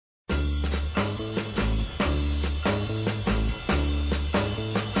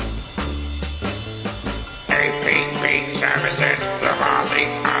UK services, Lavazzi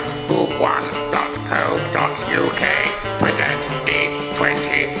and Who1.co.uk present the 20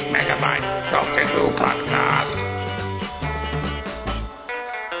 megabyte Doctor Who podcast.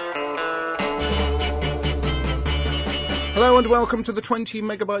 Hello and welcome to the 20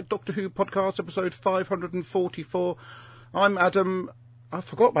 megabyte Doctor Who podcast, episode 544. I'm Adam. I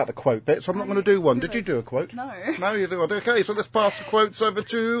forgot about the quote bit, so I'm not going to do one. Did you do a quote? No. No, you do. Okay, so let's pass the quotes over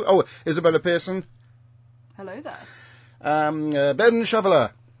to Isabella Pearson. Hello there. Ben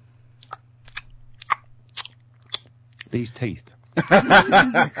Shoveler. These teeth.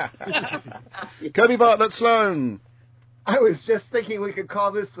 Kirby Bartlett Sloan. I was just thinking we could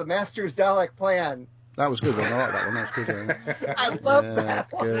call this the Master's Dalek Plan. That was good one. I like that one. That's good. I love that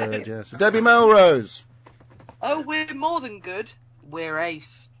one. Good, yes. Debbie Melrose. Oh, we're more than good. We're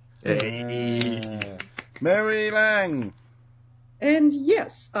ace. Mary Lang. And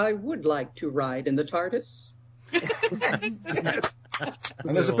yes, I would like to ride in the TARDIS. And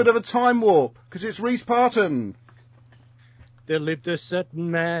there's a bit of a time warp, because it's Rhys Parton. There lived a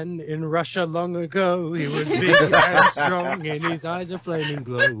certain man in Russia long ago. He was big and strong, and his eyes a flaming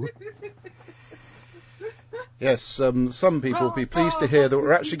glow. Yes, some people will be pleased to hear that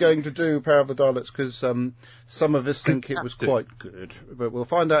we're actually going to do Power of the Daleks, because some of us think it was quite good. But we'll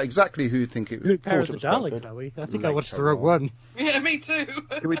find out exactly who think it was. Power of the Daleks, are we? I think I watched the wrong one. Yeah, me too.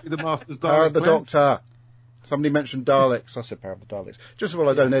 Can we do the Master's Dalek? Power of the Plan? Doctor. Somebody mentioned Daleks. I said Power of the Daleks. Just as well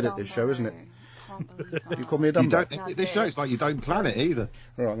I don't edit this show, isn't it? You call me a You Dumbo? don't edit this show. It's like you don't plan it either.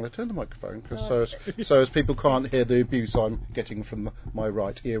 Right, I'm going to turn the microphone so as people can't hear the abuse I'm getting from my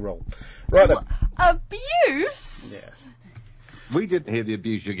right ear roll. Right then. Abuse? Yes. We didn't hear the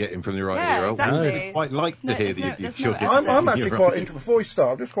abuse you're getting from the right Yeah, ear. exactly. We'd quite like to hear the abuse you're getting. I'm actually quite interested. Before we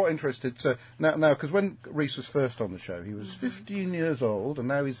start, I'm just quite interested to now because when Rhys was first on the show, he was 15 years old, and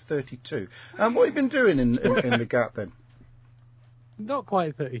now he's 32. And what have you been doing in the gap then? Not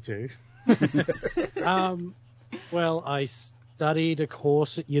quite 32. Well, I studied a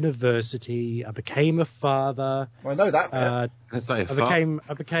course at university. I became a father. Well, I know that. I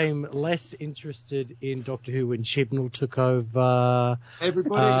became less interested in Doctor Who when Chibnall took over.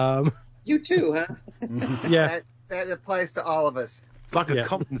 Everybody. You too, huh? Yeah, That applies to all of us. It's like a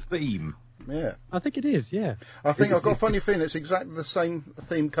common theme. Yeah. I think it is. Yeah, I think I've got a funny feeling it's exactly the same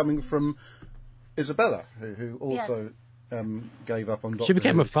theme coming from Isabella, who also gave up on Doctor she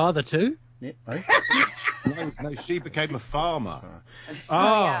became Who. a father too. Yeah, eh? No, she became a farmer.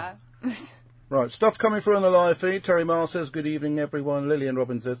 Yeah. Right, stuff coming through on the live feed. Terry Marr says, good evening, everyone. Lillian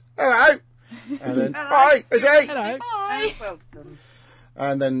Robbins says, hello. And then, hi, Izzy. Hello. Hi. Welcome.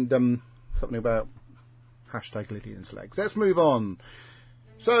 And then something about hashtag Lillian's legs. Let's move on.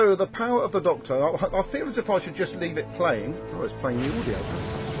 So, the Power of the Doctor. I feel as if I should just leave it playing. Oh, it's playing the audio.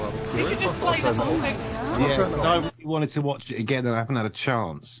 That's rather You curious. should just I'll play the turn that whole on. thing. Yeah, turn it because on. I really wanted to watch it again and I haven't had a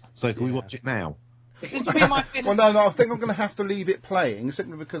chance. So can we watch it now? This will be my finish. Well, no, I think I'm going to have to leave it playing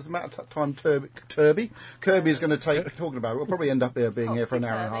simply because the amount of time Kirby is going to take talking about it. We'll probably end up being here for an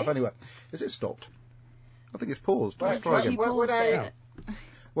hour and a half. Anyway, is it stopped? I think it's paused. Let's try again.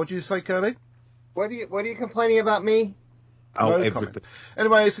 What did you say, Kirby? What are you complaining about me? Oh, No everything. comment.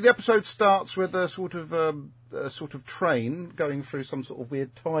 Anyway, so the episode starts with a sort of train going through some sort of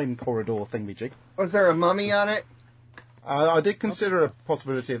weird time corridor thingamajig. Was there a mummy on it? I did consider a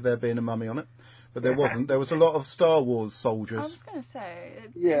possibility of there being a mummy on it, but there wasn't. There was a lot of Star Wars I soldiers. was going to say,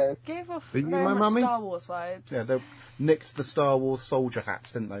 Yes. it gave off Are you very my much mummy? Star Wars vibes. Yeah, they nicked the Star Wars soldier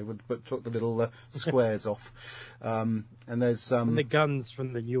hats, didn't they? But took the little squares off. And there's And the guns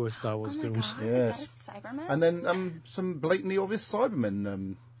from the newer Star Oh Wars my films. God, Yes. is that a Cyberman? and then some blatantly obvious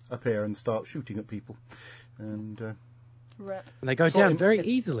Cybermen appear and start shooting at people, and Rip. And they go down very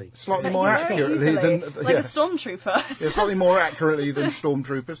easily. slightly But more very accurately easily, than like a stormtrooper. Yeah, slightly more accurately than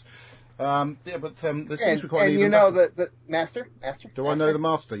stormtroopers. There seems to be quite an And you even know battle. the Master? Do I know the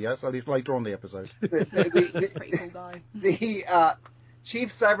Master? Yes, at least later on in the episode. He's a pretty cool guy. The Chief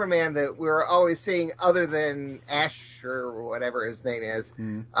Cyberman that we're always seeing, other than Ash or whatever his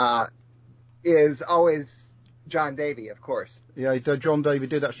name is always John Davy, of course. Yeah, John Davy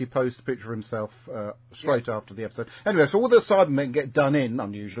did actually post a picture of himself straight after the episode. Anyway, so all the Cybermen get done in,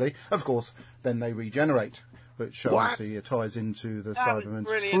 unusually. Of course, then they regenerate, which obviously ties into the That was Cybermen's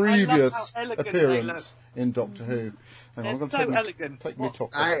brilliant. I love previous how elegant they appearance in Doctor Who. Hang on, They're I'm gonna so elegant. Take me top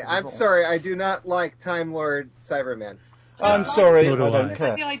off. I'm sorry, I do not like Time Lord Cybermen. I'm sorry, Nor do I I. don't I like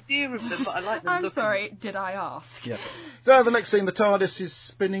care. the idea of them, but I like them I'm looking. sorry, did I ask? Yeah. So the next scene, the TARDIS is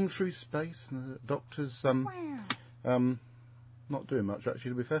spinning through space, and the Doctor's not doing much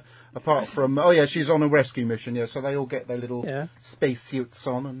actually, to be fair. Apart from, she's on a rescue mission, yeah. So they all get their little space suits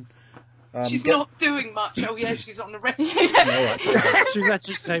on, and She's not doing much. Oh yeah, she's on the rescue. She's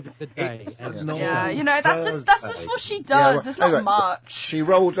actually saving the day. That's just what she does. It's not much. She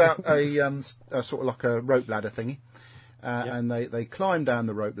rolled out a sort of like a rope ladder thingy, and they climbed down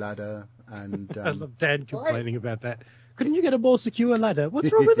the rope ladder. And I love Dan complaining about that. Couldn't you get a more secure ladder?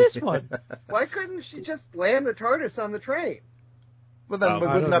 What's wrong with this one? Why couldn't she just land the TARDIS on the train? Well, then we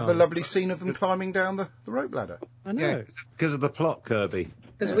wouldn't have the lovely scene of them climbing down the rope ladder. I know. Yeah, because of the plot, Kirby.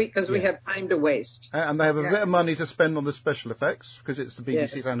 Because we have time to waste. And they have a bit of money to spend on the special effects, because it's the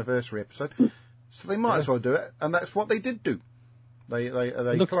BBC's anniversary episode. So they might as well do it, and that's what they did do. They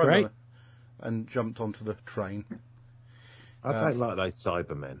climbed on and jumped onto the train. I don't like those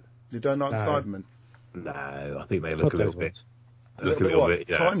Cybermen. You don't like the Cybermen? No, I think they look a little bit...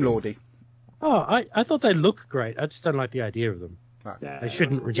 Time Lordy. Oh, I thought they look great. I just don't like the idea of them. They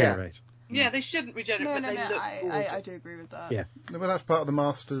shouldn't regenerate. Yeah, they shouldn't regenerate, but they look gorgeous. I do agree with that. Yeah. Well, that's part of the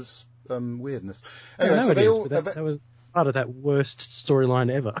Master's weirdness. Anyway, that was part of that worst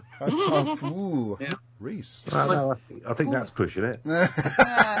storyline ever. Rhys. I think that's pushing it. No,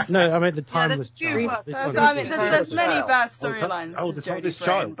 I mean the timeless child. There's many bad storylines. This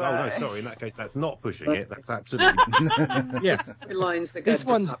child. Oh no, sorry. In that case, that's not pushing it. That's absolutely. Yes. This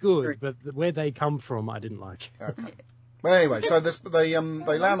one's good, but where they come from, I didn't like. Okay. But anyway, so they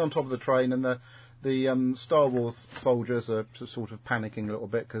land on top of the train, and the Star Wars soldiers are sort of panicking a little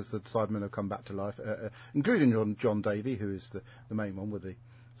bit because the Cybermen have come back to life, including John Davy, who is the main one with the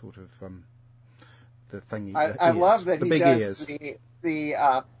sort of the thingy. I love that the he big does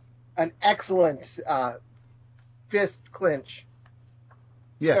ears. An excellent fist clinch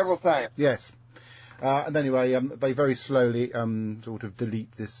several times. Yes. And anyway, they very slowly sort of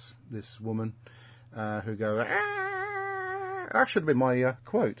delete this woman who go. That should have been my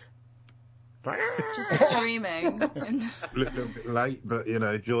quote. Just screaming. A little bit late, but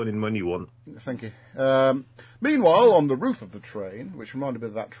join in when you want. Thank you. Meanwhile, on the roof of the train, which reminded me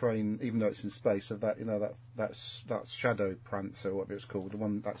of that train, even though it's in space, of that that's Shadow Prancer, or whatever it's called,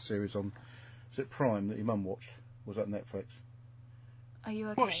 that series on, is it Prime that your mum watched? Was that Netflix? Are you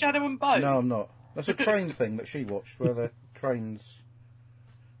okay? What, Shadow and Bone? No, I'm not. That's a train thing that she watched, where the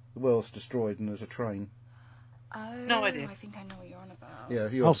world's destroyed and there's a train. Oh, no idea. I think I know what you're on about. Yeah,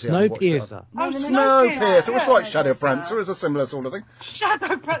 Snowpiercer. Snowpiercer. It was like Shadow Prancer. It's a similar sort of thing.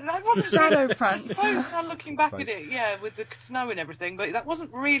 Shadow Prancer. That wasn't Shadow Prancer. I'm looking back at it, with the snow and everything, but that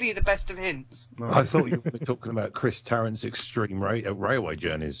wasn't really the best of hints. No. I thought you were talking about Chris Tarrant's extreme railway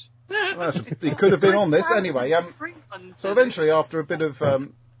journeys. Well, he could have been on this anyway. So eventually, after a bit of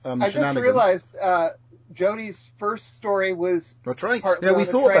I just realised Jodie's first story was train. partly Yeah, we on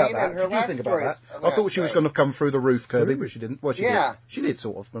the thought train, about that. and her Did you last think story about that? is on I thought she was going to come through the roof, Kirby, but she didn't. Well, she did. She did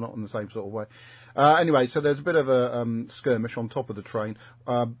sort of, but not in the same sort of way. Anyway, so there's a bit of a skirmish on top of the train.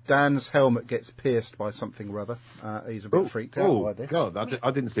 Dan's helmet gets pierced by something or other. He's a bit freaked out by this. God,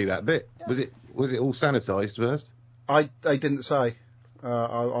 I didn't see that bit. Was it all sanitised first? I didn't say.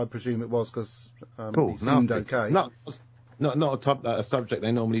 I presume it was because he seemed okay. Not a subject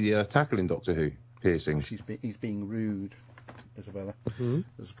they normally tackle in Doctor Who. Piercing. He's being rude, Isabella. Mm-hmm.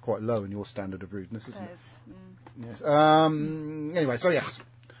 It's quite low in your standard of rudeness, isn't it? Yes. Anyway, so yes,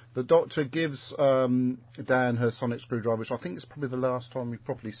 the Doctor gives Dan her sonic screwdriver, which I think is probably the last time we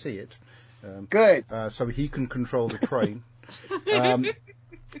properly see it. Good. So he can control the train. He's a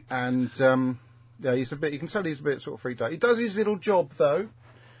bit. You can tell he's a bit sort of freaked out. He does his little job though.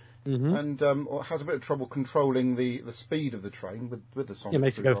 Mm-hmm. And has a bit of trouble controlling the speed of the train with the sonic. It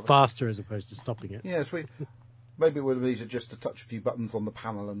makes it go faster as opposed to stopping it. Yes, maybe it would be easier just to touch a few buttons on the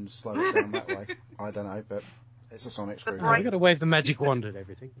panel and slow it down that way. I don't know, but it's a sonic screwdriver. You've got to wave the magic wand at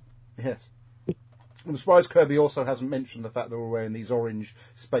everything. Yes. I'm surprised Kirby also hasn't mentioned the fact that we're wearing these orange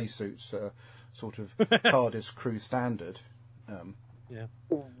spacesuits, sort of TARDIS crew standard.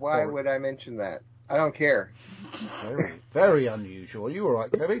 Why would I mention that? I don't care. Very, very unusual. You all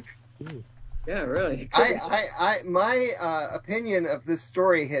right, Kirby? Yeah, really. My opinion of this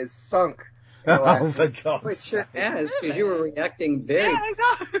story has sunk. In the last for God's It sure sake. has, because you were reacting very...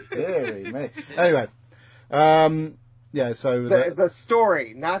 Very me. Anyway, so the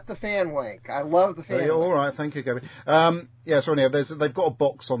story, not the fan wank. I love the fan wank. All right, thank you, Kirby. So anyhow, they've got a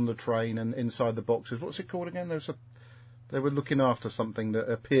box on the train, and inside the box is, what's it called again? They were looking after something that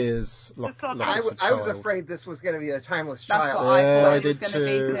appears like I was afraid this was going to be a timeless child. That's what I thought it was going to be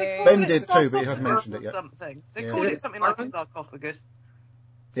too. Ben did too, but he hadn't mentioned it yet. Something. They called it something like a sarcophagus.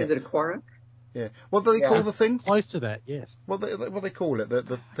 Yeah. Is it a Quark? Yeah. What do they call the thing? Close to that, yes. What they call it?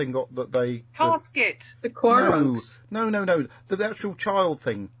 The thing that they... Casket. The Quarks. No. The actual child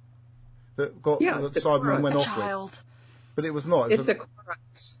thing that got the Cyberman went off with. But it was not. It's a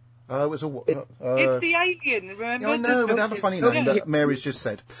Quarks. It was a. It's the alien, remember? I know, but that's a funny name that Mary's just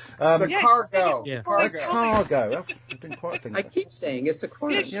said. The cargo. Yeah. Cargo. I didn't quite think I that. keep saying it's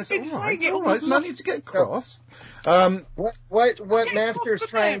Aquarius. Yes, been all right. saying it All all right. It's no along. need to get cross. What Master's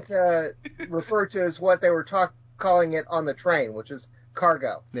trying to refer to is what they were calling it on the train, which is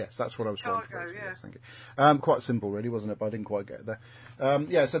cargo. Yes, that's what I was trying to Cargo, refer to. yeah. Yes, thank you. Quite simple, really, wasn't it? But I didn't quite get there.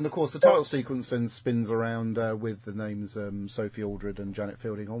 Yes, and of course the title sequence then spins around with the names Sophie Aldred and Janet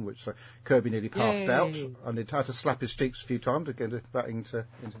Fielding on, which Kirby nearly passed out. I had to slap his cheeks a few times to get it back into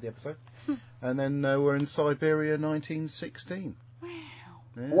the episode. And then we're in Siberia 1916. Wow.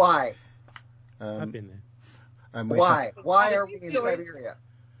 Yeah. Why? I've been there. And Why? Why are we in Siberia?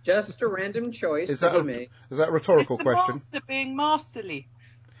 Just a random choice Is that that he made. is that a rhetorical It's the question? master being masterly.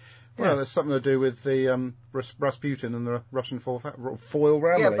 Well, there's something to do with the Rasputin and the Russian foil family.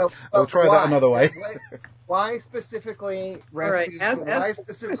 Yeah, but We'll try why? that another way. Why specifically right, Rasputin? as- Why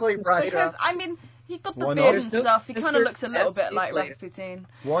specifically because, Russia? I mean, he's got the Why beard not? and stuff. He kind of Mr. looks a little bit like Absolutely. Rasputin.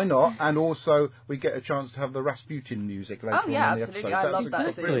 Why not? And also, we get a chance to have the Rasputin music later Oh, yeah, on in the absolutely. episode. I love that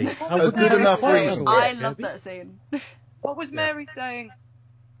Exactly. scene. I wouldn't good have enough thought reason. otherwise, I love Kirby. that scene. What was Mary saying?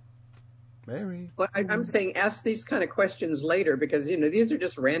 Mary. Well, I'm saying ask these kind of questions later because, these are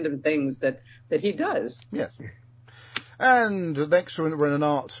just random things that he does. Yes. And next we're in an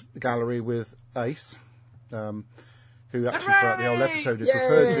art gallery with Ace, who actually throughout the whole episode is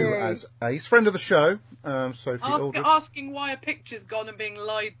referred to as Ace, friend of the show, Sophie Aldred. Asking why a picture's gone and being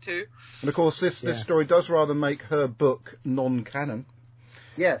lied to. And of course, this story does rather make her book non-canon.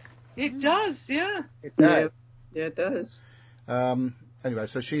 Yes, It does, yeah. it does. Yeah, it does. Anyway,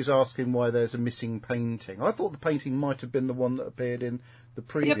 so she's asking why there's a missing painting. I thought the painting might have been the one that appeared in the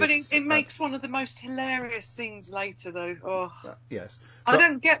previous. Yeah, but it makes one of the most hilarious scenes later, though. Oh, yes. I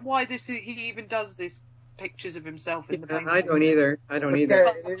don't get why he even does this pictures of himself in the painting. I don't either. Get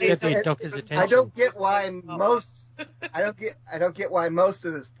the doctor's attention. I don't get why most. I don't get why most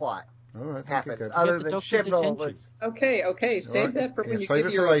of this plot All right, happens, okay. other the than doctor's Chibnall attention. was. Okay. Save Right. that for when you Save give it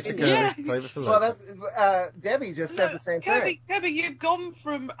for your later, opinion. Kirby. Save it for later. Well, that's Debbie just said the same thing. Kirby, you've gone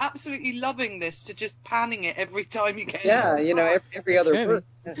from absolutely loving this to just panning it every time you get. Yeah, every other Kirby.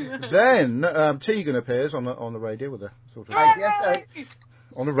 word. Then Tegan appears on the radio with a sort of I guess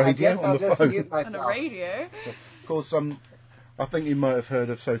on the radio I'll on the just phone. mute On the myself. radio. Of course, I think you might have heard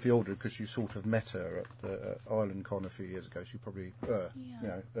of Sophie Aldred because you sort of met her at the Island Con a few years ago. She probably, her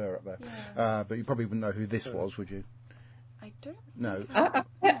up there. Yeah. But you probably wouldn't know who this was, would you? I don't. No.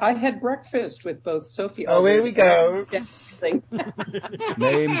 I had breakfast with both Sophie. Oh, here we go. Thing.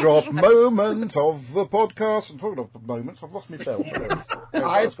 Name drop moment of the podcast. I'm talking of moments. I've lost my belt.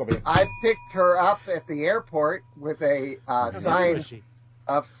 I picked her up at the airport with a sign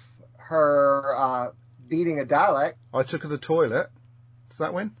of her beating a Dalek. I took her to the toilet. Does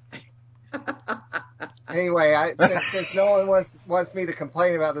that win? Anyway, since no one wants me to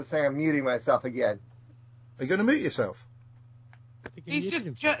complain about this thing, I'm muting myself again. Are you going to mute yourself?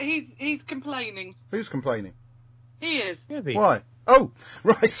 He's complaining. Who's complaining? He is. Kirby. Why? Oh,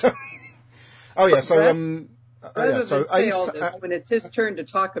 right. So, so Rather so than say Ace, all this, when it's his turn to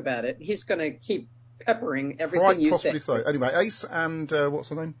talk about it, he's going to keep peppering everything quite you possibly say. so. Anyway, Ace and what's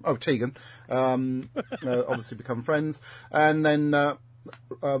her name? Oh, Tegan. Obviously become friends, and then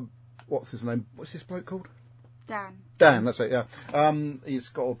what's his name? What's this bloke called? Dan. That's it. Yeah. He's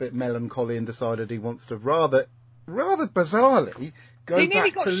got a bit melancholy and decided he wants to rather bizarrely go He nearly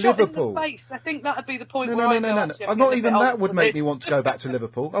back got to shot Liverpool. in the face. I think that would be the point No. where I go, actually, I'm Not getting a even bit that old would for make this. me want to go back to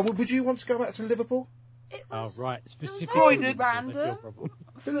Liverpool. Would you want to go back to Liverpool? Oh, right. very Specifically, random. that's your problem.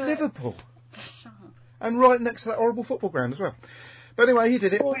 To Liverpool. And right next to that horrible football ground as well. But anyway, he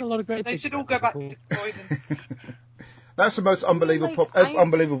did it. A lot of great They things should all about go back Liverpool. to Croydon. That's the most unbelievable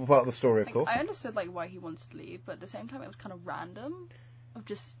unbelievable part of the story, of course. I understood why he wanted to leave, but at the same time it was kind of random of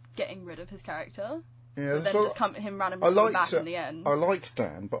just getting rid of his character. Yeah, But then so just him randomly coming back in the end. I liked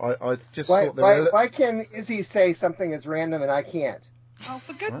Dan, but I just Why, thought there were... why can Izzy say something is random and I can't? Oh,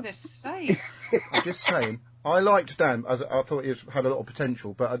 for goodness sake. I'm just saying, I liked Dan. I thought he had a lot of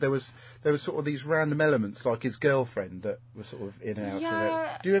potential, but there was sort of these random elements, like his girlfriend that was sort of in and out Yeah.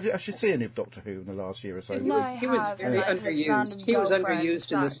 of it. Do you actually see any of Doctor Who in the last year or so? No, He was I very have, underused. his random He was girlfriend,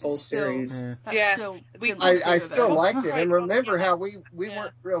 underused in this that whole still- series. Yeah. that Yeah. still We- didn't I stick with still it. liked it, and Right, remember yeah. how we Yeah.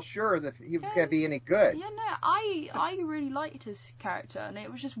 weren't real sure that he was going to be any good. Yeah, no, I really liked his character, and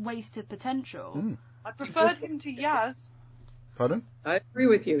it was just wasted potential. Mm. I preferred him to Yaz. Pardon? I agree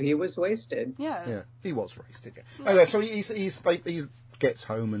with you. He was wasted. Yeah, he was wasted. Yeah. Anyway, so he gets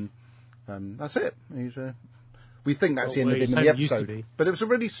home and that's it. We think that's the end of him in the Well, he used to episode, be. but it was a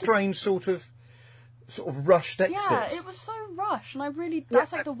really strange sort of sort of rushed exit. Yeah, it was so rushed, and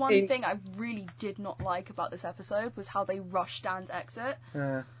that's like the one thing I really did not like about this episode was how they rushed Dan's exit.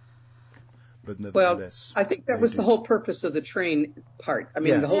 But nevertheless, I think that was the whole purpose of the train part. I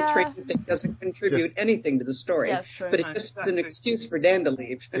mean, the whole train thing doesn't contribute anything to the story, but it just is an excuse for Dan to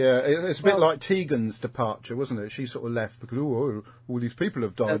leave. Yeah, it's a bit like Tegan's departure, wasn't it? She sort of left because, all these people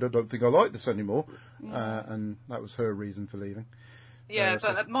have died, I don't think I like this anymore. And that was her reason for leaving. Yeah,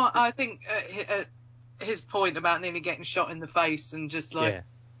 but I think his point about nearly getting shot in the face and just like...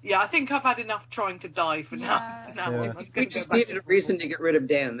 Yeah, I think I've had enough trying to die for now. We just needed a reason to get rid of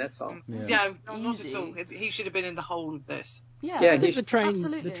Dan, that's all. Yeah, not at all. He should have been in the whole of this. Yeah, the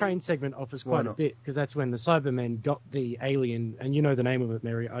train segment offers quite a bit, because that's when the Cybermen got the alien, and you know the name of it,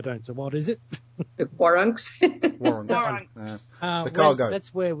 Mary, I don't, so what is it? The Quarunks. The cargo.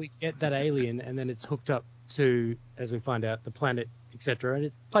 That's where we get that alien, and then it's hooked up to, as we find out, the planet, etc., and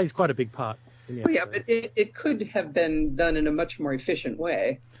it plays quite a big part. But it could have been done in a much more efficient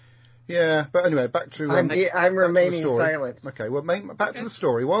way. Yeah, but anyway, back to... I'm remaining silent. Okay, well, back to the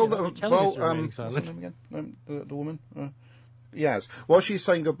story. The woman... yes. While she's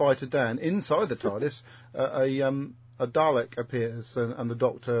saying goodbye to Dan, inside the TARDIS, a Dalek appears, and the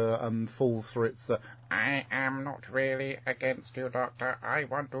Doctor falls for its... I am not really against you, Doctor. I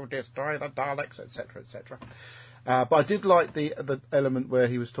want to destroy the Daleks, etc., etc. But I did like the element where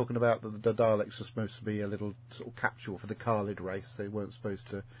he was talking about that the Daleks were supposed to be a little sort of capsule for the Khalid race. They weren't supposed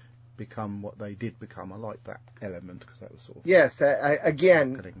to become what they did become. I like that element because that was sort of... Yes,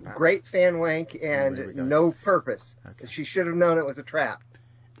 again, great fan wank and no purpose. Okay. She should have known it was a trap.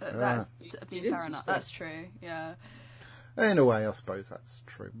 Fair enough. That's true, yeah. In a way, I suppose that's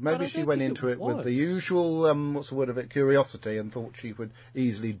true. Maybe she went into it with the usual, what's the word of it, curiosity, and thought she would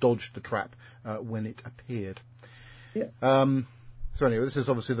easily dodge the trap when it appeared. Yes. So anyway, this is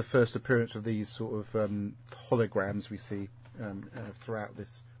obviously the first appearance of these sort of holograms we see throughout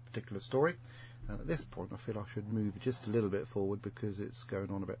this particular story. And at this point, I feel I should move just a little bit forward because it's going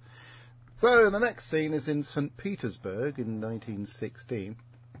on a bit. So the next scene is in St. Petersburg in 1916.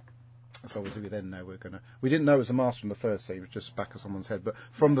 So obviously we then know we didn't know it was a master in the first scene, it was just back of someone's head, but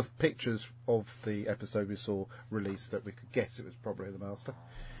from the pictures of the episode we saw released that we could guess it was probably the master.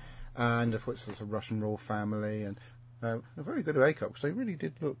 And of course there's a Russian royal family and a very good makeup because they really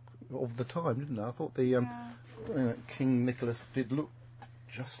did look of the time, didn't they? I thought the King Nicholas did look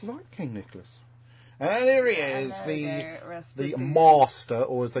just like King Nicholas. And here he is, the master,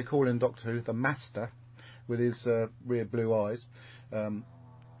 or as they call him in Doctor Who, the master, with his rear blue eyes.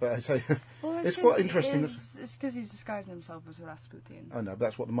 But I say, it's quite interesting. It's because he's disguising himself as Rasputin. I know, but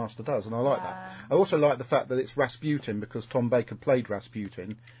that's what the master does, and I like that. I also like the fact that it's Rasputin because Tom Baker played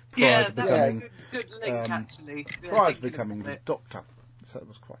Rasputin prior to becoming a good link, actually. Prior to becoming the Doctor. So that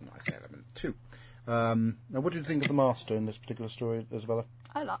was quite a nice element too. Now, what did you think of the master in this particular story, Isabella?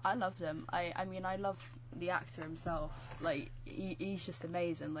 I loved him. I mean, I love the actor himself. Like, he's just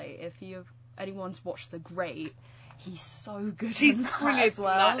amazing. Like, if anyone's watched The Great, he's so good in that as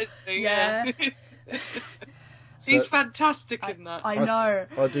well. Yeah. He's fantastic in that. I know.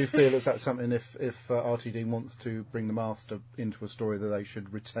 I do feel that's something if RTD wants to bring the master into a story that they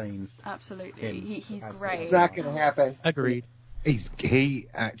should retain. Absolutely. He's great. It's not going to happen. Agreed. He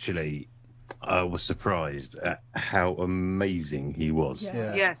actually... I was surprised at how amazing he was.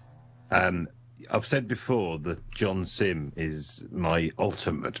 Yeah. Yes. I've said before that John Sim is my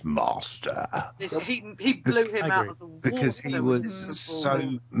ultimate master. He blew him out of the water. Because he was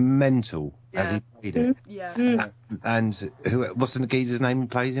so mental as he played it. Yeah. And what's the geezer's name who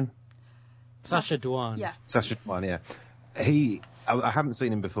plays him? Sacha Dhawan. Yeah. Sacha Dhawan, yeah. I haven't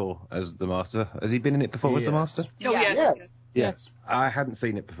seen him before as the master. Has he been in it before as the master? Oh, yes. Yes. I hadn't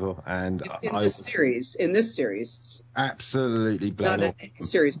seen it before, and in this series, absolutely blown not in any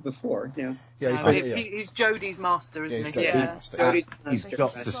series before. No. Yeah, he's Jodie's master, isn't he? Yeah. Jodie's he's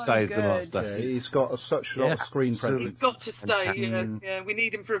got to stay as the master. Yeah, he's got such a lot of screen presence. He's got to stay. Yeah, we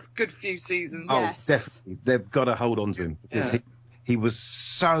need him for a good few seasons. Oh, definitely. They've got to hold on to him because he was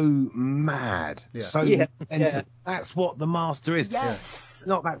so mad, so mental. Yeah. That's what the master is. Yes.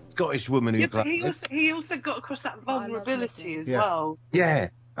 Not that Scottish woman who played. He also got across that vulnerability as well. Yeah.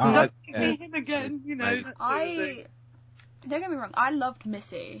 Don't give me him again, you know. Don't get me wrong, I loved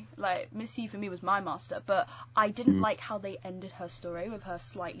Missy. Like, Missy for me was my master, but I didn't like how they ended her story with her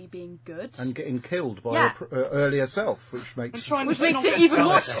slightly being good. And getting killed by her earlier self, which makes it even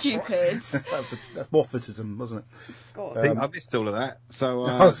more stupid. That's Moffatism, wasn't it? God. I missed all of that.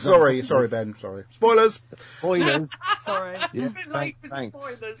 So, sorry, Ben, sorry. Spoilers! Sorry. Yeah, a bit late for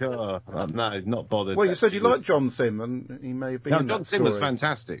spoilers. God, no, not bothered. Well, you said you liked John Sim, and he may have been in John that Sim story. was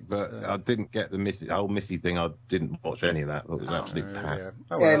fantastic, but I didn't get the whole Missy thing. I didn't watch any of that. It was absolute pat. Yeah.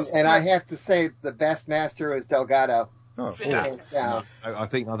 Oh, well. And I have to say, the best master was Delgado. Oh, yeah. I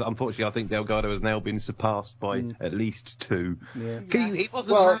think, unfortunately, Delgado has now been surpassed by at least 2. Yeah. He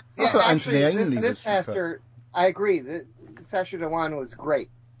wasn't. Well, actually, this master, I agree. Sacha Dhawan was great.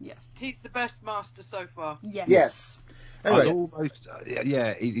 Yeah, he's the best master so far. Yes. Anyway, almost,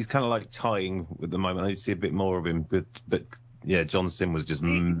 he's kind of like tying at the moment. I need to see a bit more of him, but yeah, John Sim was just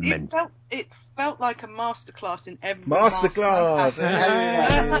mental. It felt like a masterclass in every masterclass.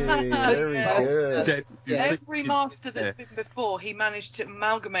 Very good. Every master that's been before, he managed to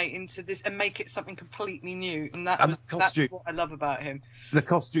amalgamate into this and make it something completely new, and that's what I love about him. The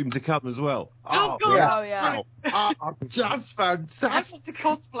costume to come as well. Oh God! Yeah. Just fantastic. I want to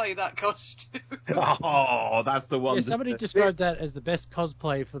cosplay that costume. Oh, that's the one. Yeah, somebody described that as the best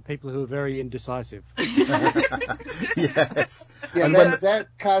cosplay for people who are very indecisive. Yes. Yeah, that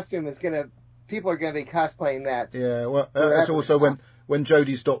costume is people are gonna be cosplaying that. Yeah, well, it's also when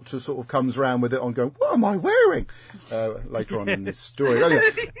Jodie's doctor sort of comes around with it on going, what am I wearing? Later on in this story.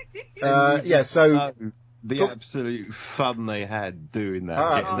 So... The absolute fun they had doing that.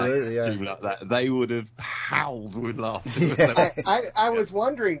 Absolutely, like that. They would have howled with laughter. Yeah. I was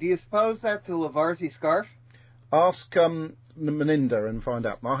wondering, do you suppose that's a Lavarsi scarf? Ask Meninda and find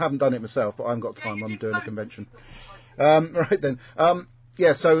out. I haven't done it myself, but I haven't got time. I'm doing a convention. Right then.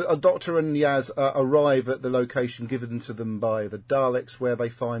 So a doctor and Yaz arrive at the location given to them by the Daleks, where they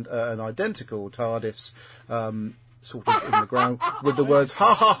find an identical TARDIS sort of in the ground with the words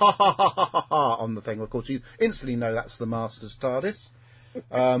ha ha ha ha ha ha ha on the thing. Of course, you instantly know that's the Master's TARDIS.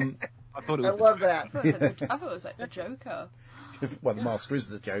 I love that. I thought it was like the Joker. Well, the Master is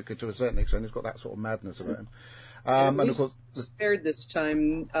the Joker to a certain extent. He's got that sort of madness about him. And of course, spared this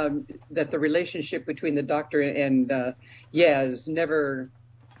time that the relationship between the Doctor and Yaz never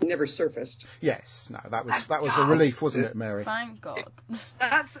surfaced. Yes, no, that was a relief, wasn't it, Mary? Thank God.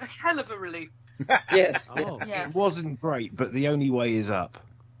 That's a hell of a relief. Yes. It wasn't great, but the only way is up.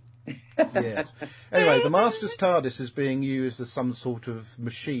 Yes. Anyway, the Master's TARDIS is being used as some sort of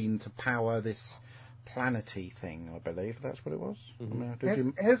machine to power this planety thing, I believe. That's what it was.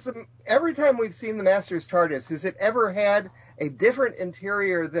 Mm-hmm. Every time we've seen the Master's TARDIS, has it ever had a different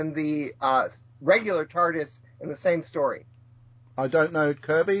interior than the regular TARDIS in the same story? I don't know,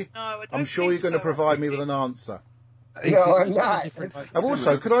 Kirby. No, I'm sure you're going to provide me with an answer. No, I'm not.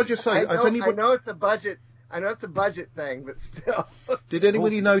 Also, could I just say, I know it's a budget. I know it's a budget thing, but still. Did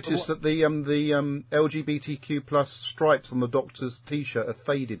anybody notice that the LGBTQ plus stripes on the Doctor's T-shirt have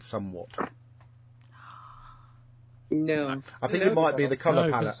faded somewhat? No. I think it might be the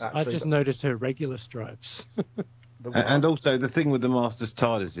colour palette, actually. I just noticed her regular stripes. And also, the thing with the Master's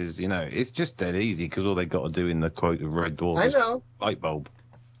TARDIS is, it's just dead easy, because all they got to do in the quote of Red Dwarf is light bulb.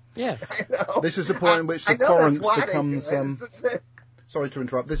 Yeah. I know. This is the point in which the Quarunx becomes... sorry to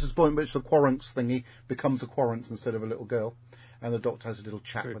interrupt. This is the point in which the Quarunx thingy becomes a Quarunx instead of a little girl. And the Doctor has a little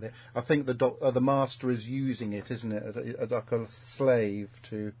chat with it. I think the Master is using it, isn't it, like a slave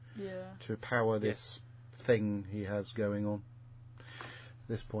to power this thing he has going on. At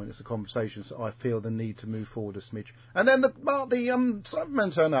this point, it's a conversation, so I feel the need to move forward a smidge. And then the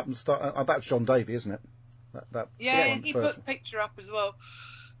Cybermen turn up and start... that's John Davey, isn't it? And he put the picture up as well.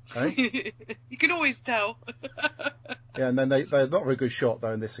 Eh? You can always tell. Yeah, and then they're not a very good shot,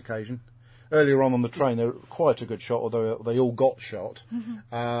 though, in this occasion. Earlier on the train, they're quite a good shot, although they all got shot.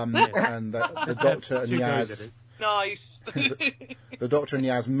 And the Doctor and Yaz... Nice. The Doctor and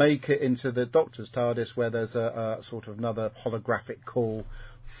Yaz make it into the Doctor's TARDIS, where there's a sort of another holographic call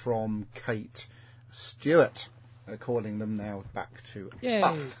from Kate Stewart, calling them now back to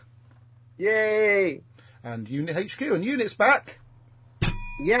Earth. Yay! And Unit HQ, and Unit's back.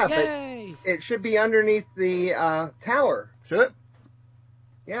 Yeah, Yay! But it should be underneath the tower. Should it?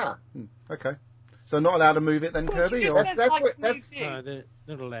 Yeah. Okay. So not allowed to move it then, Kirby? No, they're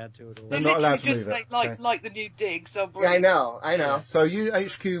not allowed to at all. They're not allowed to just move it. Like the new dig. So yeah, I know. So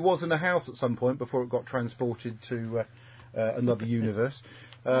Unit HQ was in a house at some point before it got transported to another universe.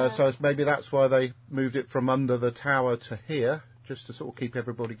 So maybe that's why they moved it from under the tower to here, just to sort of keep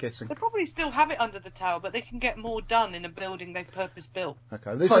everybody guessing. They probably still have it under the tower, but they can get more done in a building they've purpose-built.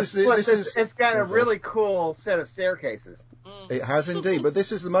 Okay, it's got a really cool set of staircases. It has indeed, but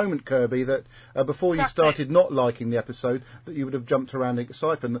this is the moment, Kirby, that before you started not liking the episode, that you would have jumped around in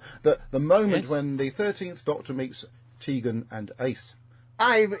excitement. The moment when the 13th Doctor meets Tegan and Ace.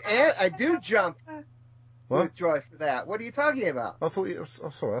 I do jump What? with joy for that. What are you talking about? I thought you... Oh,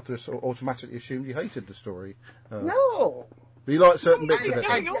 sorry, I sort of automatically assumed you hated the story. No. You like certain bits of it.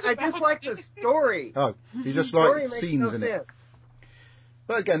 I just like the story. Oh, you just The like story makes scenes no in sense. it.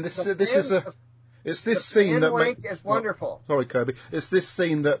 But again, this The scene that wank makes... is wonderful. Sorry, Kirby. It's this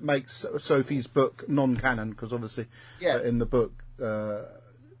scene that makes Sophie's book non-canon, because obviously in the book,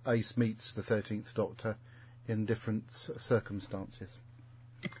 Ace meets the 13th Doctor in different circumstances.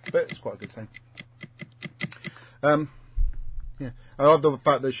 But it's quite a good scene. Yeah, I love the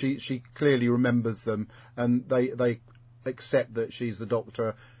fact that she clearly remembers them, and they accept that she's the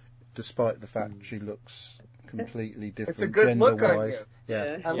Doctor, despite the fact she looks completely different. It's a good look on you.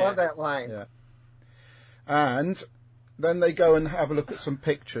 Yeah, I love that line. Yeah, and then they go and have a look at some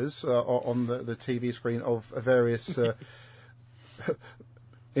pictures on the TV screen of various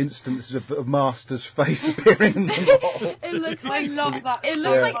instances of the Master's face appearing in the bottle. It looks like, I love that. It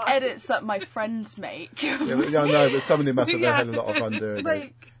looks like edits that my friends make. Yeah, but, I know, but some of them must have had a lot of fun doing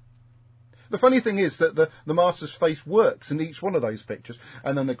it. The funny thing is that the Master's face works in each one of those pictures,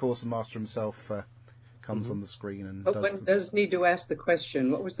 and then of course the Master himself comes on the screen and But one does need to ask the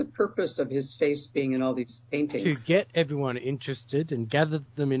question, what was the purpose of his face being in all these paintings? To get everyone interested and gather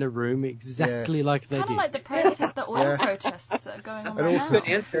them in a room exactly like they did. Kind of like the protests that are going on right now. Good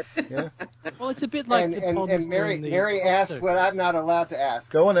answer. Yeah. Well, it's a bit like the Ponds and Mary asked what I'm not allowed to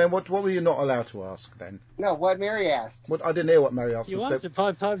ask. Go on then. What were you not allowed to ask then? No, what Mary asked. What I didn't hear what Mary asked. You asked it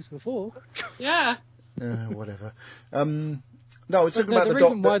 5 times before. Yeah. Whatever. No, it's talking about the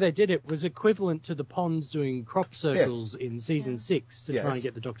reason why they did it was equivalent to the Ponds doing crop circles in season 6 to try and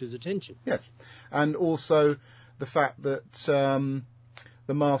get the Doctor's attention. Yes, and also the fact that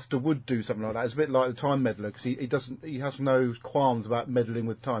the Master would do something like that. It's a bit like the time meddler, because he has no qualms about meddling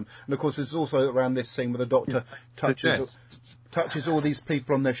with time. And of course, there's also around this scene where the Doctor touches all these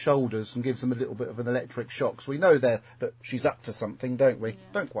people on their shoulders and gives them a little bit of an electric shock. So we know that she's up to something, don't we? Yeah.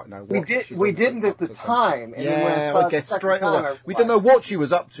 Don't quite know what. We didn't at the time. And then when I saw guess straight away. We didn't know what she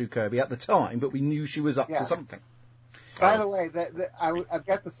was up to, Kirby, at the time, but we knew she was up to something. By the way, I've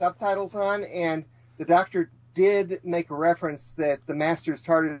got the subtitles on, and the Doctor did make a reference that the Master's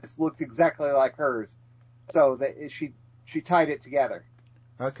TARDIS looked exactly like hers, so that she tied it together.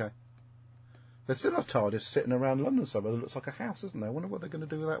 Okay. There's still a TARDIS sitting around London somewhere that looks like a house, isn't there? I wonder what they're going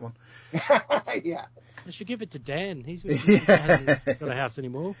to do with that one. Yeah. They should give it to Dan. He hasn't got a house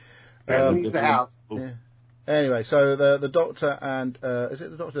anymore. He needs a house. Yeah. Anyway, so the Doctor and is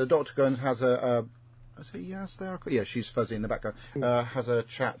it the Doctor? The Doctor goes and has a. Is it yes there? Yeah, she's fuzzy in the background. Has a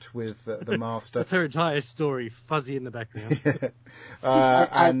chat with the Master. That's her entire story, fuzzy in the background.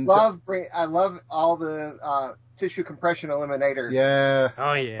 I love all the tissue compression eliminator. Yeah.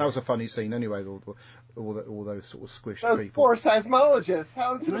 Oh yeah. That was a funny scene. Anyway, all those sort of squished those people. poor seismologists.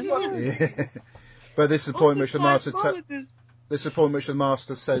 How is it funny? Yeah. But this is the point which the Master. This is the point which the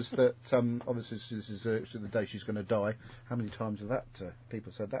Master says that obviously this is the day she's going to die. How many times have that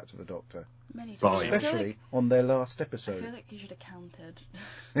people said that to the Doctor? Many times. Especially on their last episode. I feel like you should have counted.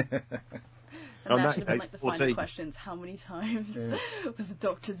 And that should have been like the final questions. How many times was the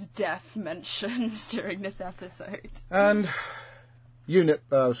Doctor's death mentioned during this episode? And Unit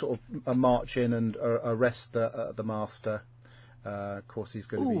sort of march in and arrest the Master. Of course, he's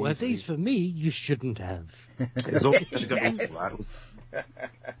going to be. Oh, are these for me? You shouldn't have. That's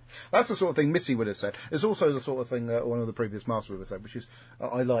the sort of thing Missy would have said. It's also the sort of thing one of the previous Masters would have said, which is,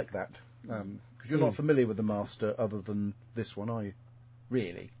 I like that. Because you're not familiar with the Master other than this one, are you?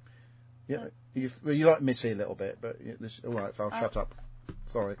 Really? Yeah. You like Missy a little bit, but all right, I'll shut up.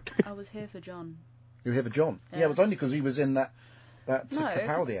 Sorry. I was here for John. You were here for John? Yeah, it was only because he was in that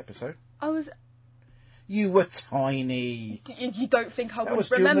Capaldi episode. You were tiny. You don't think I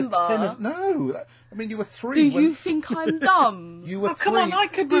would remember? No. I mean, you were 3. Do you think I'm dumb? You were 3. Come on, I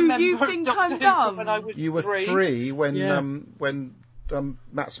could remember. Do you think I'm dumb? When I was you were 3 when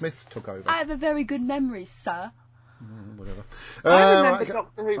Matt Smith took over. I have a very good memory, sir. Whatever. I remember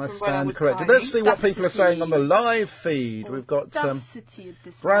Doctor Who from when I was corrected. tiny. Let's see what people are saying on the live feed. We've got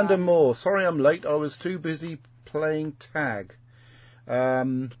Brandon Moore. Sorry I'm late. I was too busy playing tag.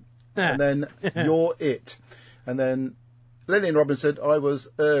 And then You're It. And then Lillian Robbins said, I was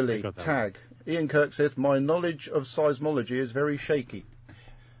early. Tag. Ian Kirk says, my knowledge of seismology is very shaky.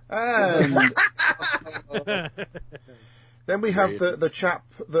 And Then we have the chap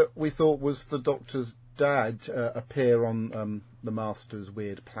that we thought was the Doctor's dad appear on the Master's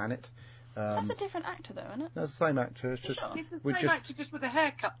weird planet. That's a different actor, though, isn't it? That's the same actor. It's just He's the same actor, just with a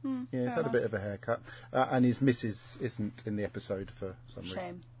haircut. Yeah, he's had a bit of a haircut, and his missus isn't in the episode for some reason.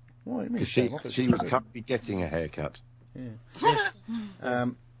 Shame. What do you mean? She was currently getting a haircut. Yeah. Yes.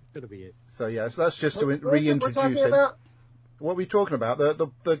 Gotta be it. So that's just to What reintroduce him. about? What were we talking about?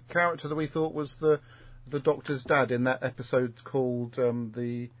 The character that we thought was the Doctor's dad in that episode called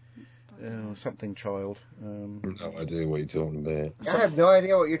the something child. No idea what you're talking about. I have no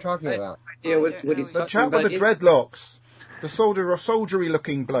idea what you're talking about. Yeah, what he's The talking chap about. with the dreadlocks. The soldiery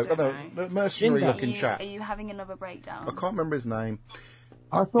looking bloke. The mercenary looking chap. Are you having another breakdown? I can't remember his name.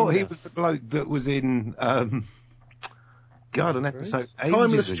 I thought he was the bloke that was in an episode.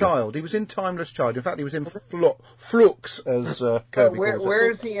 Timeless ago. Child. He was in Timeless Child. In fact, he was in Flux, as Kirby calls it. Where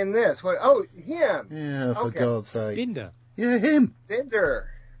is he in this? Oh, him. Yeah, for God's sake. Binder. Yeah, him. Vendor.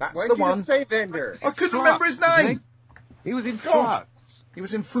 That's Why the did you one. just say Vendor? I couldn't remember his name. He was in God. Flux. He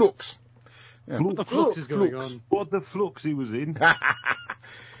was in Flux. Yeah. What the flux is going on? What the flux he was in?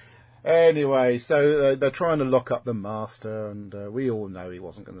 Anyway, so they're trying to lock up the Master, and we all know he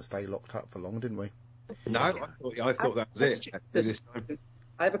wasn't going to stay locked up for long, didn't we? No, I thought that was it.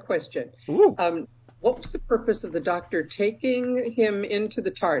 I have a question. Ooh. What was the purpose of the Doctor taking him into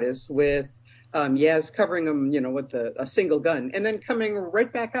the TARDIS with Yaz covering him, with a single gun, and then coming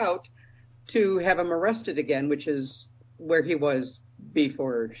right back out to have him arrested again, which is where he was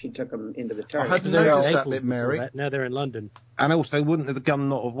before she took him into the TARDIS? I hadn't noticed that bit, Mary. Now they're in London. And also, wouldn't the gun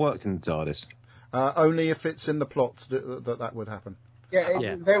not have worked in the TARDIS? Only if it's in the plot that would happen.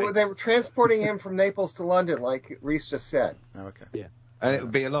 Yeah, they were transporting him from Naples to London, like Rhys just said. Oh, okay. Yeah. And it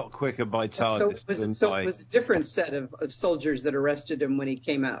would be a lot quicker by TARDIS. So it was a different set of soldiers that arrested him when he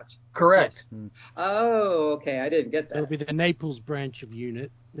came out. Correct. Yes. Oh, okay. I didn't get that. It'll be the Naples branch of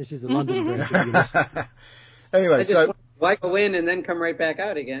UNIT. This is the London branch of UNIT. Anyway, why go in and then come right back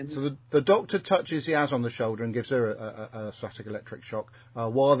out again? So the Doctor touches Yaz on the shoulder and gives her a static electric shock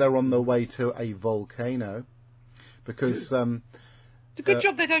while they're on the way to a volcano, because it's a good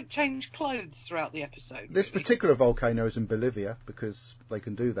job they don't change clothes throughout the episode. This particular volcano is in Bolivia, because they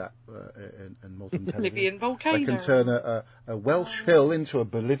can do that in modern television. Bolivian volcano. They can turn a Welsh hill into a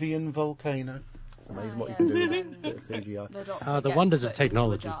Bolivian volcano. Amazing what you can do with a bit of CGI. The wonders of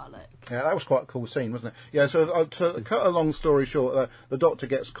technology. Yeah, that was quite a cool scene, wasn't it? Yeah, so to cut a long story short, the Doctor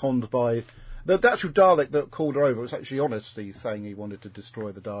gets conned by... The actual Dalek that called her over was actually honestly saying he wanted to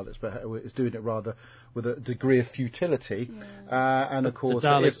destroy the Daleks, but is doing it rather with a degree of futility. Yeah. And of course... The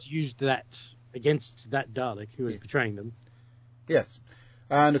Daleks used that against that Dalek who was betraying them. Yes.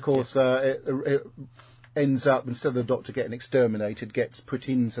 And of course, it ends up, instead of the Doctor getting exterminated, gets put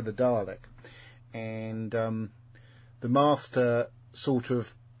into the Dalek. And the Master sort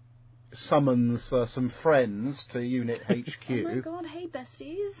of summons some friends to Unit HQ. Oh my God! Hey,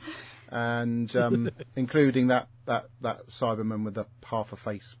 besties. And including that Cyberman with a half a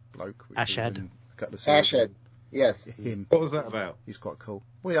face bloke. Ashad. Ashad. Yes. Him. What was that about? He's quite cool.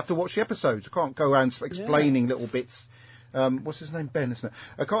 Well, you have to watch the episodes. I can't go around explaining little bits. What's his name? Ben, isn't it?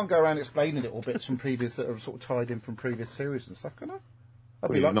 I can't go around explaining little bits from previous that are sort of tied in from previous series and stuff, can I? I'll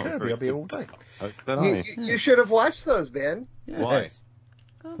be like Kirby. I'll be here all day. You should have watched those, Ben. Yes. Why?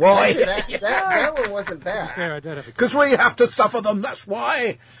 Why? That one wasn't bad. Because we have to suffer them. That's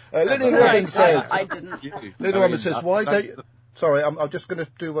why. Lynn Robin says. I didn't. Lynn Robin says, "Why don't?" Sorry, I'm just going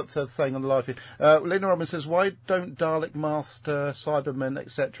to do what's saying on the live feed. Lynn Robin says, "Why don't Dalek Master, Cybermen,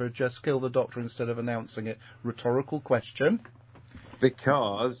 etc., just kill the Doctor instead of announcing it?" Rhetorical question.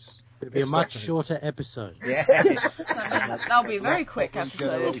 Because it'll be a much shorter episode. Yes. That'll be a very quick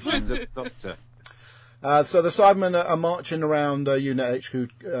episode. So the Cybermen are marching around Unit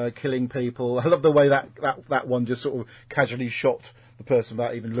HQ, killing people. I love the way that one just sort of casually shot the person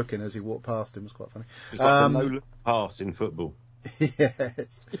without even looking as he walked past him. It was quite funny. It's like a no-look pass in football.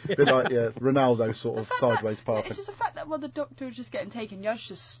 Yes. A bit like Ronaldo sort of sideways passing. It's just the fact that while the Doctor was just getting taken, Yaz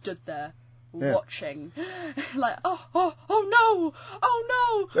just stood there watching. Like, oh no!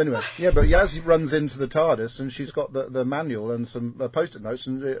 So anyway, but Yaz runs into the TARDIS and she's got the manual and some post-it notes,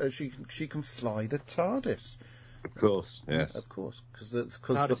 and she can fly the TARDIS. Of course, yes. Of course, because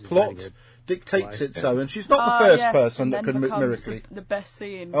the plot dictates it so, and she's not the first person that can miracle it. The best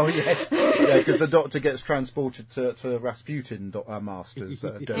scene. Oh yes, because the Doctor gets transported to Rasputin Master's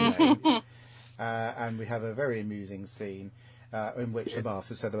domain, and we have a very amusing scene. In which the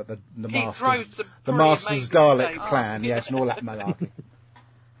Master said about the Master's Dalek plan, and all that malarkey.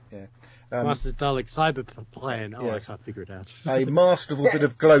 Yeah. Master's Dalek cyber plan. I can't figure it out. A masterful bit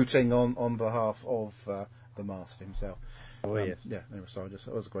of gloating on behalf of the Master himself. Oh, yes. Yeah, anyway, sorry, that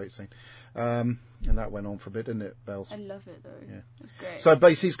was a great scene. And that went on for a bit, didn't it, Bells? I love it, though. Yeah. It's great. So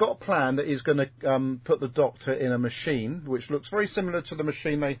basically, he's got a plan that he's going to put the Doctor in a machine, which looks very similar to the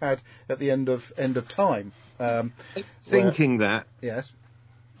machine they had at the end of Time. Thinking that. Yes.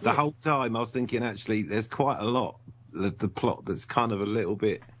 The whole time I was thinking, actually, there's quite a lot of the plot that's kind of a little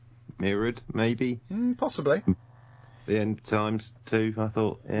bit mirrored, maybe. Possibly. The End Times too, I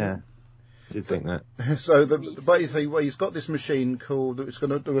thought, yeah. Did think that. So basically, he's got this machine called, it's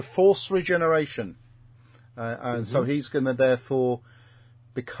going to do a force regeneration. And so he's going to therefore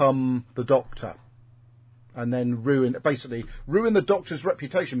become the Doctor. And then ruin the Doctor's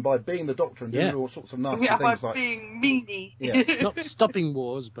reputation by being the Doctor and doing all sorts of nasty things by being meanie. Yeah. Not stopping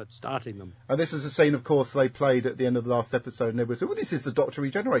wars, but starting them. And this is a scene, of course, they played at the end of the last episode, and everybody said, well, this is the Doctor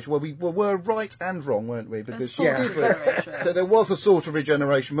regeneration. Well, we were right and wrong, weren't we? Because so there was a sort of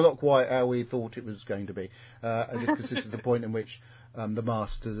regeneration, but not quite how we thought it was going to be. Because this is the point in which the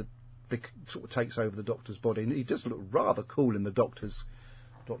Master sort of takes over the Doctor's body, and he does look rather cool in the Doctor's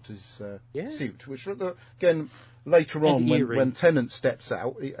suit, which again later on when Tennant steps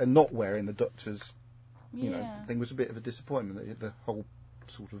out and not wearing the Doctor's thing was a bit of a disappointment, the whole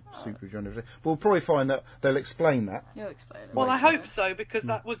sort of suit regeneration. But we'll probably find that they'll explain that. You'll explain it. Well, I hope so, because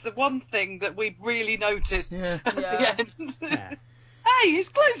that was the one thing that we really noticed at the end. Hey, his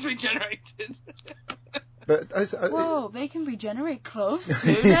clothes regenerated. But whoa, they can regenerate clothes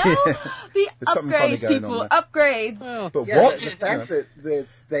too now? The upgrades, people, upgrades. Well, but what? The fact that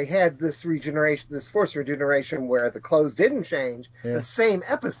they had this regeneration, this force regeneration where the clothes didn't change, the same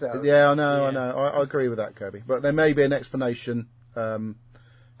episode. Yeah, I know. I agree with that, Kirby. But there may be an explanation.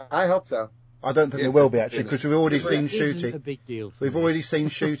 I hope so. I don't think there will be, actually, because we've already seen Shooty. A big deal we've already seen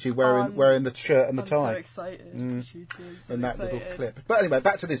Shooty wearing the shirt and the tie. I'm so excited. In that little clip. But anyway,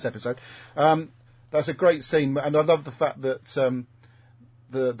 back to this episode. That's a great scene, and I love the fact that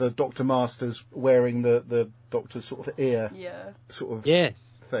the Doctor Master's wearing the Doctor's sort of ear sort of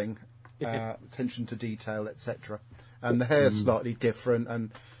thing, attention to detail, etc. And the hair's slightly different,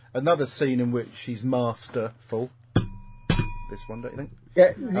 and another scene in which he's masterful. This one, don't you think?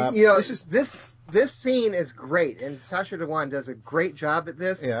 Yeah, this scene is great, and Sacha Dhawan does a great job at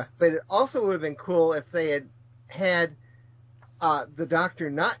this. Yeah. But it also would have been cool if they had the Doctor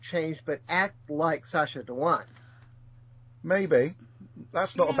not change, but act like Sacha Dhawan. Maybe.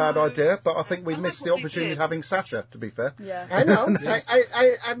 That's not a bad idea, but I think we missed the opportunity of having Sacha, to be fair. Yeah. I know.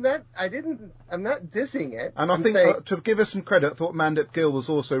 I'm not dissing it. And I think to give her some credit, I thought Mandip Gill was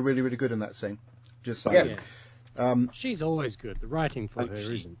also really, really good in that scene. Just saying. Yes. She's always good. The writing for her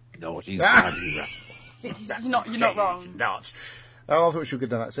isn't. No, she's You're not wrong. Not. Oh, I thought she was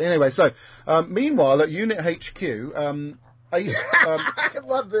good in that scene. Anyway, so meanwhile at Unit HQ, Ace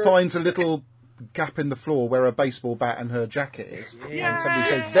finds a little gap in the floor where a baseball bat and her jacket is. And somebody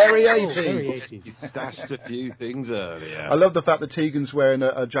says, very 80s. He stashed a few things earlier. I love the fact that Tegan's wearing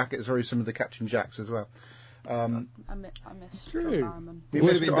a jacket that's very similar to Captain Jack's as well. I missed John Barrowman. It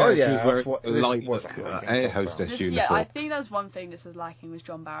would have been better if she was wearing a air hostess uniform. Yeah, I think that's one thing this was lacking was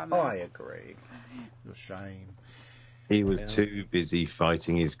John Barrowman. I agree. It's a shame. He was too busy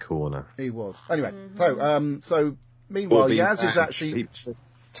fighting his corner. He was. Anyway, so meanwhile, Yaz is actually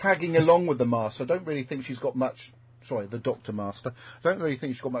tagging along with the Master. I don't really think she's got much... Sorry, the Doctor Master. I don't really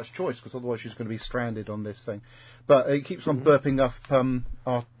think she's got much choice, because otherwise she's going to be stranded on this thing. But it keeps on burping up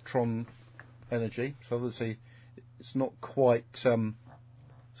Artron energy, so obviously it's not quite sort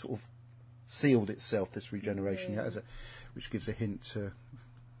of sealed itself, this regeneration yet, has it? Which gives a hint to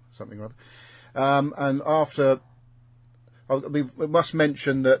something or other. And after... we must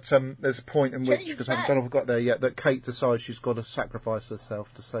mention that there's a point in which, because I don't know if I've got there yet, that Kate decides she's got to sacrifice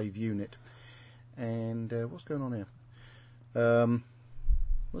herself to save Unit. And what's going on here?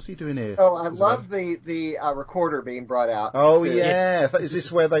 What's he doing here? Oh, I love the recorder being brought out. Oh, yeah. Is this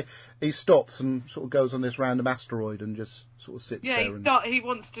where he stops and sort of goes on this random asteroid and just sort of sits there? Yeah, he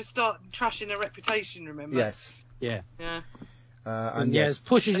wants to start trashing her reputation, remember? Yes. Yeah. Yeah. And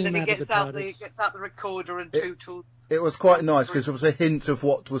pushes him then out of the TARDIS. He gets out the recorder and tootles. It was quite nice because it was a hint of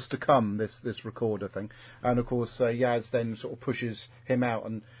what was to come, this recorder thing. And of course, Yaz then sort of pushes him out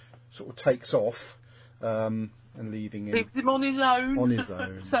and sort of takes off, and leaving him. Leaves him on his own.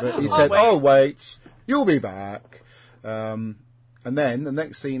 But he said, "Oh wait, you'll be back." And then the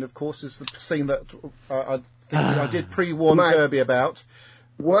next scene, of course, is the scene that I did pre-warn Kirby about.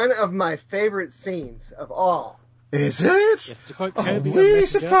 One of my favourite scenes of all. Is it? Just to quote Kirby, really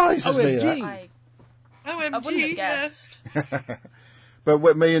surprises me. I wouldn't have guessed.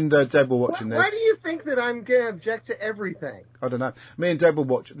 But me and Deb were watching this. Why do you think that I'm going to object to everything? I don't know. Me and Deb were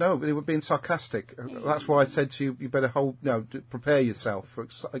watching. No, they were being sarcastic. That's why I said to you, you better prepare yourself for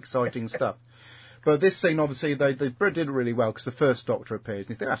exciting stuff. But this scene, obviously, they did really well because the first Doctor appears. And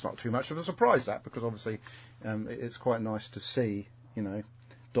you think that's not too much of a surprise, that, because obviously it's quite nice to see,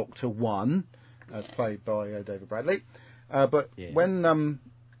 Doctor One, as played by David Bradley. But when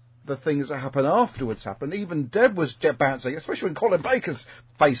the things that happen afterwards happen, even Deb was bouncing, especially when Colin Baker's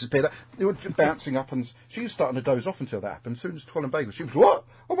face appeared. They were bouncing up, and she was starting to doze off until that happened. As soon as Colin Baker, she was, what?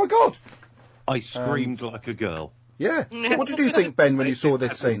 Oh my God! I screamed like a girl. Yeah. What did you think, Ben, when you saw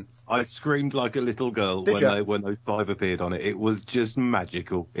this scene? I screamed like a little girl when those 5 appeared on it. It was just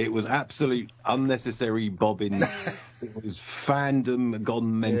magical. It was absolute unnecessary bobbing. It was fandom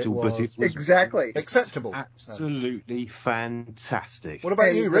gone mental, but it was exactly acceptable. Absolutely fantastic. What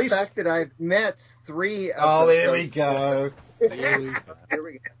about you, Rhys? The fact that I've met 3 of Oh, those. here we go. Here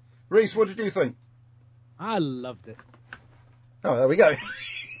we go. Rhys, what did you think? I loved it. Oh, there we go.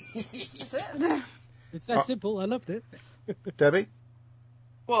 It's that simple. I loved it. Debbie?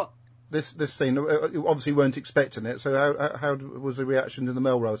 What? This scene, you obviously weren't expecting it, so how was the reaction in the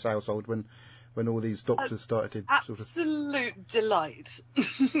Melrose household when all these doctors started to absolute delight.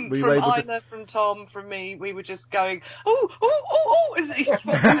 From Isla, from Tom, from me, we were just going, oh, as each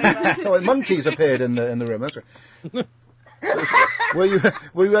one came out. Monkeys appeared in the room, that's right.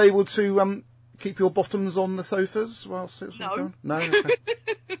 Were you able to keep your bottoms on the sofas whilst it was going? No. Okay.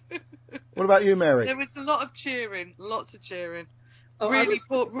 What about you, Mary? There was a lot of cheering, lots of cheering. Oh, really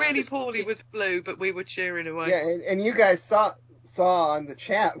poorly with Blue, but we were cheering away. Yeah, and you guys saw on the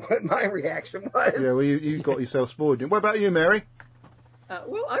chat what my reaction was. Yeah, well, you got yourself spoiled. What about you, Mary?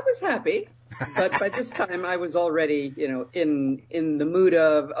 Well, I was happy, but by this time I was already, in the mood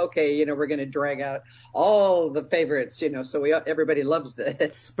of, okay, we're going to drag out all the favorites, so everybody loves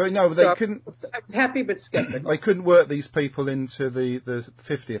this. But no, they couldn't. I was happy but skeptical. They couldn't work these people into the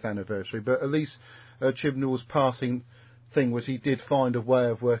 50th anniversary, but at least Chibnall's passing thing was he did find a way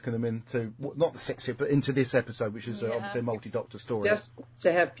of working them into, not the 60th, but into this episode, which is obviously a multi-Doctor story. Just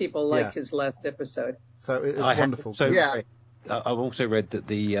to have people like his last episode. So it's wonderful. I've also read that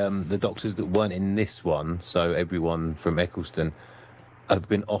the Doctors that weren't in this one, so everyone from Eccleston, have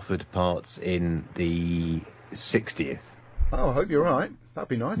been offered parts in the 60th. Oh, I hope you're right. That'd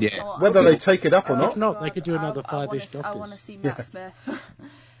be nice. Yeah. Whether they take it up or not. If not, they could do another 5-ish Doctors. I want to see Matt Smith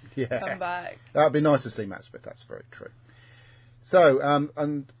come back. That'd be nice to see Matt Smith. That's very true. So,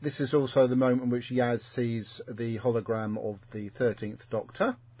 and this is also the moment in which Yaz sees the hologram of the 13th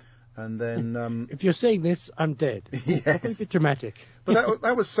Doctor. And then... if you're seeing this, I'm dead. Yes. Probably a bit dramatic. But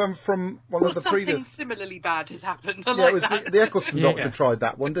that was some from one of the previous... Something similarly bad has happened. It was the Eccleston Doctor tried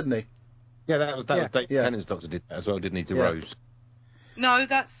that one, didn't he? Yeah, that was David Tennant's Doctor did that as well, didn't he, to Rose? No,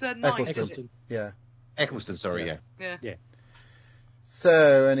 that's Eccleston. Yeah. Eccleston, sorry, yeah.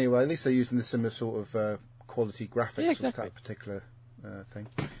 So, anyway, at least they're using the similar sort of quality graphics of that particular thing.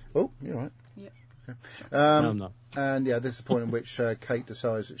 Oh, you're right. Yeah. Okay. No, I'm not. And this is the point in which Kate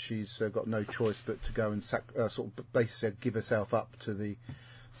decides that she's got no choice but to go and sort of basically give herself up to the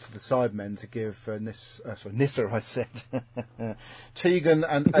Sidemen to give Nissa, I said, Tegan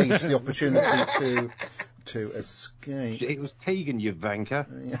and Ace the opportunity to escape. It was Tegan, you vanker.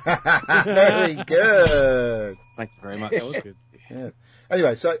 Very good. Thank you very much. That was good. Yeah.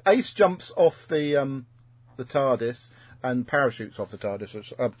 Anyway, so Ace jumps off the TARDIS and parachutes off the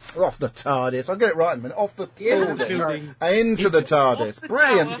TARDIS. Off the TARDIS. I'll get it right in a minute. Off the building. Into the TARDIS.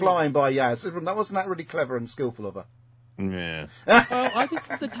 Brilliant flying by Yaz. Wasn't that really clever and skillful of her? Yeah. Well, I think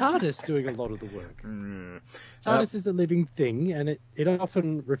the TARDIS doing a lot of the work. TARDIS is a living thing, and it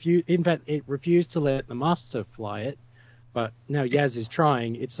often refused. In fact, it refused to let the Master fly it. But now Yaz is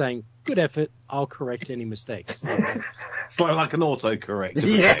trying. It's saying, "Good effort. I'll correct any mistakes." It's like an autocorrect.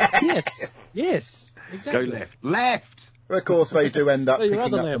 Yes. Exactly. Go left. Of course, they do end up picking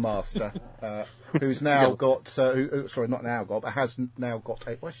up the Master, who's now got, not now got, but has now got,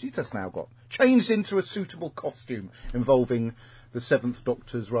 she just now got, changed into a suitable costume involving the 7th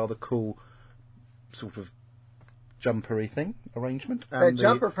Doctor's rather cool sort of jumpery thing, arrangement. And that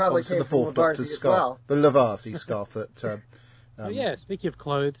jumper probably came the from 4th Doctor's scarf. Well. The Lavasi scarf that... speaking of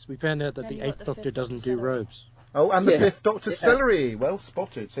clothes, we found out that the 8th Doctor doesn't do robes. Oh, and the 5th Doctor's celery. Well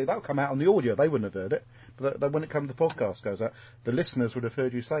spotted. See, that'll come out on the audio. They wouldn't have heard it. But when it comes to the podcast goes out, the listeners would have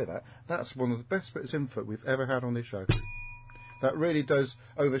heard you say that. That's one of the best bits of info we've ever had on this show. That really does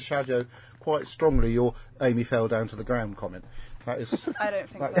overshadow quite strongly your Amy fell down to the ground comment. That is. I don't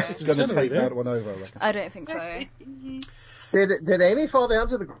think so. That's going to take that one over, I reckon. I don't think so. Did Amy fall down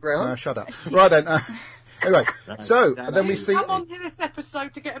to the ground? Shut up. Right then. Anyway, so then we see. Come on to this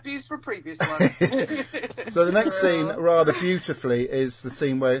episode to get abused for a previous one. So the next scene, rather beautifully, is the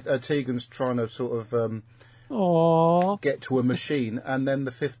scene where Tegan's trying to sort of get to a machine, and then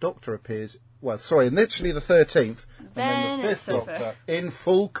the Fifth Doctor appears. Well, sorry, literally the 13th, and then the Fifth Doctor in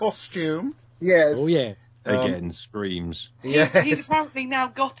full costume. Yes. Oh yeah. Again, screams. He's apparently now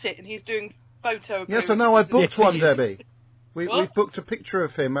got it, and he's doing photo. Yes, I know. I booked one, Debbie. We've booked a picture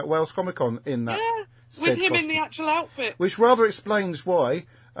of him at Wales Comic Con in that. Yeah, with him in the actual outfit. Which rather explains why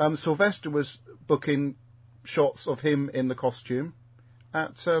Sylvester was booking shots of him in the costume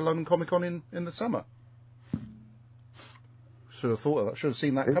at London Comic Con in the summer. Should have thought of that. Should have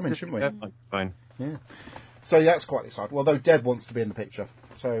seen that coming, shouldn't we? Yeah, fine. Yeah. So that's quite exciting. Although Deb wants to be in the picture,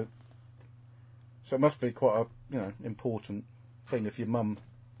 so it must be quite a important thing if your mum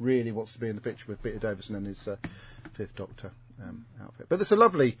really wants to be in the picture with Peter Davison and his Fifth Doctor outfit. But it's a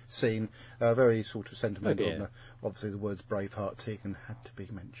lovely scene, very sort of sentimental. Okay. Obviously, the words Braveheart Tegan had to be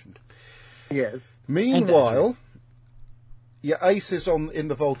mentioned. Yes. Meanwhile, Ace is in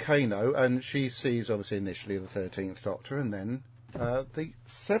the volcano, and she sees obviously initially the 13th Doctor, and then the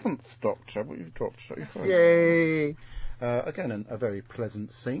 7th Doctor. What you dropped? Yay! Again, a very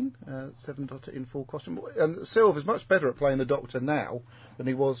pleasant scene. 7th Doctor in full costume. And Silver's much better at playing the Doctor now than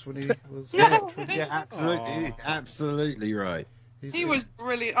he was when he was. Yeah, absolutely, absolutely right. He was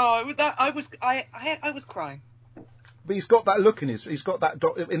brilliant. Oh, I was crying. But he's got that look in he's got that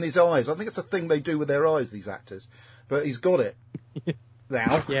in his eyes. I think it's a thing they do with their eyes, these actors. But he's got it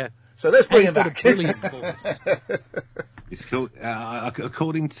now. Yeah. So let's bring him back. Got a brilliant voice. It's called,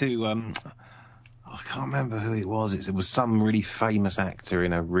 according to, I can't remember who it was. It was some really famous actor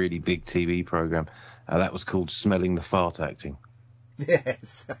in a really big TV program. That was called smelling the fart acting.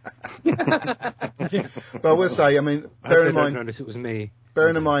 Yes. But I will say, I mean, bear in mind, notice it was me.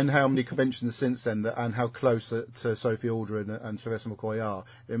 Bearing in mind how many conventions since then and how close to Sophie Aldrin and Sylvester McCoy are,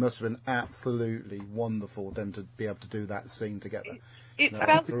 it must have been absolutely wonderful then to be able to do that scene together. It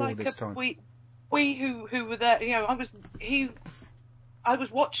felt like we who were there. I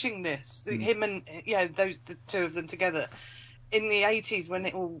was watching this, him and the two of them together in the 80s when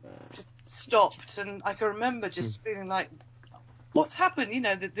it all just stopped, and I can remember just feeling like, what's happened?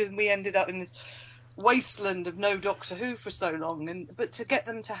 That we ended up in this wasteland of no Doctor Who for so long, but to get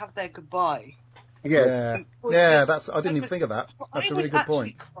them to have their goodbye. Yes. Yeah, I didn't even think of that. That's a really good point. I was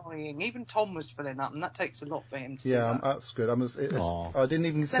actually crying. Even Tom was filling up, and that takes a lot for him to do that. Yeah, that's good. I didn't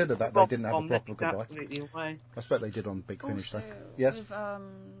even consider that they didn't have a proper goodbye. Absolutely away. I expect they did on Big Finish, though. Yes?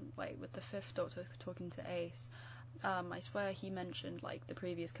 With the Fifth Doctor talking to Ace, I swear he mentioned, the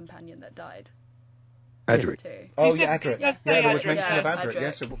previous companion that died. Adric. Oh, yeah, Adric. Yes, there was mention of Adric.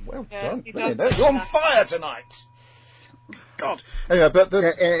 Yes, well done. You're on fire tonight. God. Anyway, but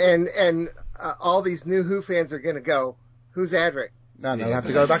and all these new Who fans are going to go, who's Adric? No, they'll have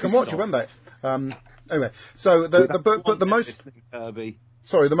to go back and watch it, won't they? Anyway, so the most Kirby.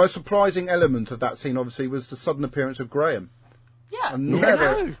 Sorry, the most surprising element of that scene, obviously, was the sudden appearance of Graham. Yeah,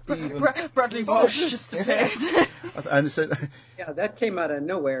 Bradley Walsh just appeared. And said, that came out of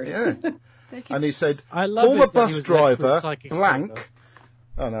nowhere. Yeah. And he said, former bus driver, blank.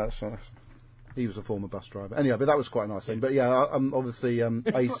 Oh, no, that's not. He was a former bus driver. Anyway, but that was quite a nice thing. But yeah, obviously,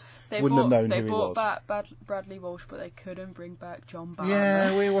 Ace wouldn't have known who he was. They brought back Bradley Walsh, but they couldn't bring back John Barrowman.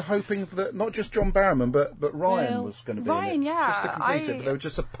 Yeah, we were hoping for that. Not just John Barrowman, but Ryan was going to be in it. Yeah. Just to complete it. But they were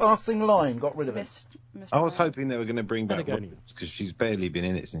just a passing line, got rid of it. I was hoping they were going to bring back Rose, because she's barely been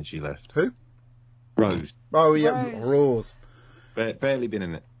in it since she left. Who? Rose. Oh, yeah, Rose. Barely been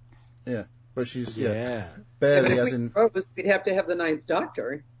in it. Yeah. But she's, barely as in... Rose, we'd have to have the Ninth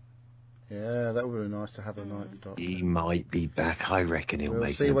Doctor. Yeah, that would be nice to have a Ninth Doctor. He might be back. I reckon he'll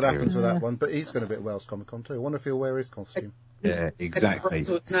make it. We'll see what happens with that one. But he's going to be at Wales Comic Con too. I wonder if he'll wear his costume. Yeah, exactly.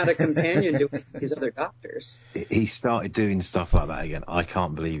 So it's not a companion to his other Doctors. He started doing stuff like that again. I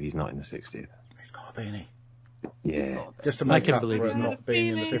can't believe he's not in the 60th. He's got to be, isn't he? Yeah. Just to make up for it not being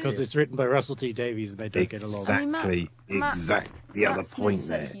in the 50th. Because it's written by Russell T Davies and they don't get along. Exactly. The other point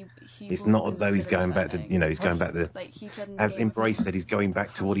there. It's not as though he's going back to, he's going back to, as Embrace said, he's going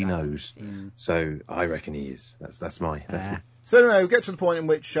back to what he knows. So I reckon he is. That's my. So anyway, we get to the point in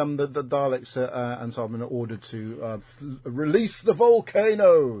which the Daleks and Cybermen are ordered to release the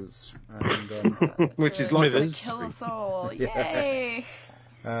volcanoes. And, which is like kill us all. Yay!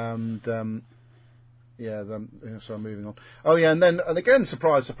 And So I'm moving on. Oh yeah, and again,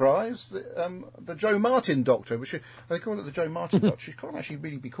 surprise, surprise, the Joe Martin Doctor, which they call it the Joe Martin Doctor. She can't actually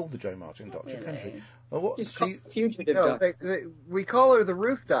really be called the Joe Martin Doctor, can she? She's called Fugitive Doctor. We call her the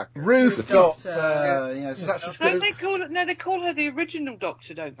Roof Doctor. Roof Doctor. Yes, that's just good. They call her the original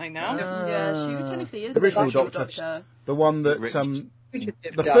Doctor, don't they now? Yeah, she technically is the original Doctor. The one that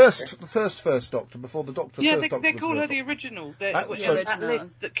the first Doctor before the Doctor. Yeah, first Doctor they call her the original. That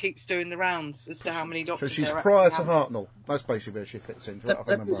list that keeps doing the rounds as to how many Doctors. So she's prior to Hartnell. That's basically where she fits in.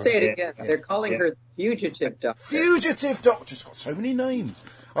 Let me say it again. They're calling her Fugitive Doctor. Fugitive Doctor. She's got so many names.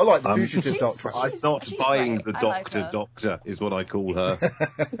 I like the Fugitive Doctor. I'm not buying the Doctor is what I call her.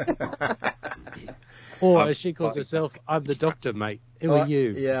 Or as she calls herself, I'm the Doctor, mate. Who are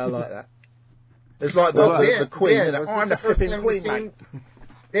you? Yeah, I like that. It's like the Queen. I'm the flipping Queen, mate.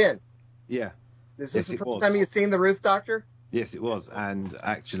 Ben. Yeah. Is this the first time you've seen the Roof Doctor? Yes, it was, and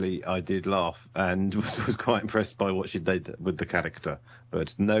actually I did laugh and was quite impressed by what she did with the character.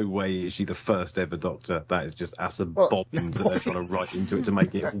 But no way is she the first ever Doctor. That is just utter bobbins that they're trying to write into it to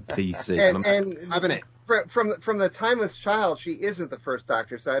make it all PC. And having it. From the Timeless Child, she isn't the first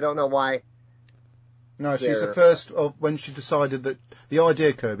Doctor, so I don't know why. No, she's the first of when she decided that the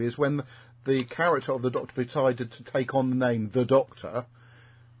idea, Kirby, is when the character of the Doctor decided to take on the name the Doctor.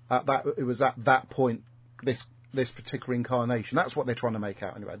 It was at that point this particular incarnation. That's what they're trying to make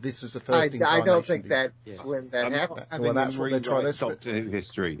out anyway. This is the first incarnation. I don't think that's when that happened. Well, that's what they're trying to Doctor Who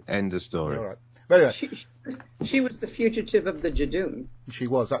history. End of story. All right. But anyway, she was the fugitive of the Jadoon. She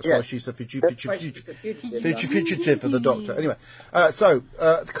was. That's why she's the fugitive of the Doctor. Anyway,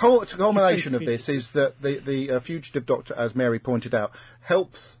 the culmination of this is that the fugitive Doctor, as Mary pointed out,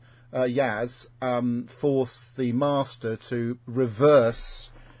 helps Yaz force the Master to reverse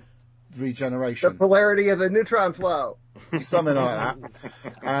regeneration. The polarity of the neutron flow. Something like that.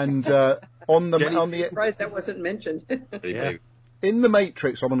 And on the surprised that wasn't mentioned. Yeah. In the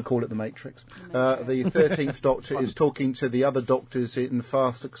Matrix, I'm going to call it the Matrix, the 13th Doctor is talking to the other Doctors in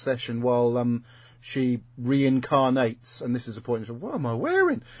fast succession while she reincarnates, and this is a point of, what am I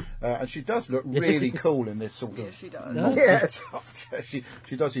wearing? And she does look really cool in this sort of... Yeah, she does. Yes.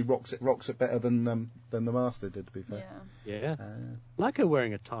 she does. He rocks it better than the Master did, to be fair. Yeah. Like her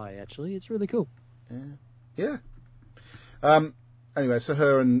wearing a tie, actually. It's really cool. Yeah. Anyway, so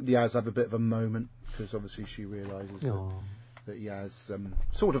her and Yaz have a bit of a moment, because obviously she realises that Yaz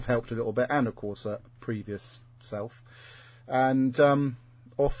sort of helped a little bit, and of course her previous self. And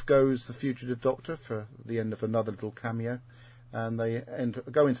off goes the fugitive Doctor for the end of another little cameo, and they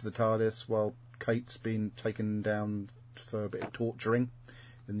go into the TARDIS while Kate's been taken down for a bit of torturing.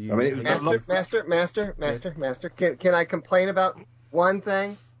 Master, can I complain about one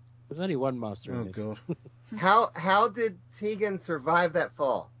thing? There's only one Master in this. God. How did Tegan survive that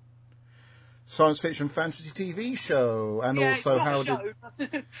fall? Science fiction fantasy TV show, and also how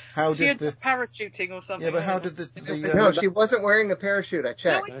she did had parachuting or something? Yeah, but how did no, she wasn't wearing the parachute. I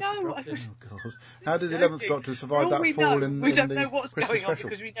checked. No, I know. Oh God! How did the 11th Doctor survive that fall? We don't know what's Christmas going on special?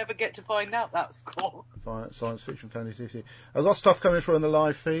 because we never get to find out that score. Science fiction fantasy TV. I've got stuff coming through on the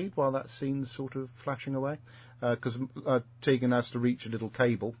live feed while that scene's sort of flashing away, because Tegan has to reach a little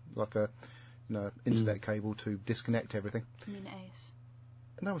cable, like a internet cable, to disconnect everything. You mean Ace?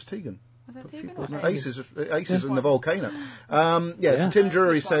 No, it's Tegan. Was that Tegan or Ace is in the volcano. So Tim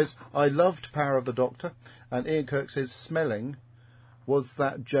Drury says, I loved Power of the Doctor. And Ian Kirk says, smelling, was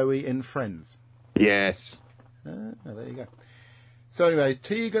that Joey in Friends? Yes. There you go. So anyway,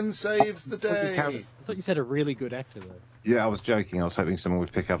 Tegan saves the day. I thought you said a really good actor, though. Yeah, I was joking. I was hoping someone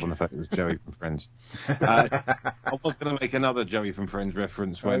would pick up on the fact it was Joey from Friends. I was going to make another Joey from Friends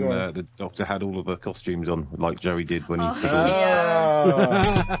reference when the Doctor had all of the costumes on, like Joey did when he...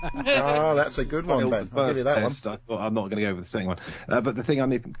 that's a good one, Ben. I'll give you that test, one. I thought I'm not going to go over the second one. But the thing I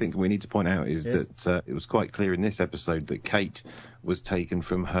think we need to point out is that it was quite clear in this episode that Kate was taken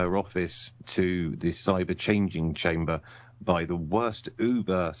from her office to the cyber changing chamber by the worst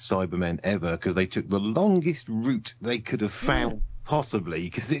Uber Cybermen ever, because they took the longest route they could have found possibly,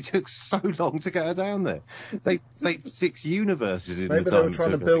 because it took so long to get her down there. They 6 universes in Maybe the time. They were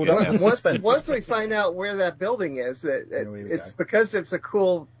trying to build up. Once we find out where that building is, it's because it's a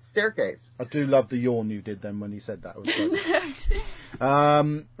cool staircase. I do love the yawn you did then when you said that. It was great.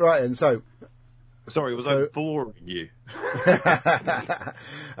 Right, and so... Sorry, was I boring you? The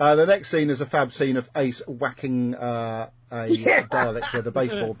next scene is a fab scene of Ace whacking a Dalek with a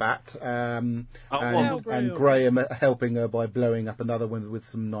baseball bat, and Graham helping her by blowing up another one with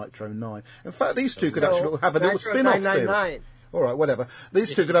some Nitro 9. In fact, these two could actually have a little spin-off series. All right, whatever.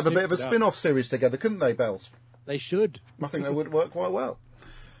 These two could have a bit of a spin-off series together, couldn't they, Bells? They should. I think they would work quite well.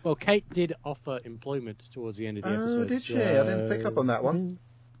 Well, Kate did offer employment towards the end of the episode. Oh, did she? I didn't pick up on that one.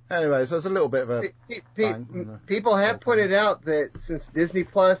 Anyway, so there's a little bit of a people have pointed out that since Disney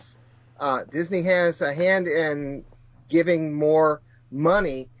Plus, Disney has a hand in giving more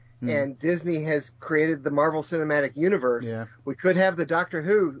money, and Disney has created the Marvel Cinematic Universe. Yeah. We could have the Doctor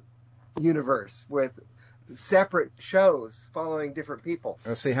Who universe with separate shows following different people.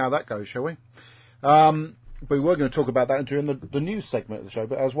 Let's see how that goes, shall we? We were going to talk about that during the news segment of the show,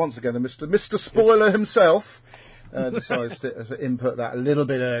 but as once again, Mr. Spoiler himself decides to input that a little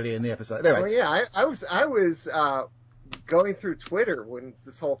bit early in the episode. Anyway. Oh yeah, I was going through Twitter when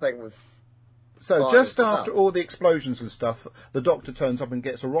this whole thing was. So just after all the explosions and stuff, the Doctor turns up and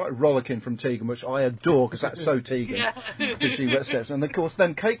gets a right rollicking from Tegan, which I adore because that's so Tegan. Because she steps, and of course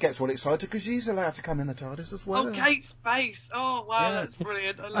then Kate gets all excited because she's allowed to come in the TARDIS as well. Oh, Kate's face! Oh wow, that's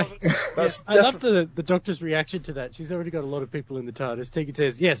brilliant. I love it. I love the Doctor's reaction to that. She's already got a lot of people in the TARDIS. Tegan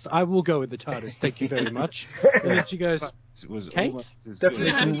says, "Yes, I will go in the TARDIS. Thank you very much." And then she goes, "Kate."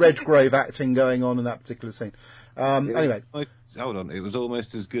 Definitely some Redgrave acting going on in that particular scene. Anyway. Hold on, it was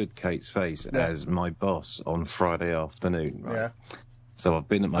almost as good, Kate's face, as my boss on Friday afternoon, right? Yeah. So I've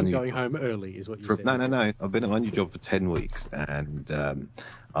been at my new going home early is what you said. No. I've been at my new job for 10 weeks, and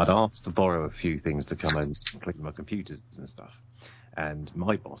I'd asked to borrow a few things to come and clean my computers and stuff. And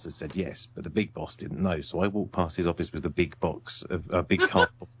my boss had said yes, but the big boss didn't know. So I walked past his office with a big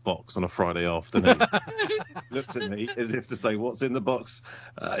cardboard box on a Friday afternoon. Looked at me as if to say, "What's in the box?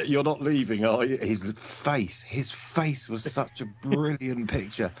 You're not leaving, are you?" His face was such a brilliant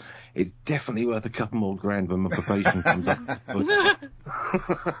picture. It's definitely worth a couple more grand when my probation comes up.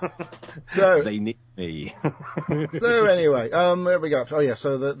 So they need me. So anyway, there we go. Oh yeah,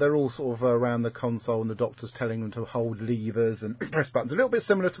 so they're all sort of around the console, and the Doctor's telling them to hold levers and press buttons. A little bit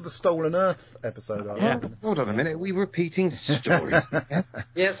similar to the Stolen Earth episode. Hold on a minute, are we repeating stories?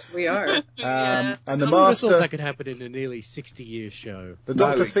 Yes, we are. And the I Master. thought that could happen in a nearly 60-year show. The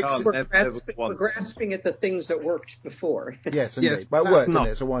Doctor fixes. We're grasping at the things that worked before. Yes, indeed. Yes, but it worked, didn't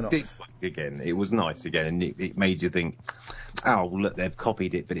it? So why not? Again, it was nice again, and it made you think, oh, look, they've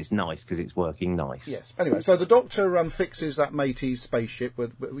copied it, but it's nice because it's working nice. Yes. Anyway, so the Doctor fixes that Mateys spaceship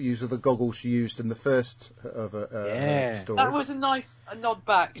with use of the goggles she used in the first of stories. That was a nice nod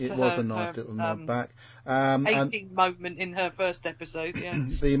back to her. It was a nice little nod back. 18 moment in her first episode, yeah.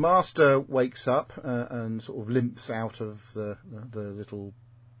 The Master wakes up and sort of limps out of the little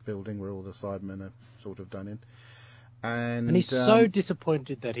building where all the Cybermen are sort of done in. And he's so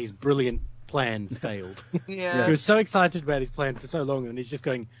disappointed that his brilliant plan failed. Yeah. He was so excited about his plan for so long, and he's just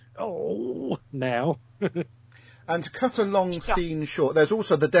going, "Oh, now." And to cut a long scene short, there's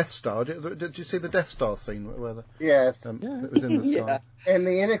also the Death Star. Did you see the Death Star scene? Where yes. It was in the sky. And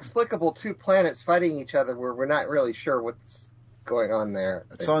the inexplicable two planets fighting each other where we're not really sure what's going on there.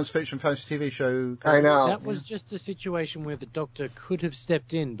 Science fiction fantasy TV show. I know. That was just a situation where the Doctor could have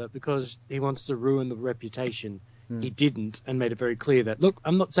stepped in, but because he wants to ruin the reputation, he didn't, and made it very clear that, look,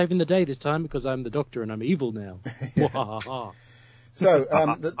 I'm not saving the day this time because I'm the Doctor and I'm evil now. So,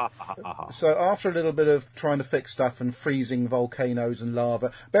 so after a little bit of trying to fix stuff and freezing volcanoes and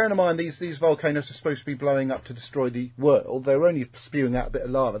lava, bearing in mind these volcanoes are supposed to be blowing up to destroy the world, they're only spewing out a bit of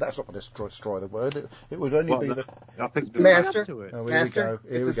lava. That's not going to destroy the world. It would only be the... I think Master, Master,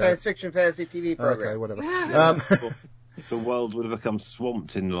 it's a science fiction fantasy TV program. Okay, whatever. The world would have become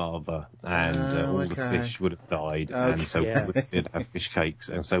swamped in lava, and all the fish would have died, and so we'd have fish cakes,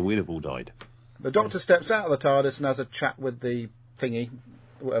 and so we'd have all died. The Doctor steps out of the TARDIS and has a chat with the thingy,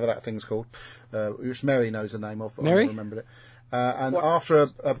 whatever that thing's called, which Mary knows the name of, but I don't remember it. And after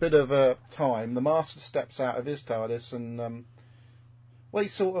a bit of a time, the Master steps out of his TARDIS and, he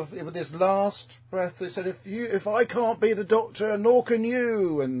sort of, with his last breath, he said, if I can't be the Doctor, nor can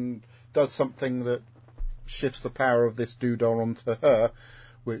you, and does something that shifts the power of this doodah onto her,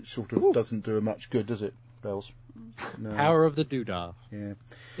 which sort of doesn't do her much good, does it, Bells? No. Power of the doodah. Yeah.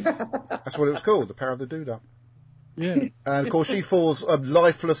 That's what it was called, the power of the doodah. Yeah. And of course she falls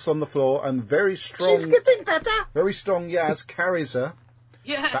lifeless on the floor, and very strong. She's getting better. Very strong Yaz carries her.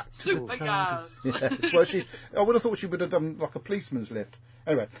 Yeah, back to super Yaz. Yes. Well, I would have thought she would have done like a policeman's lift.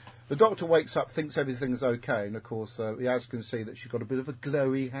 Anyway, the Doctor wakes up, thinks everything's okay, and of course Yaz can see that she's got a bit of a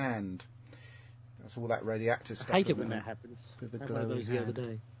glowy hand. That's all that radioactive stuff. I hate it when that happens. I had one of those the other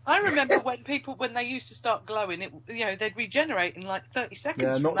day. I remember when they used to start glowing, they'd regenerate in like 30 seconds.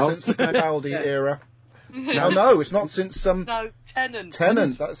 Yeah, not since the Capaldi era. No, it's not since No, Tennant.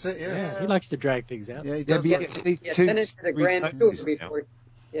 Tennant, that's it. Yes. Yeah, he likes to drag things out. Yeah, he does. Tennant had a grand tour before.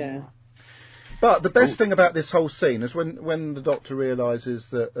 Yeah. But the best thing about this whole scene is when the Doctor realises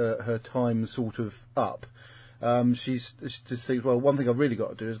that her time's sort of up. she's to see. Well, one thing I've really got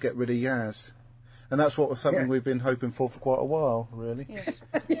to do is get rid of Yaz, and that's something we've been hoping for quite a while, really. Yes.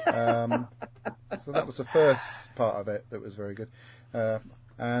 So that was the first part of it that was very good.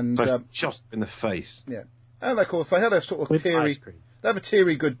 And shot in the face. Yeah, and of course they had a sort of With teary. ice cream. They have a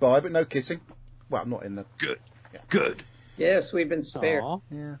teary goodbye, but no kissing. Well, not in the. Good. Yeah. Good. Yes, we've been spared. Aw.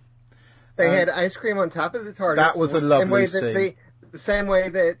 Yeah. They had ice cream on top of the TARDIS. That was a lovely scene. The same way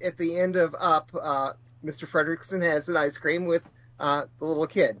that at the end of Up, Mr. Fredricksen has an ice cream with the little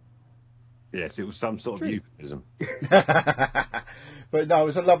kid. Yes, it was some sort of euphemism. But no, it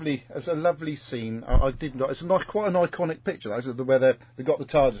was a lovely scene. I did not. It's quite an iconic picture, where they got the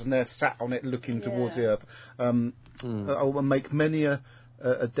TARDIS and they're sat on it looking towards the Earth. I will make many a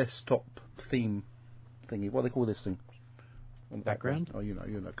desktop theme thingy. What do they call this thing? Background? Oh, you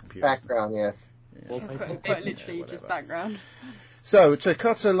know, computers. Background, yes. Yeah. Quite literally just background. So to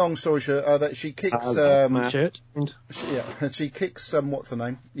cut a long story short, that she kicks Shirt. she kicks what's her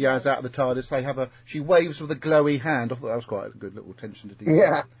name? Yaz out of the TARDIS. She waves with a glowy hand. I thought that was quite a good little attention to detail.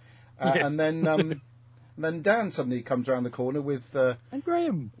 Yeah. Yes. And then Dan suddenly comes around the corner with And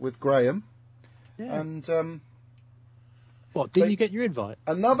Graham. With Graham. Yeah. And What, did you get your invite?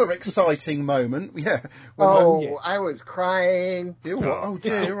 another exciting moment. Yeah. I was crying. Oh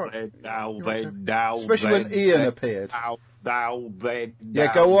dear, you're right. Now, Especially when Ian appeared. Now,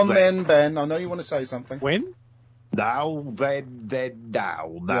 Yeah, go on then, Ben. I know you want to say something. When? Now,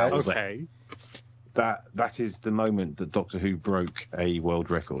 now. Yes. Okay. That is the moment that Doctor Who broke a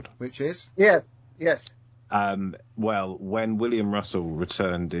world record. Which is? Yes. Well, when William Russell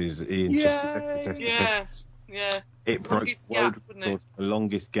returned as Ian Chester, it broke world record, the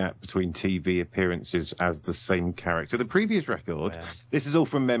longest gap between TV appearances as the same character. The previous record, this is all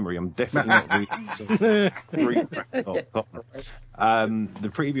from memory, I'm definitely not reading.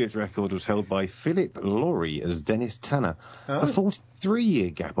 The previous record was held by Philip Laurie as Dennis Tanner. A 43-year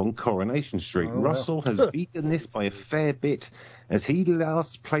gap on Coronation Street. Russell has beaten this by a fair bit, as he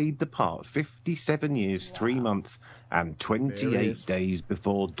last played the part 57 years, 3 months, and 28 days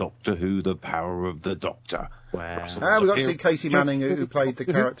before Doctor Who, The Power of the Doctor. Wow. We got to see Katie Manning, who played the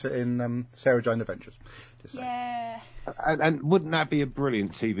character in Sarah Jane Adventures. Yeah. And wouldn't that be a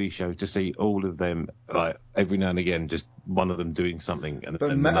brilliant TV show to see all of them, like, every now and again, just one of them doing something? And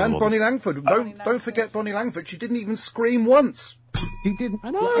Bonnie Langford. Don't forget Bonnie Langford. She didn't even scream once. She didn't.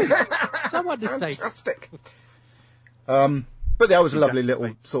 I know. So understated. Fantastic. But that was a lovely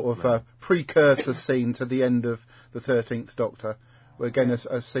little sort of precursor scene to the end of the 13th Doctor. Again,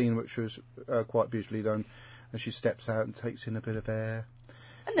 a scene which was quite beautifully done. And she steps out and takes in a bit of air.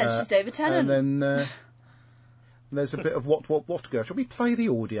 And then she's David Tennant. And then there's a bit of what to go. Shall we play the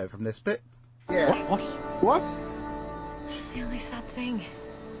audio from this bit? Yeah. What? It's the only sad thing.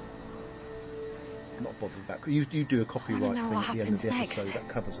 I'm not bothered with that. You do a copyright thing at the end of the episode. Next. That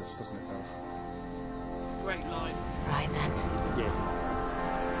covers us, doesn't it, Baz? Great line. Right then. Yeah.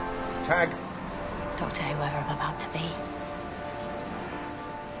 Tag. Doctor whoever I'm about to be.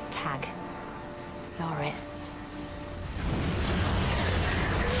 Tag. You're it.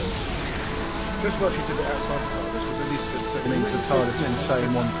 Just what she did it outside the TARDIS was at least that means the TARDIS can stay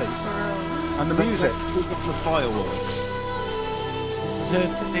in one piece. And the music. The fireworks. Her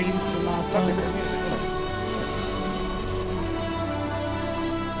theme for the last time.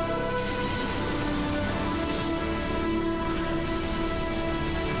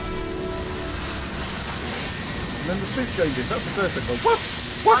 And then the suit changes. That's the first thing. What?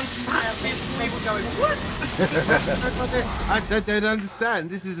 We were going, what? I don't understand.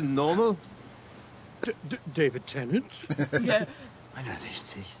 This isn't normal. David Tennant? Yeah. I know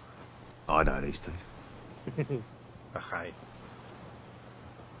these teeth. I know these teeth. Okay.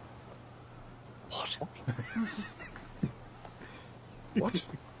 What? What?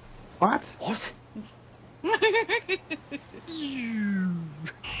 What? What?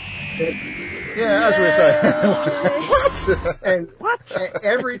 Yeah, as we were saying. What? And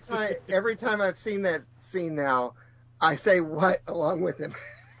every time I've seen that scene now, I say what along with him.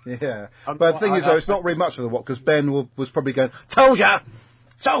 Yeah. But the thing is, though, it's not really much of the what, because Ben was probably going, told ya!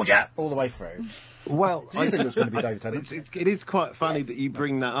 All the way through. Well, Do you think it was going to be David Tennant? It is quite funny that you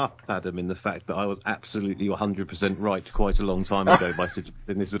bring that up, Adam, in the fact that I was absolutely 100% right quite a long time ago by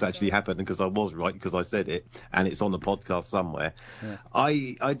suggesting this would actually happen, because I was right because I said it, and it's on the podcast somewhere. Yeah.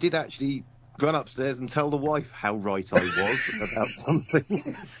 I did actually run upstairs and tell the wife how right I was about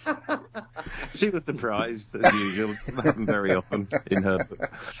something. She was surprised, as usual. It doesn't happen very often in her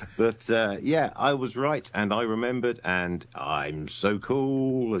book. But, yeah, I was right, and I remembered, and I'm so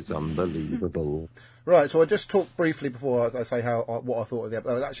cool, it's unbelievable. Right, so I just talked briefly before I say what I thought of the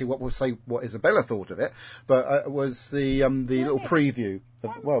episode. Actually, what Isabella thought of it, but it was the little preview.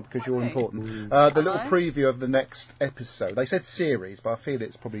 Because you're important. The little preview of the next episode. They said series, but I feel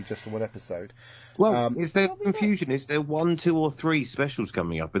it's probably just one episode. Well, is there confusion? Is there 1, 2, or 3 specials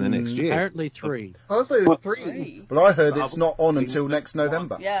coming up in the next year? Apparently 3. Mostly 3. But I heard it's not on until next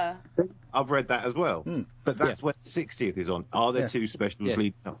November. Yeah. I've read that as well. But that's when 60th is on. Are there 2 specials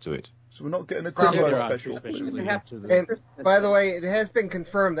leading up to it? So we're not getting a Christmas special. And by the way, it has been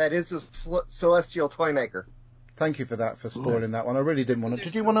confirmed that is a celestial toy maker. Thank you for that, for spoiling that one. I really didn't want to.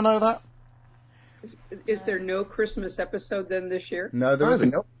 Did you want to know that? Is there no Christmas episode then this year? No, there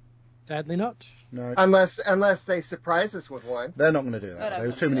isn't. Nope. Sadly not. No. Unless they surprise us with one. They're not going to do that. There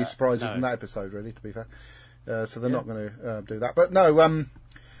was too many surprises in that episode, really, to be fair. So they're not going to do that. But no,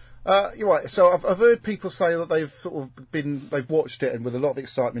 you're right. So I've heard people say that they've watched it and with a lot of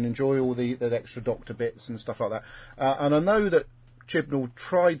excitement, enjoy all the extra Doctor bits and stuff like that. And I know that Chibnall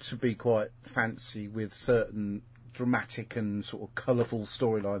tried to be quite fancy with certain dramatic and sort of colourful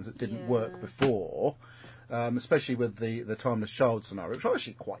storylines that didn't work before, especially with the Timeless Child scenario, which I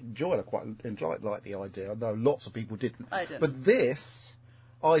actually quite enjoyed. I quite liked the idea. I know lots of people didn't. I didn't. But this,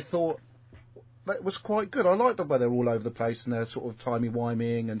 I thought, that was quite good. I like the way they're all over the place and they're sort of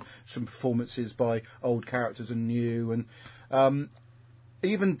timey-wimeying and some performances by old characters and new. And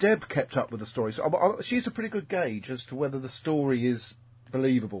even Deb kept up with the story. So she's a pretty good gauge as to whether the story is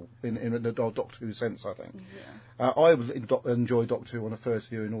believable in a Doctor Who sense, I think. Yeah. I enjoy Doctor Who on a first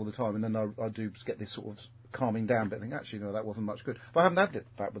viewing all the time, and then I do get this sort of calming down bit. I think, actually, no, that wasn't much good. But I haven't had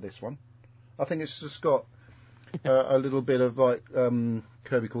that with this one. I think it's just got a little bit of, like,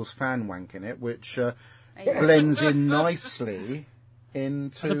 Kirby calls fan wank in it, which blends in nicely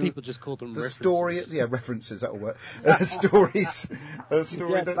into other people just call them the references. Story. Yeah, references, that'll work. A story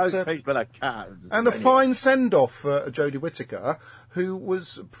that those people are cats. and a fine send off for Jodie Whittaker, who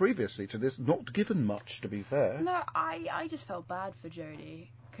was previously to this not given much, to be fair. No, I just felt bad for Jodie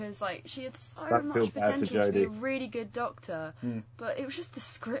because like she had so much potential to be a really good Doctor, but it was just the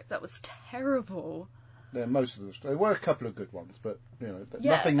script that was terrible. Yeah, most of them. There were a couple of good ones, but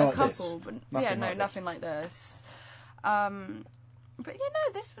Nothing nothing like this. Nothing like this.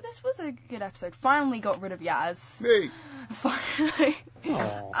 But this was a good episode. Finally got rid of Yaz. Hey. Finally.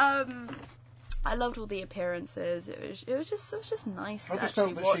 I loved all the appearances. It was just nice. I to just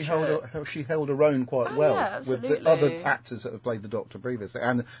felt that she held her own quite well with the other actors that have played the Doctor previously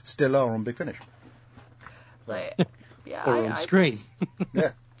and still are on Big Finish. Like, yeah, or on screen.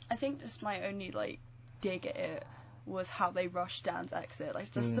 Yeah. I think just my only dig at it was how they rushed Dan's exit.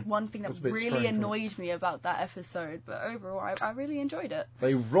 Like, just the one thing that really annoyed me about that episode. But overall, I really enjoyed it.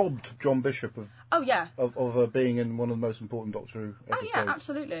 They robbed John Bishop of being in one of the most important Doctor Who episodes. Oh yeah,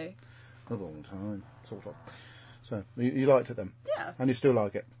 absolutely. A long time, sort of. So you liked it then? Yeah. And you still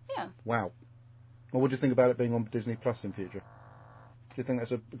like it? Yeah. Wow. Well, what do you think about it being on Disney Plus in future? Do you think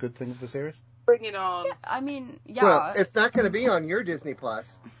that's a good thing for the series? Bring it on. Yeah, I mean, yeah. Well, it's not going to be on your Disney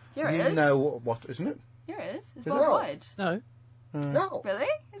Plus. Here it is. You know what, isn't it? Here it is. It's Is it? worldwide. No. No. Really?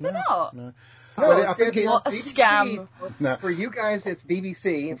 Is it not? No. No, I think What a scam. No. For you guys, it's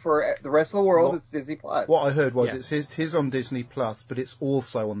BBC. For the rest of the world, it's Disney Plus. What I heard was it's his on Disney Plus, but it's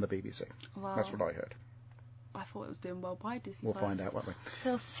also on the BBC. Well, That's what I heard. I thought it was doing worldwide Disney We'll Plus. find out, won't we?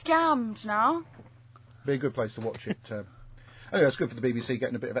 Feel scammed now. Be a good place to watch it. Anyway, it's good for the BBC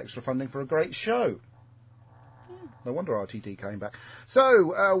getting a bit of extra funding for a great show. Yeah. No wonder RTD came back.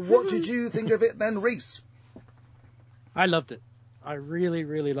 So, what did you think of it then, Rhys? I loved it. I really,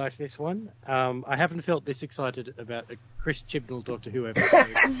 really liked this one. I haven't felt this excited about a Chris Chibnall Doctor Who episode.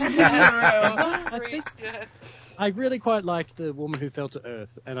 I really quite liked The Woman Who Fell to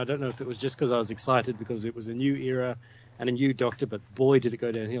Earth, and I don't know if it was just because I was excited because it was a new era and a new Doctor, but boy, did it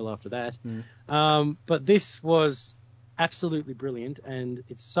go downhill after that. But this was absolutely brilliant, and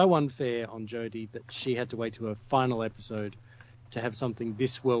it's so unfair on Jodie that she had to wait to her final episode to have something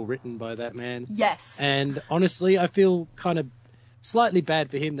this well written by that man. Yes. And honestly, I feel kind of slightly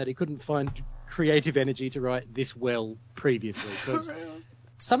bad for him that he couldn't find creative energy to write this well previously. Because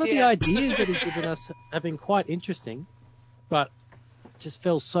some of the ideas that he's given us have been quite interesting, but just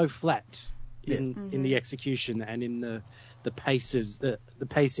fell so flat in the execution and in the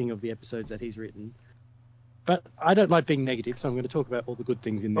pacing of the episodes that he's written. But I don't like being negative, so I'm going to talk about all the good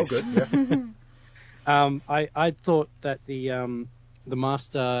things in this. Oh, good, yeah. I thought that the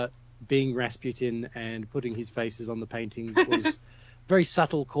Master being Rasputin and putting his faces on the paintings was very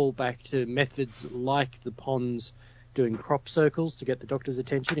subtle callback to methods like the Ponds doing crop circles to get the Doctor's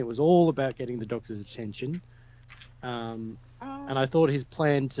attention. It was all about getting the Doctor's attention. And I thought his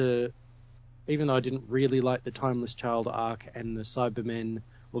plan to even though I didn't really like the Timeless Child arc and the Cybermen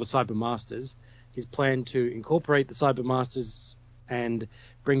or the Cybermasters, his plan to incorporate the Cybermasters and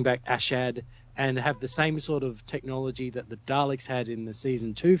bring back Ashad and have the same sort of technology that the Daleks had in the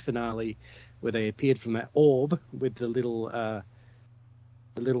season 2 finale, where they appeared from that orb with the little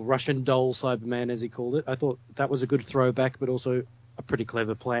Russian doll Cyberman, as he called it. I thought that was a good throwback, but also a pretty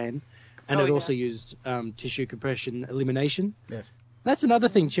clever plan. And also used tissue compression elimination. Yes. That's another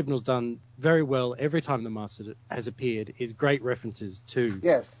thing Chibnall's done very well every time the Master has appeared, is great references to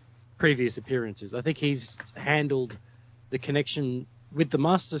previous appearances. I think he's handled the connection with the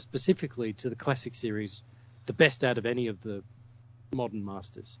Master specifically to the classic series the best out of any of the modern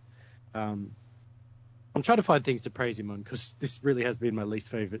Masters. I'm trying to find things to praise him on, because this really has been my least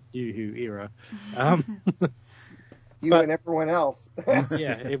favourite New Who era. And everyone else.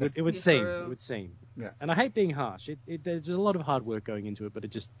 Yeah, it would seem. Yeah. And I hate being harsh. There's a lot of hard work going into it, but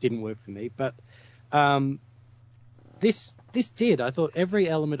it just didn't work for me. But this did. I thought every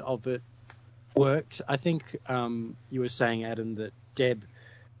element of it worked. I think you were saying, Adam, that Deb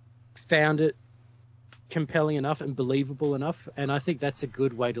found it compelling enough and believable enough, and I think that's a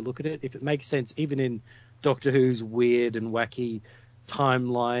good way to look at it. If it makes sense, even in Doctor Who's weird and wacky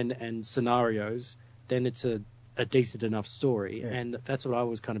timeline and scenarios, then it's a decent enough story, and that's what I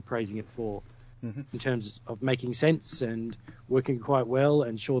was kind of praising it for, in terms of making sense and working quite well.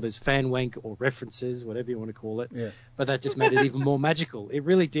 And sure, there's fan wank or references, whatever you want to call it, but that just made it even more magical. It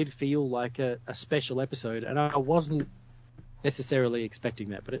really did feel like a special episode, and I wasn't necessarily expecting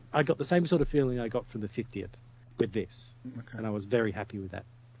that, but I got the same sort of feeling I got from the 50th with this, and I was very happy with that.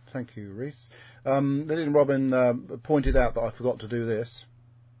 Thank you, Rhys. Lily and Robin pointed out that I forgot to do this.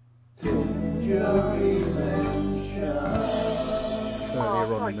 Earlier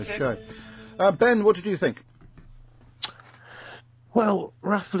on in the show. Ben, what did you think? Well,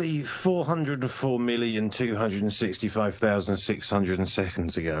 roughly 404,265,600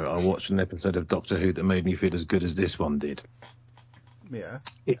 seconds ago, I watched an episode of Doctor Who that made me feel as good as this one did. Yeah.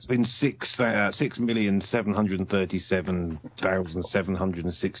 It's been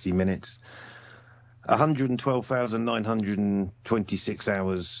 6,737,760 minutes, 112,926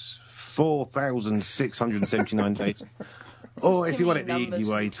 hours, 4,679 days. Or if you want it the easy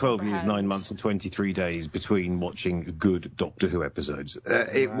way, 12 years, 9 months and 23 days between watching good Doctor Who episodes.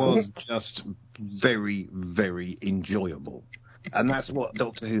 It was just very, very enjoyable. And that's what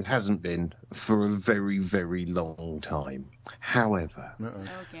Doctor Who hasn't been for a very, very long time. However,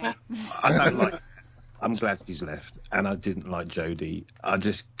 I don't like... I'm glad she's left, and I didn't like Jodie. I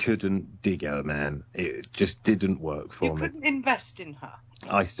just couldn't dig her, man. It just didn't work for me. You couldn't invest in her.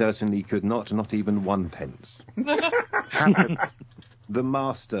 I certainly could not even 1 pence. However, the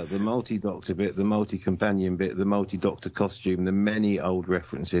Master, the multi-Doctor bit, the multi-companion bit, the multi-Doctor costume, the many old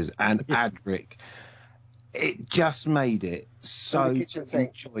references, and Adric, it just made it so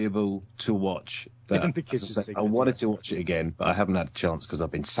enjoyable to watch that I wanted to watch it again, but I haven't had a chance because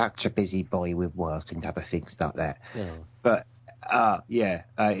I've been such a busy boy with work and other things like that. But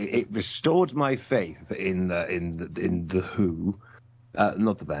it restored my faith in the Who,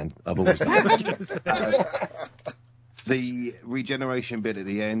 not the band. I've always the regeneration bit at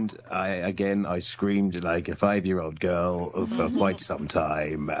the end, I screamed like a 5-year-old girl for quite some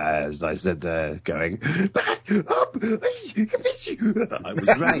time as I said there, going, back up! I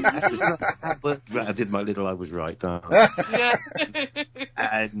was right. I did my little I was right.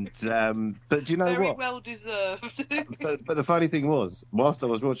 And, but you know Very what? well deserved. But the funny thing was, whilst I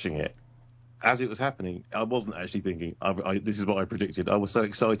was watching it, as it was happening, I wasn't actually thinking, this is what I predicted. I was so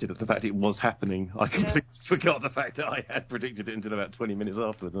excited at the fact it was happening, I completely forgot the fact that I had predicted it until about 20 minutes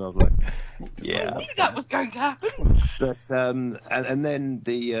afterwards, and I was like, yeah. I knew that was going to happen. But, and then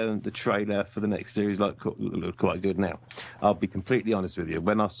the trailer for the next series looked quite good now. I'll be completely honest with you.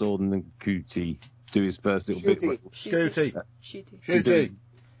 When I saw Nkuti do his first little bit... Shooty.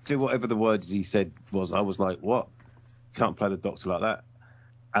 Do whatever the words he said was, I was like, what? Can't play the Doctor like that.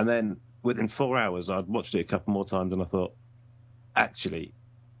 And then... within 4 hours, I'd watched it a couple more times, and I thought, actually,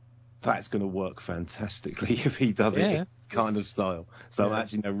 that's going to work fantastically if he does it in kind of style. So I'm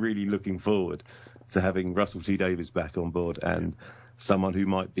actually now really looking forward to having Russell T Davies back on board and someone who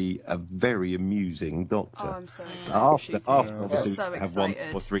might be a very amusing Doctor. Oh, I'm so excited. After obviously so have 1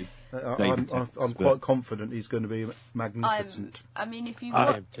 or 3 I'm quite confident he's going to be magnificent. I mean, if you've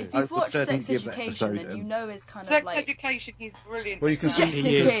watched Sex Education, then you know it's kind of like... Sex Education, he's brilliant. Well, you can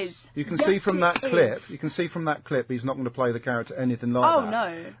see from that clip. You can see from that clip he's not going to play the character anything like that. Oh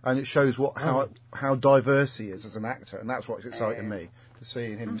no! And it shows how diverse he is as an actor, and that's what's exciting me to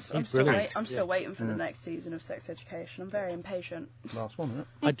see him. I'm still waiting for the next season of Sex Education. I'm very impatient. Last one, isn't it?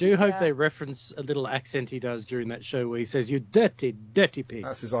 I do hope they reference a little accent he does during that show where he says, "You dirty, dirty pig."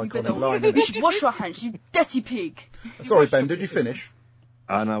 That's his iconic line. You should wash your hands, you dirty pig. Sorry, Ben, did you finish?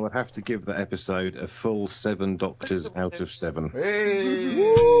 And I would have to give that episode a full 7 Doctors out of 7. Hey!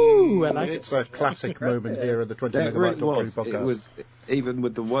 Woo! It's a classic moment here at the 20 Megabyte Doctor Who podcast. It was, even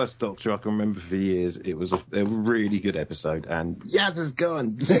with the worst Doctor I can remember for years, it was a really good episode. And Yaz is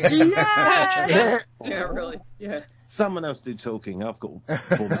gone. Yeah, really. Yeah. Someone else do talking. I've got. I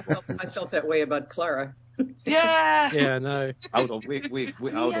felt that way about Clara. Yeah. Yeah, no. Hold on,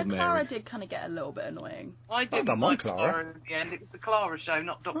 hold on, Mary. Clara did kind of get a little bit annoying. I didn't like Clara in the end. It was the Clara show,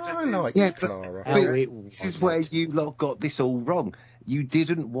 not Doctor Who. I like Clara. This is where you lot got this all wrong. You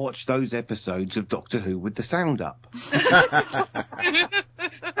didn't watch those episodes of Doctor Who with the sound up. At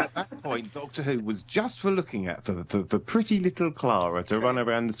that point, Doctor Who was just for looking at, for pretty little Clara to run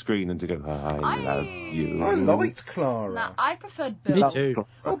around the screen and to go, I love you. I liked Clara. Nah, I preferred Bill. Me too.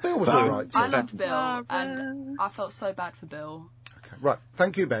 Oh, Bill was alright. I loved Bill, and I felt so bad for Bill. Okay, right,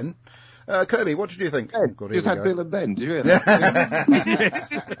 thank you, Ben. Kirby, what did you think? Ben, just had Bill and Ben, did you hear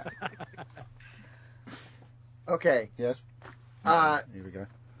that? Okay. Yes. Here we go.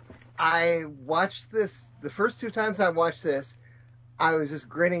 I watched this, the first 2 times I watched this, I was just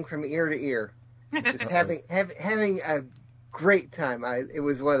grinning from ear to ear. Just having a great time. It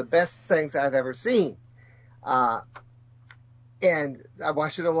was one of the best things I've ever seen. And I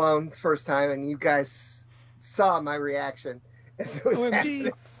watched it alone the first time, and you guys saw my reaction as it was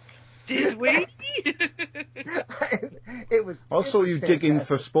happening. Did we? It was. I saw you digging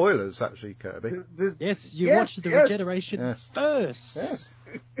for spoilers, actually, Kirby. Yes, you watched the regeneration first. Yes.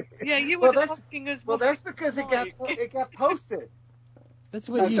 Yeah, you were asking us. Well, that's because it got posted. That's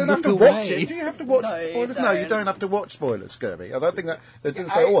where you don't have to look watch away. it. Do you have to watch spoilers? No, you don't have to watch spoilers, Kirby. I don't think that they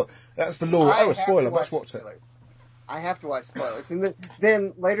didn't say, "Oh, that's the law." Oh, a spoiler. Let's watch it. I have to watch spoilers, and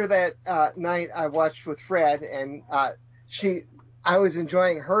then later that night I watched with Fred, and I was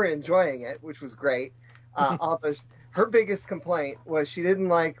enjoying it, which was great. Although her biggest complaint was she didn't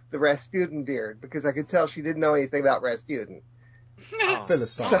like the Rasputin beard because I could tell she didn't know anything about Rasputin.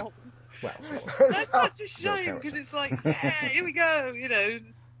 Philistine. So, well, that's such a shame because it's like, here we go, you know.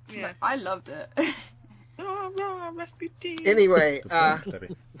 Yeah, I loved it. Oh, Rasputin. Anyway,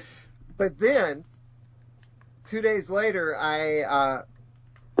 but then 2 days later, I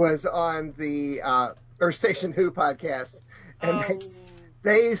was on the Earth Station Who podcast, and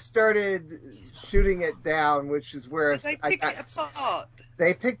they started shooting it down, which is where they picked it apart.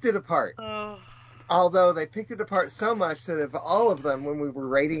 They picked it apart. Although they picked it apart so much that of all of them, when we were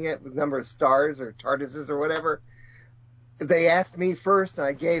rating it with number of stars or TARDISes or whatever, they asked me first, and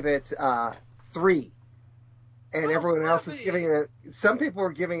I gave it 3. And everyone else is giving it. Some people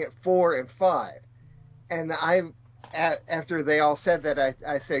were giving it 4 and 5. And after they all said that,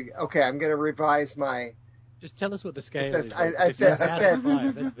 I said, okay, I'm going to revise my. Just tell us what the scale is. I said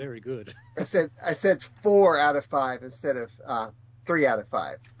 5. That's very good. I said 4 out of 5 instead of 3 out of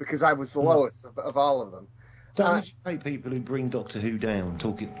 5 because I was the lowest of all of them. Don't you hate people who bring Doctor Who down?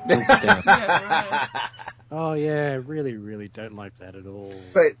 Talk it down. Oh yeah, really, really don't like that at all.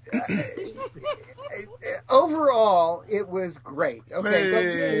 But overall, it was great. Okay, don't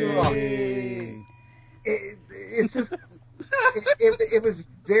get me wrong. It's just it was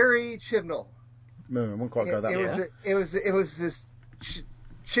very Chibnall. No, I won't quite go that way. It was this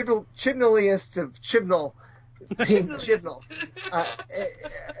Chibnalliest of Chibnall being Chibnall,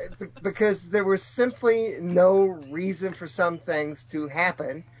 because there was simply no reason for some things to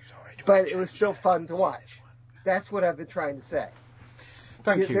happen, but it was still fun to watch. That's what I've been trying to say.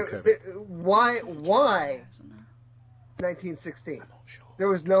 Thank you, Kirby. Why 1916? There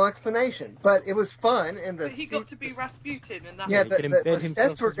was no explanation, but it was fun, and he got to be Rasputin, and that the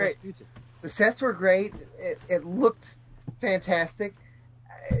sets were great. Rasputin. The sets were great. It looked fantastic.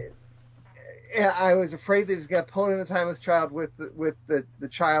 I was afraid that he was going to pull in the Timeless Child with the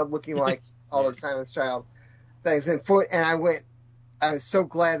child looking like all the Timeless Child things. And I was so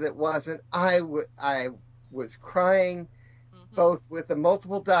glad that it wasn't. I was crying both with the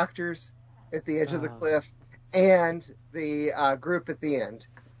multiple doctors at the edge of the cliff and the group at the end.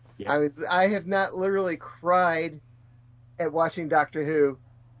 Yeah. I have not literally cried at watching Doctor Who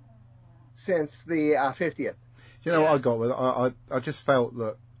since the 50th. You know what I got with it? I just felt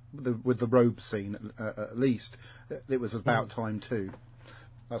that with the robe scene at least, it was about time too.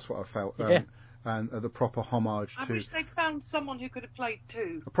 That's what I felt. And the proper homage to. I wish they'd found someone who could have played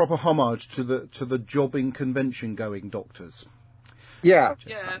two. A proper homage to the jobbing convention going doctors. Yeah.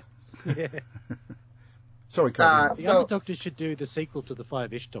 Yeah. Sorry, Kirby. The other Doctors should do the sequel to the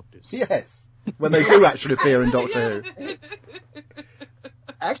Five-ish Doctors. Yes, when they do actually appear in Doctor Who.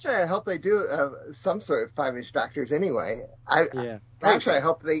 Actually, I hope they do some sort of Five-ish Doctors anyway. I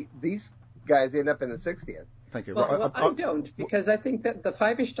hope these guys end up in the 60th. Thank you. Well, I don't, because I think that the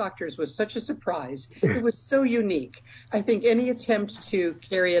Five-ish Doctors was such a surprise. It was so unique. I think any attempt to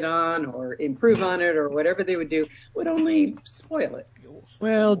carry it on or improve on it or whatever they would do would only spoil it.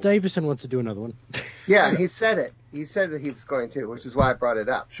 Well, Davison wants to do another one. Yeah, he said it. He said that he was going to, which is why I brought it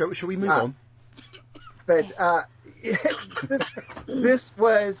up. Shall we move on? But this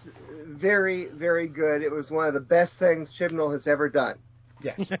was very, very good. It was one of the best things Chibnall has ever done.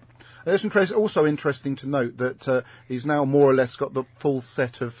 Yes. It's also interesting to note that he's now more or less got the full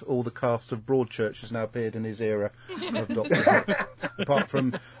set of all the cast of Broadchurch has now appeared in his era of Doctor Who.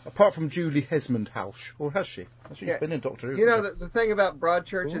 apart from Julie Hesmondhalgh, or has she? She's been in Doctor Who. You know, the thing about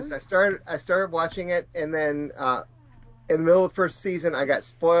Broadchurch is I started watching it, and then in the middle of the first season I got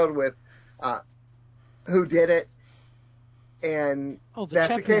spoiled with who did it. And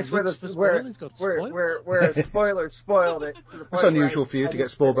that's the case where a spoiler spoiled it. To the point it's unusual for you to get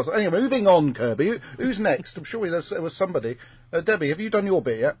spoiled. Anyway, moving on, Kirby. Who's next? I'm sure there was somebody. Debbie, have you done your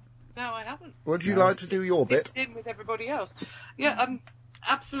bit yet? No, I haven't. Would you like to do your bit? In with everybody else. Yeah,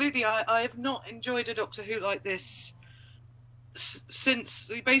 absolutely. I have not enjoyed a Doctor Who like this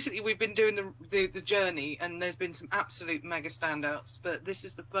since basically we've been doing the journey, and there's been some absolute mega standouts, but this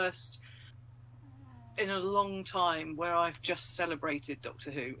is the first in a long time where I've just celebrated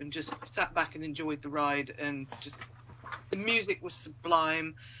Doctor Who and just sat back and enjoyed the ride, and just the music was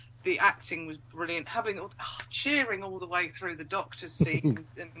sublime, the acting was brilliant, cheering all the way through the Doctor's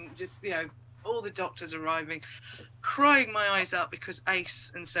scenes and just, all the Doctors arriving, crying my eyes out because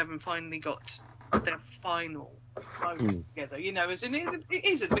Ace and Seven finally got their final moment together, as in it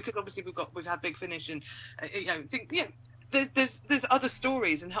isn't, because obviously we've had Big Finish and there's other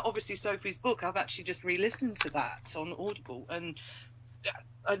stories, and obviously Sophie's book, I've actually just re-listened to that on Audible, and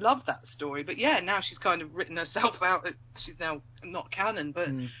I love that story. But yeah, now she's kind of written herself out. She's now not canon, but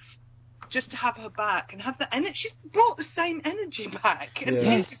just to have her back and have that, and she's brought the same energy back. And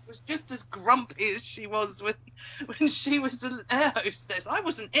yes. She was just as grumpy as she was when she was an air hostess. I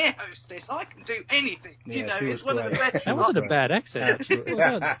was an air hostess. I can do anything. It's one of the best. That wasn't a bad accent. Absolutely.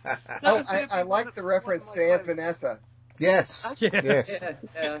 I like the reference to Aunt Vanessa. Yes. Yes.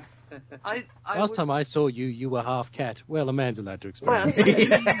 Yeah. Last time I saw you, you were half cat. Well, a man's allowed to experiment.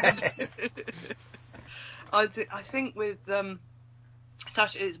 I think with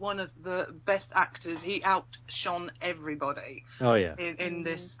Sacha is one of the best actors. He outshone everybody. Oh yeah. In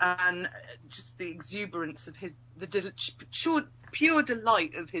this, and just the exuberance of pure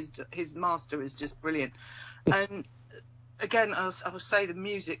delight of his master is just brilliant. And again, I will say the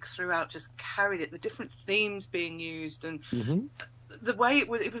music throughout just carried it. The different themes being used, and the way it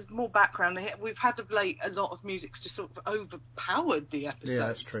was more background. We've had of late a lot of music's just sort of overpowered the episode. Yeah,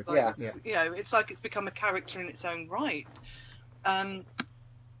 that's true. It's like it's become a character in its own right. And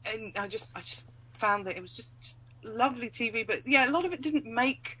I just found that it was just lovely TV. But yeah, a lot of it didn't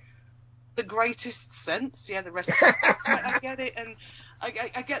make the greatest sense. Yeah, the rest of it, I get it, and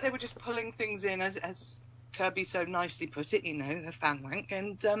I get they were just pulling things in as Kirby so nicely put it, the fan wank,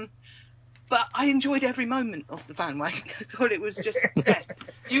 and but I enjoyed every moment of the fan wank. I thought it was just yes.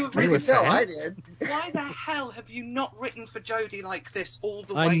 You could tell I did. Why the hell have you not written for Jodie like this all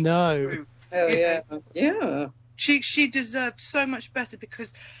the way I know. through? Oh yeah. She deserved so much better,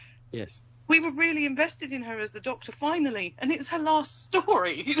 because yes, we were really invested in her as the Doctor finally, and it was her last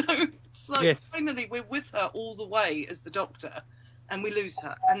story. It's like finally we're with her all the way as the Doctor, and we lose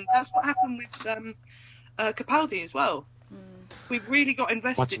her, and that's what happened with Capaldi as well. We really got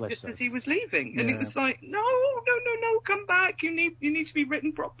invested just as he was leaving, and it was like, no, come back. You need to be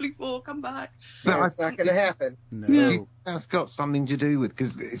written properly come back. But it's not going to happen. No, that's got something to do with,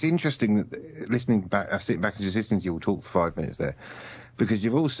 because it's interesting that I sit back and just listening to you all talk for 5 minutes there, because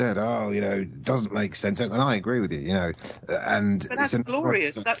you've all said, it doesn't make sense, and I agree with you, and but that's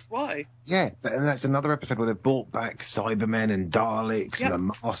glorious. That's why. Yeah, and that's another episode where they've brought back Cybermen and Daleks and the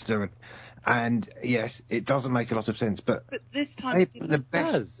Master. And yes, it doesn't make a lot of sense, but this time it didn't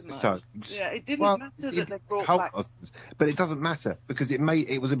matter so much. It didn't matter that they brought back. But it doesn't matter because it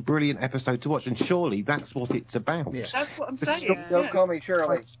was a brilliant episode to watch, and surely that's what it's about. Yeah. That's what I'm saying. Don't call me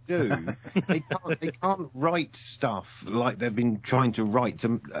Shirley. They can't write stuff like they've been trying to write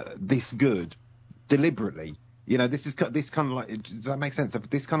this good deliberately. You know, this kind of like, does that make sense?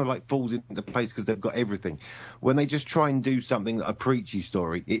 This kind of like falls into place because they've got everything. When they just try and do something, a preachy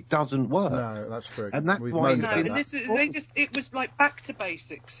story, it doesn't work. No, that's true. And that's why it was like back to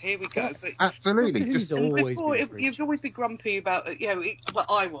basics. Here we go. Yeah, but absolutely. You'd always be grumpy about,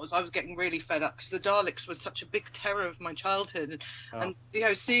 I was getting really fed up because the Daleks were such a big terror of my childhood, and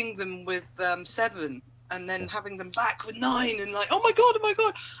seeing them with 7. And then having them back with 9 and like, oh my god,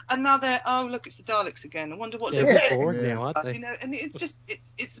 and now they're, look, it's the Daleks again. I wonder what they're bored now, aren't they? You know, and it's just,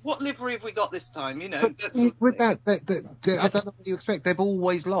 it's what livery have we got this time? You know, but with that, I don't know what you expect. They've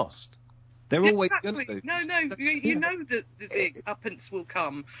always lost. They're always going to. No, you know that the uppance will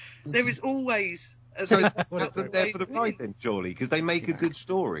come. There is always. So they're for the ride then, surely, because they make a good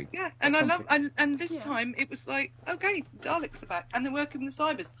story. Yeah, and I love, and this time it was like, okay, Daleks are back, and they're working with the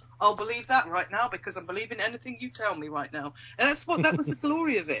Cybers. I'll believe that right now because I'm believing anything you tell me right now, and that was the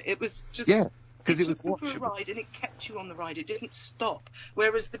glory of it. It was just because it was watchable. For a ride, and it kept you on the ride. It didn't stop.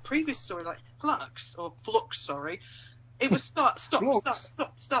 Whereas the previous story, like Flux, it was stop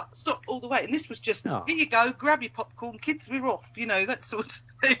all the way. And this was just, here you go, grab your popcorn, kids, we're off, that sort of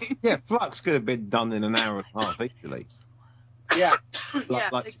thing. Yeah, Flux could have been done in an hour and a half easily. Yeah.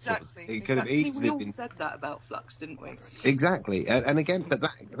 Exactly. It could have easily we all said that about Flux, didn't we? Exactly. And again, but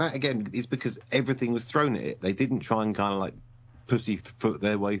that again is because everything was thrown at it. They didn't try and kind of like pussyfoot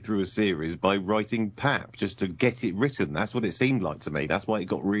their way through a series by writing pap just to get it written. That's what it seemed like to me. That's why it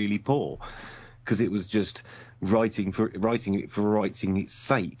got really poor. Because it was just writing it for writing its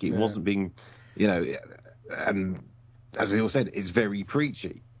sake. It wasn't being, and as we all said, it's very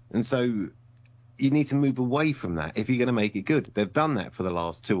preachy. And so you need to move away from that if you're going to make it good. They've done that for the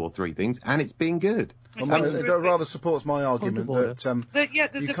last 2 or 3 things, and it's been good. It rather supports my argument that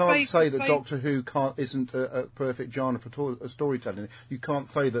you can't say that Doctor Who isn't a perfect genre for storytelling. You can't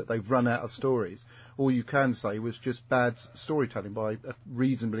say that they've run out of stories. All you can say was just bad storytelling by a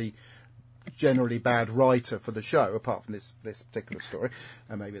reasonably generally bad writer for the show, apart from this particular story,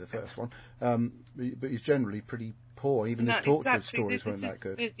 and maybe the first one. But he's generally pretty poor. Even his Torchwood stories weren't that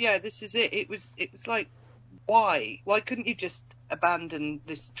good. This is it. It was like, why couldn't you just abandon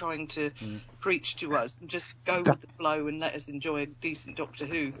this trying to preach to us and just go with the flow and let us enjoy a decent Doctor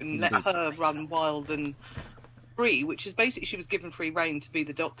Who and let her run wild and free, which is basically she was given free rein to be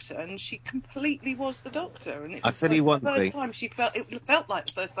the Doctor, and she completely was the Doctor. And it was it felt like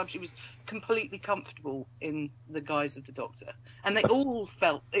the first time she was completely comfortable in the guise of the Doctor, and they all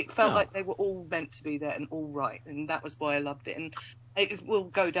felt like they were all meant to be there and all right, and that was why I loved it, and it will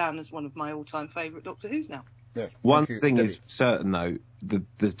go down as one of my all-time favourite Doctor Who's now. Yeah, one thing is certain though,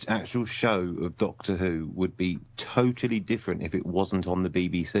 the actual show of Doctor Who would be totally different if it wasn't on the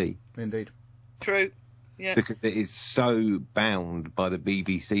BBC. Indeed. True. Yeah. Because it is so bound by the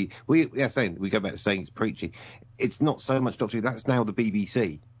BBC. We go back to saying it's preachy. It's not so much Doctor Who. That's now the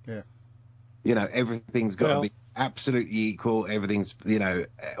BBC. Yeah. Everything's got to be absolutely equal. Everything's,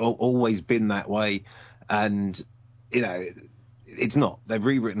 always been that way. And, it's not. They've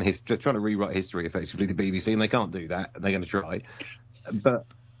rewritten history. They're trying to rewrite history, effectively, the BBC, and they can't do that. And they're going to try. But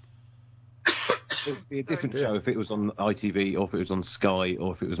it would be a different show if it was on ITV or if it was on Sky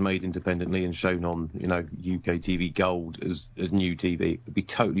or if it was made independently and shown on, UK TV Gold as new TV. It would be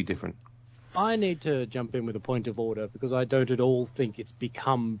totally different. I need to jump in with a point of order because I don't at all think it's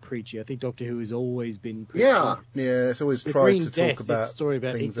become preachy. I think Doctor Who has always been preachy. Yeah, it's always tried to talk about a story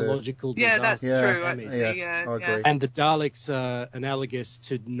about ecological disaster. Yeah, that's true. I agree. And the Daleks are analogous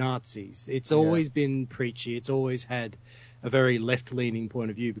to Nazis. It's always been preachy. It's always had a very left-leaning point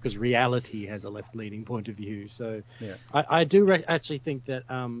of view because reality has a left-leaning point of view. So I do actually think that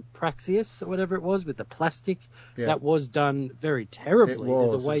Praxeus, or whatever it was, with the plastic, that was done very terribly.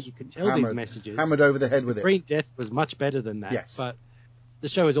 There's a way you can tell these messages. Hammered over the head with it. Green Death was much better than that. Yes. But the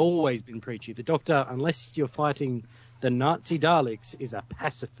show has always been preachy. The Doctor, unless you're fighting the Nazi Daleks, is a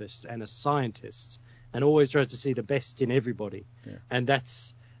pacifist and a scientist and always tries to see the best in everybody. Yeah. And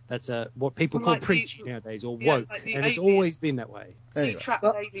that's That's what people call preachy nowadays, or woke, like and it's always been that way. The trapped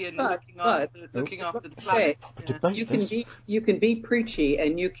alien looking after the planet. You can be preachy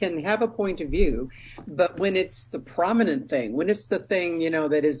and you can have a point of view, but when it's the prominent thing, when it's the thing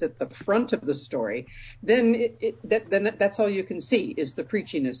that is at the front of the story, then then that's all you can see is the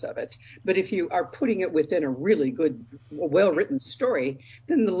preachiness of it. But if you are putting it within a really good, well-written story,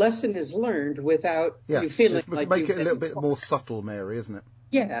 then the lesson is learned without you feeling like make it a little bit more subtle, Mary, isn't it?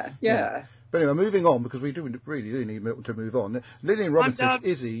 Yeah. But anyway, moving on, because we really do need to move on. Lillian Robbins says,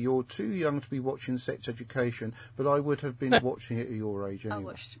 Izzy, you're too young to be watching Sex Education, but I would have been watching it at your age anyway. I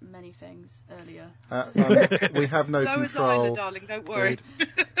watched many things earlier. We have no so control. is Isla, darling, don't worry.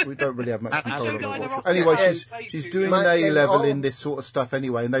 We don't really have much control over Isla what. Anyway, she's doing an A-level in this sort of stuff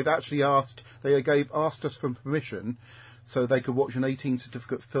anyway, and they've actually asked us for permission so they could watch an 18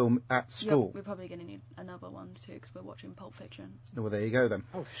 certificate film at school. Yep, we're probably going to need another one too, because we're watching Pulp Fiction. Well, there you go then.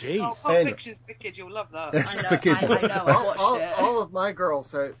 Oh, jeez. Pulp Fiction's for kids, you'll love that. I know, I watched it. All of my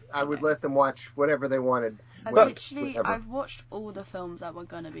girls, I would let them watch whatever they wanted. I've watched all the films that we're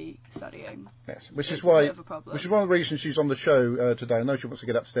going to be studying. Yes, which is one of the reasons she's on the show today. I know she wants to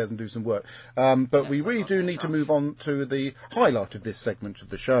get upstairs and do some work, but we really do need to move on to the highlight of this segment of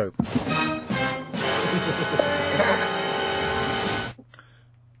the show.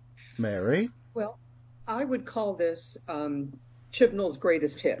 Mary? Well, I would call this Chibnall's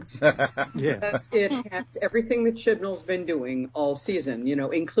greatest hits. It has everything that Chibnall's been doing all season,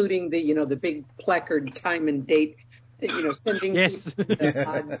 including the big placard time and date, sending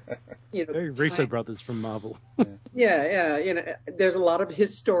people very Russo brothers from Marvel. There's a lot of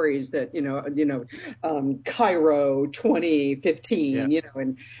his stories that Cairo 2015,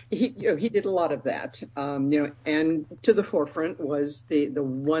 and he did a lot of that, and to the forefront was the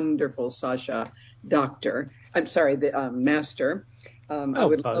wonderful Sasha Doctor. I'm sorry, the Master. I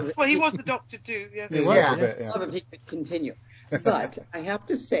would love he was the Doctor too. Yeah, he was a bit, love if he could continue. But I have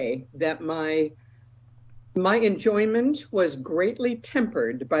to say that my enjoyment was greatly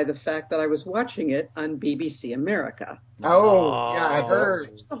tempered by the fact that I was watching it on BBC America. I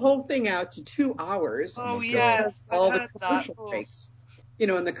heard. The whole thing out to 2 hours. Oh, yes. All the commercial breaks.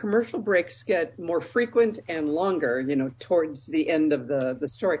 And the commercial breaks get more frequent and longer, towards the end of the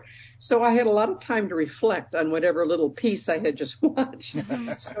story. So I had a lot of time to reflect on whatever little piece I had just watched.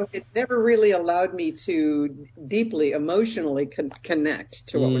 So it never really allowed me to deeply, emotionally connect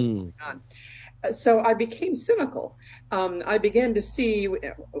to what was going on. So I became cynical. I began to see,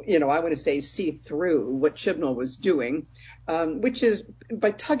 see through what Chibnall was doing, which is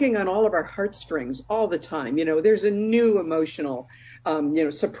by tugging on all of our heartstrings all the time. There's a new emotional,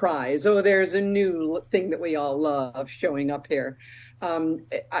 surprise. Oh, there's a new thing that we all love showing up here.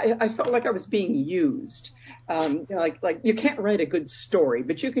 I felt like I was being used. Like you can't write a good story,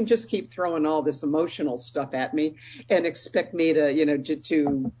 but you can just keep throwing all this emotional stuff at me and expect me to,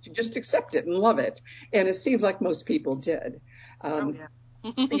 to just accept it and love it. And it seems like most people did. Wrapped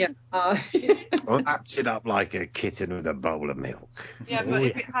it up like a kitten with a bowl of milk. Yeah, but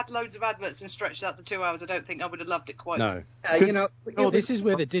if it had loads of adverts and stretched out to 2 hours, I don't think I would have loved it quite. No. This is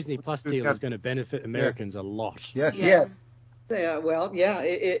where the Disney Plus deal is going to benefit Americans a lot. Yes.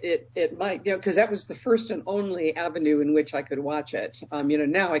 It might, because that was the first and only avenue in which I could watch it.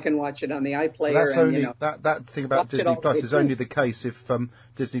 Now I can watch it on the iPlayer. That's only that thing about Disney Plus is only the case if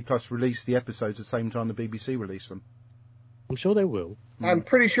Disney Plus release the episodes at the same time the BBC release them. I'm sure they will. I'm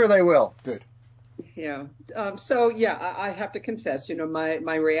pretty sure they will. Good. Yeah. I have to confess,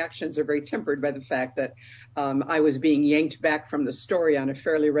 my reactions are very tempered by the fact that I was being yanked back from the story on a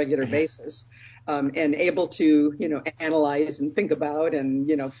fairly regular basis. And able to, analyze and think about and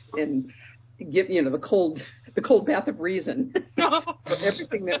give, the cold bath of reason for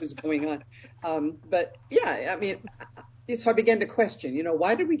everything that was going on. So I began to question,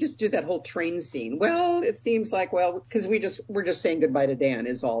 why did we just do that whole train scene? Well, it seems like, because we're just saying goodbye to Dan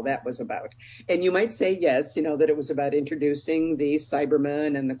is all that was about. And you might say, yes, that it was about introducing the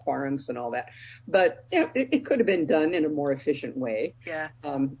Cybermen and the Quarunks and all that. But, it could have been done in a more efficient way. Yeah.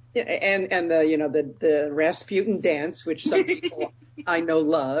 And the Rasputin dance, which some people I know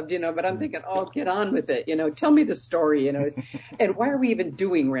loved, but I'm thinking, get on with it. Tell me the story, and why are we even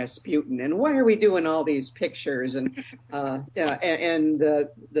doing Rasputin? And why are we doing all these pictures? And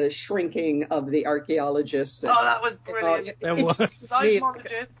the shrinking of the archaeologists. That was brilliant.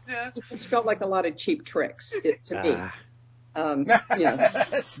 Seismologists, It just felt like a lot of cheap tricks to me. And I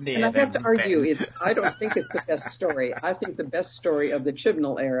have to argue, I don't think it's the best story. I think the best story of the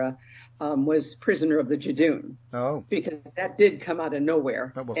Chibnall era was Prisoner of the Jadoon. Oh. Because that did come out of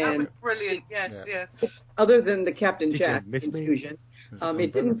nowhere. That was brilliant, yes. Other than the Captain Jack confusion,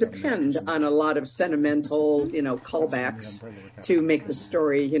 It didn't depend on a lot of sentimental, callbacks to make the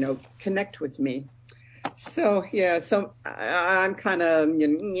story, connect with me. So I'm kind of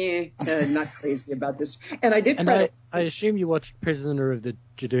not crazy about this. And I did try I assume you watched Prisoner of the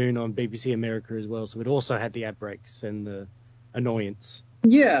Jadoon on BBC America as well, so it also had the ad breaks and the annoyance.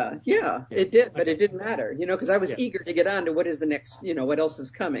 Yeah, it did, but it didn't matter, because I was eager to get on to what is the next, what else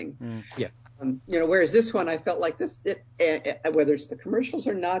is coming. Yeah. Whereas this one, I felt like whether it's the commercials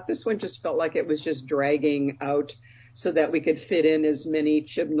or not, this one just felt like it was just dragging out so that we could fit in as many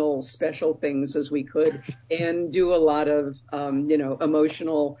Chibnall special things as we could and do a lot of,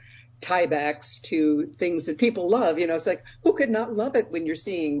 emotional tiebacks to things that people love. It's like, who could not love it when you're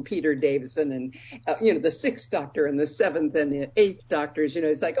seeing Peter Davison and, the Sixth Doctor and the Seventh and the Eighth Doctors,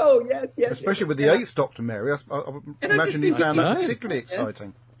 it's like, oh, yes. Especially with the Eighth Doctor, Mary. I imagine you found that particularly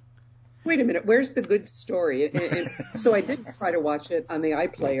exciting. Wait a minute, where's the good story? And so I did try to watch it on the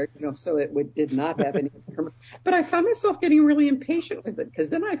iPlayer, so it did not have any. But I found myself getting really impatient with it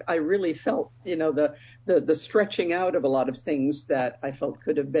because then I really felt, the stretching out of a lot of things that I felt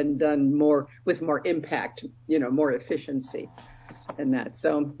could have been done with more impact, more efficiency. And that.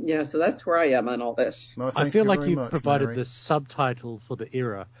 So that's where I am on all this. Well, I feel like you've provided the subtitle for the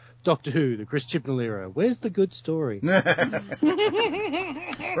era. Doctor Who, the Chris Chibnall era. Where's the good story? Right then.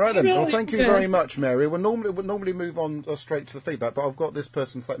 Well, thank you very much, Mary. We'll normally move on straight to the feedback, but I've got this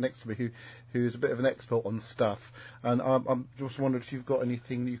person sat next to me who's a bit of an expert on stuff, and I'm just wondering if you've got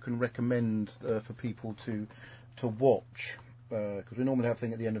anything you can recommend for people to watch, because we normally have a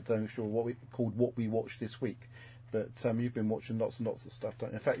thing at the end of the show what we watched this week. But you've been watching lots and lots of stuff, don't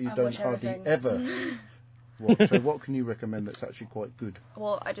you? In fact, you don't hardly ever watch. So what can you recommend that's actually quite good?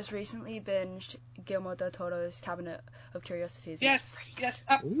 Well, I just recently binged Guillermo del Toro's Cabinet of Curiosities. Yes,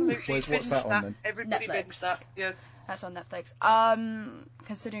 absolutely. Ooh, what's that on then? Everybody binged that, yes. That's on Netflix.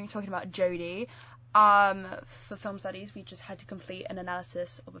 Considering talking about Jodie, for film studies, we just had to complete an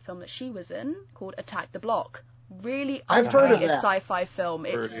analysis of a film that she was in called Attack the Block. Really underrated sci-fi film.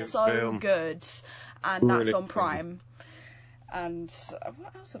 It's so good. And that's on Prime. And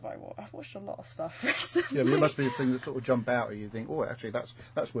what else have I watched? I've watched a lot of stuff recently. Yeah, but it must be a thing that sort of jump out at you. Think, oh, actually,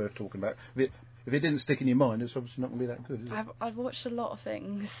 that's worth talking about. If it didn't stick in your mind, it's obviously not going to be that good, is it? I've watched a lot of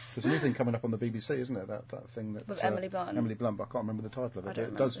things. There's a new thing coming up on the BBC, isn't it? That thing that with Emily Blunt. Emily Blunt, but I can't remember the title of it. But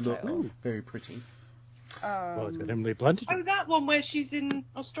it does look very pretty. Well, it's got Emily Blunt. Oh, that one where she's in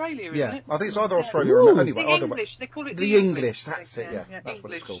Australia, isn't it? I think it's either Australia or anyway. The English, they call it the English. That's it. Yeah, that's English.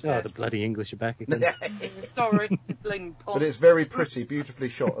 what it's called. Oh, the bloody English are back again. Sorry, but it's very pretty, beautifully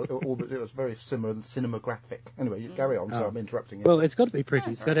shot. It was very cinematographic. Anyway, you carry on. So I'm interrupting you. Well, it's got to be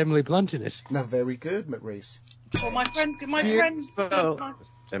pretty. It's got Emily Blunt in it. No, very good, Rhys. Well, my friend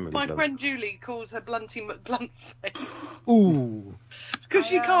Julie calls her Blunty McBluntface. Ooh. Because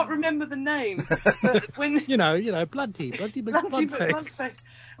she can't remember the name. When Blunty McBluntface.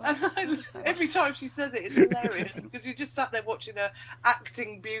 And every time she says it, it's hilarious because you just sat there watching her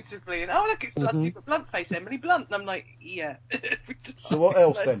acting beautifully, and look, it's Blunty McBluntface, Emily Blunt, and I'm like, yeah. So what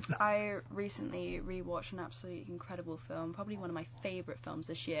else then? I recently rewatched an absolutely incredible film, probably one of my favourite films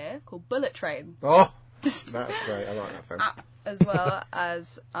this year, called Bullet Train. Oh. That's great. I like that film. As well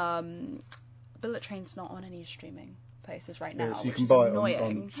as Bullet Train's not on any streaming places right now, so you which can is buy annoying. it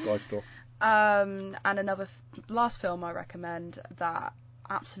on Sky Store. And another last film I recommend that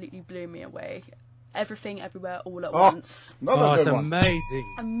absolutely blew me away. Everything, Everywhere, All at Once. It's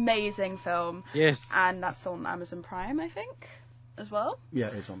amazing. Amazing film. Yes. And that's on Amazon Prime, I think, as well. Yeah,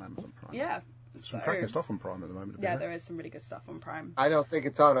 it's on Amazon Prime. Yeah. Some cracking stuff on Prime at the moment. Yeah, there is some really good stuff on Prime. I don't think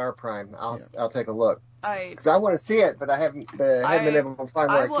it's on our Prime. I'll take a look. Because I want to see it, but I haven't been able to find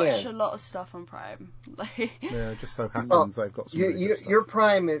where I can. I watch a lot of stuff on Prime. Yeah, just so happens they've got some really good stuff. Your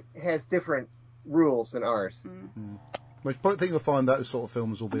Prime has different rules than ours. Which I think you'll find those sort of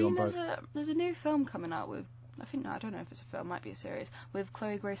films will be on both. There's a new film coming out with, I don't know if it's a film, might be a series, with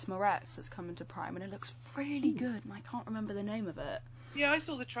Chloe Grace Moretz that's coming to Prime, and it looks really good, and I can't remember the name of it. Yeah, I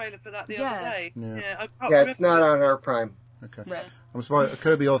saw the trailer for that the other day. Yeah, it's not on our Prime. Okay. Right. I'm surprised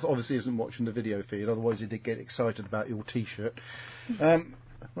Kirby obviously isn't watching the video feed, otherwise he did get excited about your T-shirt. Right,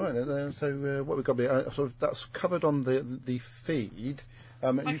 so what we've got, so that's covered on the feed.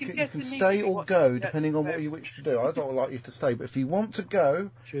 You can stay or go, depending on what you wish to do. I don't like you to stay, but if you want to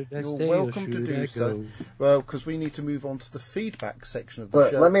go, you're welcome to do so. Well, because we need to move on to the feedback section of the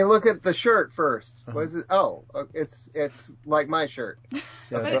show. Let me look at the shirt first. What is it? Oh, it's like my shirt. Yeah,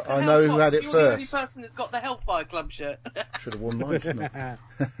 but I know who had it first. You're the only person that's got the Hellfire Club shirt. Should have worn mine, shouldn't I?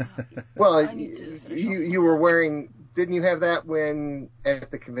 Well, you were wearing. Didn't you have that when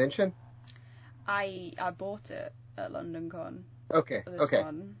at the convention? I bought it at London Con. Okay. This Okay.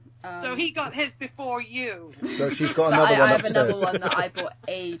 one. So he got his before you. So she's got But another one I have upstairs. another one that I bought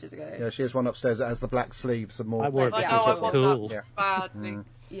ages ago. Yeah, she has one upstairs that has the black sleeves. The more. I wore it Yeah. because I it's want cool. that Yeah. badly.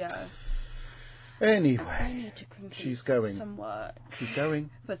 Yeah. I Anyway, need to complete she's going. some work She's going.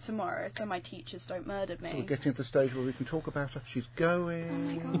 for tomorrow, so my teachers don't murder me. So we're getting to the stage where we can talk about her. She's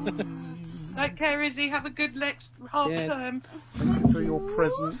going. Oh my god. Take care, Izzy. Have a good next half Yes. term. Thank you for your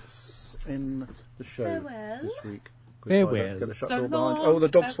presence in the show Farewell. this week. Farewell. Let's get a shut So door behind. long, Oh, the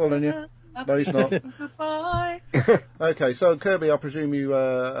dog's following you. No, he's not. Goodbye. Okay, so Kirby, I presume you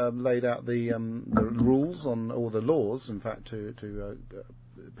laid out the rules on, or the laws, in fact, to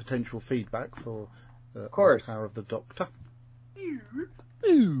potential feedback for the Power of the Doctor.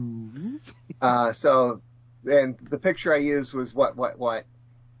 So, and the picture I used was what?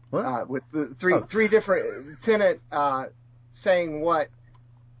 With the three different Tennant saying what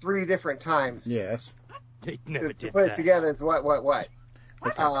 3 different times. Yes. They never To did put that. it together is what.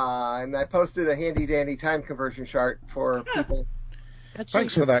 Okay. And I posted a handy dandy time conversion chart for people. Actually,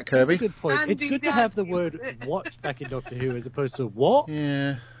 Thanks for that, Kirby. That's a good point. Andy It's good to have the word "what" back in Doctor Who as opposed to "what."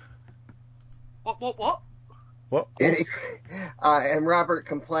 Yeah. What? What? And Robert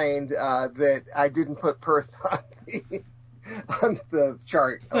complained that I didn't put Perth on the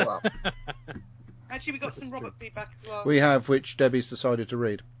chart. Oh well. Actually, we got some Robert feedback as well. We have, which Debbie's decided to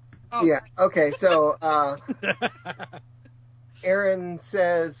read. Oh, Yeah. Okay. So Aaron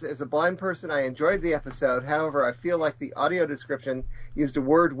says, as a blind person, I enjoyed the episode. However, I feel like the audio description used a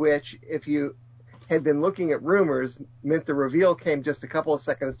word which, if you had been looking at rumors, meant the reveal came just a couple of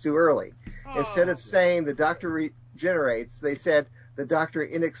seconds too early. Instead of saying the Doctor regenerates, they said the Doctor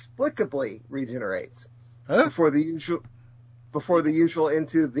inexplicably regenerates. Huh? Before the usual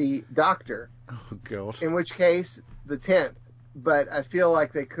into the Doctor. Oh, God. In which case, the 10th. But I feel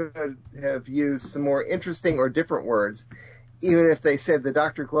like they could have used some more interesting or different words, even if they said the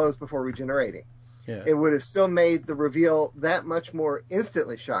Doctor glows before regenerating. Yeah. It would have still made the reveal that much more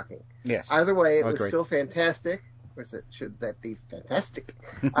instantly shocking. Yes. Either way, it I was agree. still fantastic. Or should that be fantastic?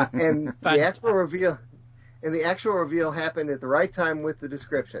 And the actual reveal happened at the right time with the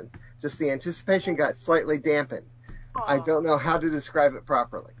description. Just the anticipation got slightly dampened. I don't know how to describe it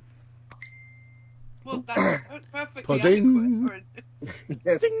properly. Well, that's perfectly Pudding. adequate.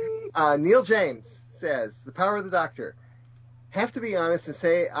 Yes. Neil James says, The Power of the Doctor. Have to be honest and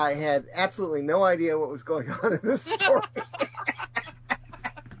say I had absolutely no idea what was going on in this story.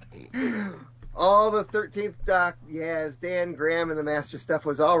 All the 13th Doc, Yaz, Dan, Graham, and the Master stuff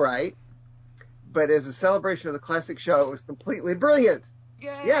was all right. But as a celebration of the classic show, it was completely brilliant.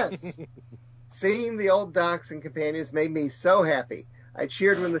 Yay. Yes. Seeing the old Docs and companions made me so happy. I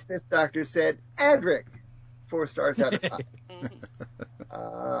cheered when the 5th Doctor said, Adric. 4 stars out of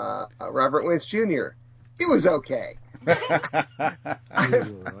 5. Robert Wentz Jr. It was okay.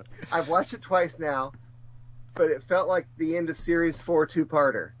 I've watched it twice now, but it felt like the end of Series 4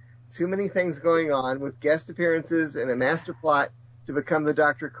 two-parter. Too many things going on with guest appearances and a master plot to become the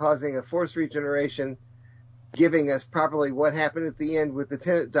Doctor causing a forced regeneration, giving us probably what happened at the end with the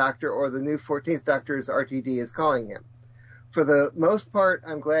 10th Doctor or the new 14th Doctor as RTD is calling him. For the most part,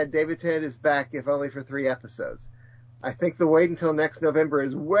 I'm glad David Tennant is back, if only for 3 episodes. I think the wait until next November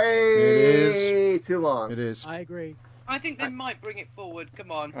is way too long. It is. I agree. I think they might bring it forward.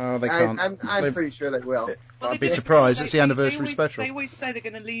 Come on. Oh, they can't. I'm pretty sure they will. Well, I'd they be do. surprised. It's the They anniversary always- special. They always say they're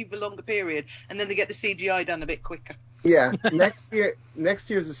going to leave a longer period, and then they get the CGI done a bit quicker. Yeah, next year's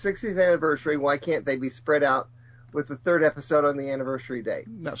the 60th anniversary. Why can't they be spread out with the 3rd episode on the anniversary date?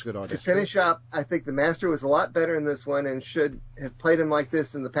 That's a good idea. To finish up, I think the Master was a lot better in this one and should have played him like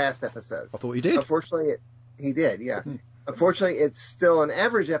this in the past episodes. I thought he did. Unfortunately, he did, yeah. Unfortunately, it's still an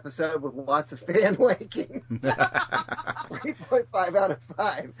average episode with lots of fan wanking. 3.5 out of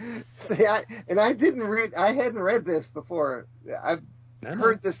 5. See, I hadn't read this before. I've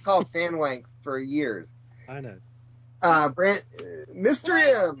heard this called fan wank for years. I know. Mr.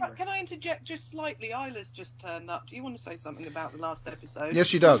 M. Can I interject just slightly? Isla's just turned up. Do you want to say something about the last episode? Yes,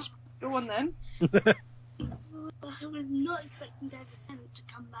 she does. Go on then. I was not expecting David Tennant to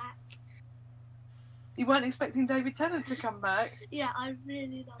come back. You weren't expecting David Tennant to come back? Yeah, I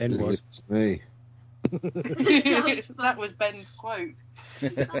really loved Ben it. was. It's me. That was Ben's quote.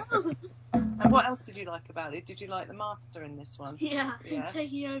 And what else did you like about it? Did you like the Master in this one? Yeah, him Yeah.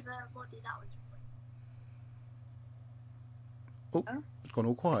 taking over her body, that was Oh, it's gone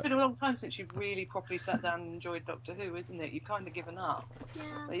all It's quiet. been a long time since you've really properly sat down and enjoyed Doctor Who, isn't it? You've kind of given up.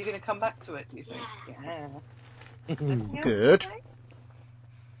 yeah. Are you going to come back to it, do you think? Yeah. Good.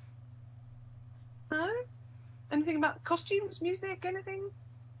 No? Anything about costumes, music, anything?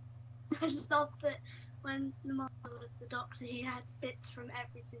 I love that when the Master was the Doctor, he had bits from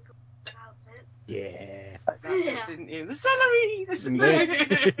every single outfit. Yeah. Yeah. Didn't you? The celery!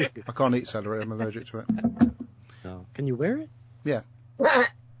 I can't eat celery, I'm allergic to it. Oh. Can you wear it? Yeah.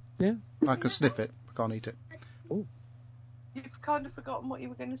 Yeah. I can sniff it, I can't eat it. Oh. You've kind of forgotten what you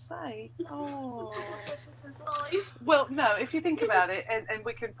were going to say. Oh. Well, no, if you think about it, and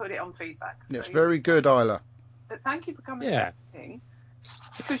we can put it on feedback. It's very good, Isla. But thank you for coming Yeah. back,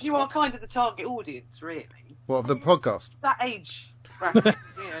 because you are kind of the target audience, really. What, of the podcast? That age bracket,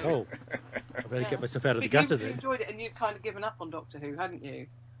 Oh. I better get myself out of the gutter you then. enjoyed it, and you'd kind of given up on Doctor Who, hadn't you?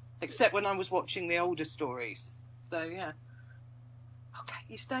 Except when I was watching the older stories. So, yeah. Okay,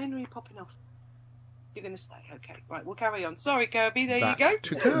 you staying or are you popping off? You're going to stay. Okay, right, we'll carry on. Sorry, Kirby, there you go.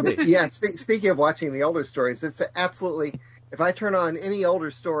 To Kirby. Yeah, speaking of watching the older stories, it's absolutely, if I turn on any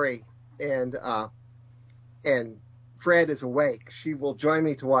older story and Fred is awake, she will join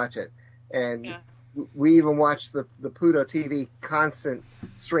me to watch it. And we even watch the Pluto TV constant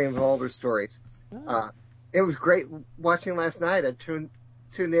stream of older stories. It was great watching last night. I tuned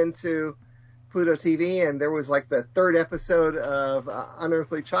into Pluto TV, and there was like the third episode of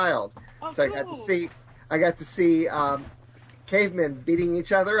Unearthly Child. Oh, so cool. I got to see cavemen beating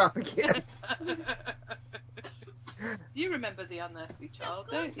each other up again. You remember the Unearthly Child,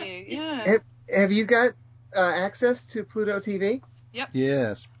 don't you? Yeah. Have you got access to Pluto TV? Yep.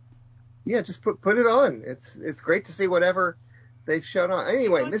 Yes. Yeah, just put it on. It's great to see whatever they've shown on.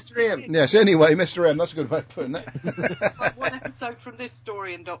 Anyway, Mr. M. Yes, anyway, Mr. M, that's a good way of putting it. Like one episode from this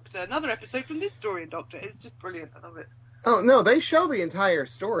story and Doctor, another episode from this story and Doctor. It's just brilliant. I love it. Oh, no, they show the entire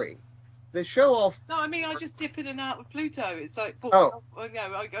story. They show all... No, I mean, I just dip in and out of Pluto. It's like,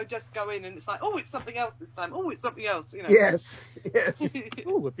 I just go in and it's like, oh, it's something else this time. Oh, it's something else, you know. Yes.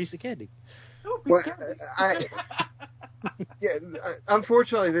 Oh, a piece of candy. Well,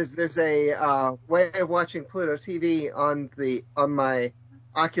 unfortunately, there's a way of watching Pluto TV on my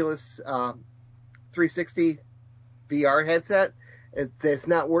Oculus 360 VR headset. It's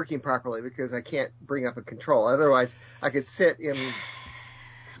not working properly because I can't bring up a control. Otherwise, I could sit in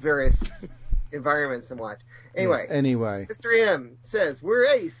various environments and watch. Anyway, Mr. M says, "We're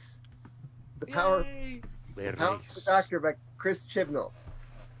Ace." The Power of the Doctor by Chris Chibnall.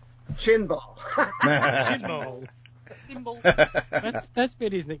 Chinball. Chinball. That's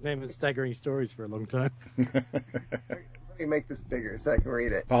been his nickname in Staggering Stories for a long time. Let me make this bigger so I can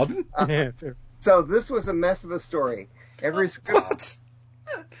read it. Pardon? So this was a mess of a story. Every script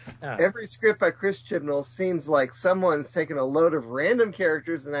by Chris Chibnall seems like someone's taken a load of random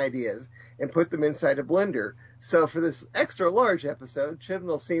characters and ideas and put them inside a blender. So for this extra large episode,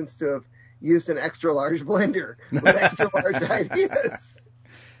 Chibnall seems to have used an extra large blender with extra large ideas.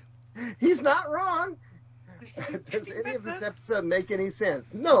 He's not wrong. Does any of this episode make any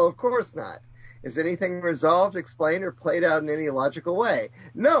sense? No, of course not. Is anything resolved, explained, or played out in any logical way?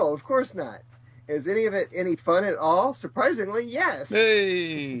 No, of course not. Is any of it any fun at all? Surprisingly, yes.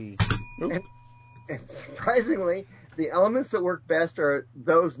 Hey! And surprisingly, the elements that work best are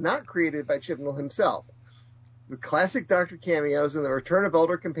those not created by Chibnall himself. The classic Doctor cameos and the return of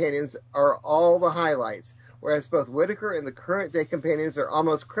older companions are all the highlights, whereas both Whittaker and the current-day companions are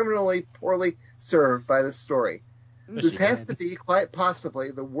almost criminally poorly served by the story. This has to be, quite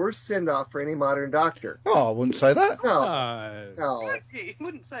possibly, the worst send-off for any modern Doctor. Oh, I wouldn't say that. No. You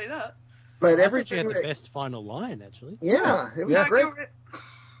wouldn't say that. But I everything thought you had the best final line, actually. Yeah, it was great.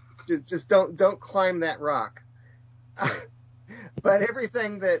 Just don't climb that rock. But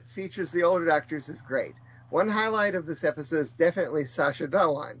everything that features the older Doctors is great. One highlight of this episode is definitely Sacha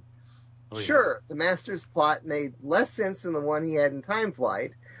Dhawan. Oh, yeah. Sure, the Master's plot made less sense than the one he had in Time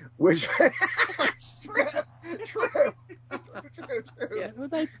Flight, which... True. Yeah,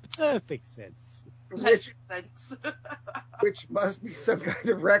 it made perfect sense. Which must be some kind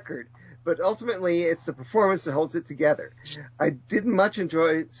of record. But ultimately, it's the performance that holds it together. I didn't much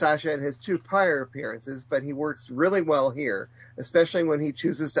enjoy Sacha in his two prior appearances, but he works really well here, especially when he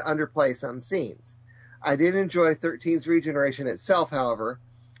chooses to underplay some scenes. I did enjoy 13's regeneration itself, however,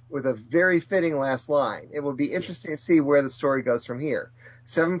 with a very fitting last line. It will be interesting to see where the story goes from here.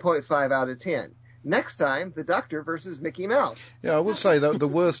 7.5 out of 10. Next time, the Doctor versus Mickey Mouse. Yeah, I would say that the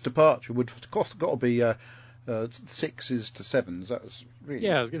worst departure would have got to be 6s to 7s. That was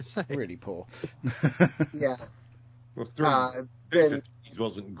really, I was going to say, really poor. Yeah. Well, 3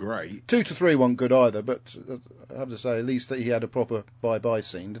 wasn't great. 2 to 3 weren't good either, but I have to say at least that he had a proper bye-bye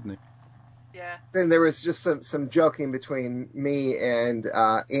scene, didn't he? Yeah. Then there was just some joking between me and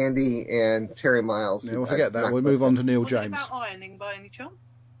Andy and Terry Miles. Yeah, we'll forget that. We'll move on to Neil James. About ironing by any chance?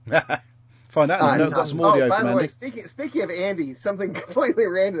 Find out. I've got some audio by from the Andy. way, speaking of Andy, something completely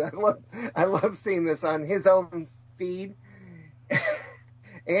random. I love seeing this on his own feed.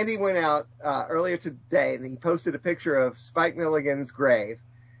 Andy went out earlier today and he posted a picture of Spike Milligan's grave.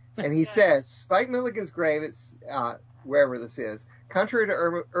 And he says, Spike Milligan's grave, it's wherever this is, contrary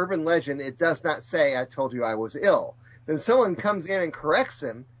to urban legend, it does not say, I told you I was ill. Then someone comes in and corrects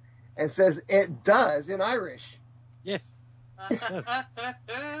him and says, it does in Irish. Yes.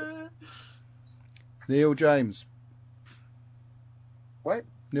 Neil James. What?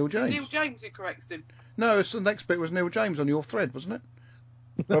 Neil James. Neil James who corrects him. No, it's the next bit was Neil James on your thread, wasn't it?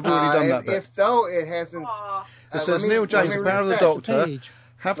 I've already done that bit. If so, it hasn't. It says Neil James, the power of the Doctor.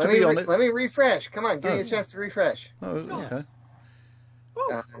 Have to be on it. Let me refresh. Come on, give me a chance to refresh. Oh, okay.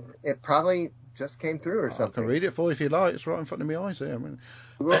 It probably just came through or something. I can read it for you if you like. It's right in front of my eyes here. I mean,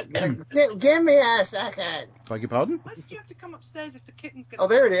 give me a second. Beg your pardon? Why did you have to come upstairs if the kitten's going to... Oh,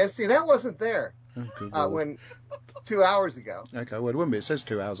 there it is. See, that wasn't there when 2 hours ago. Okay, well, it wouldn't be. It says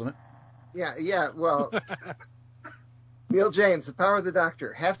 2 hours on it. Yeah, well... Neil James, The Power of the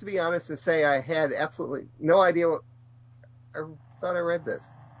Doctor. Have to be honest and say I had absolutely no idea what... I thought I read this.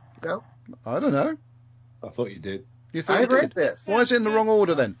 No? I don't know. I thought you did. You thought I you read did? this. Why is it in the wrong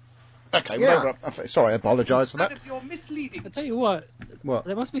order then? Okay, yeah. Sorry, I apologise for that. You're misleading. I tell you what, What?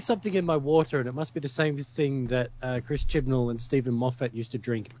 There must be something in my water, and it must be the same thing that Chris Chibnall and Stephen Moffat used to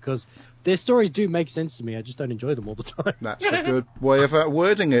drink, because their stories do make sense to me. I just don't enjoy them all the time. That's a good way of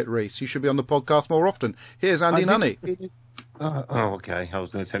wording it, Rhys. You should be on the podcast more often. Here's Andy Nunny. Oh, okay. I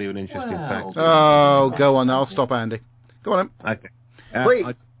was going to tell you an interesting fact. Oh, go on. I'll stop Andy. Go on. Okay.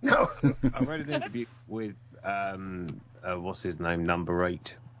 Please. No. I read an interview with, what's his name, Number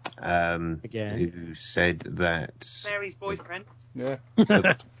 8. Again. Who said that Mary's boyfriend. Yeah.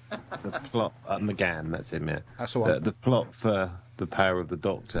 The plot, McGann, that's him, yeah. That's the one. The plot for The Power of the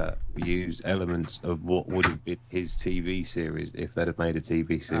Doctor used elements of what would have been his TV series if they'd have made a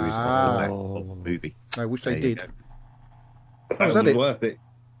TV series of the movie. I wish they did. That was it? Worth it.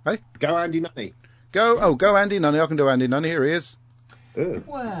 Hey? Go Andy Nunny. Go Andy Nunny. I can do Andy Nunny. Here he is.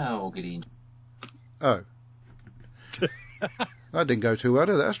 Well, good evening. Oh. That didn't go too well,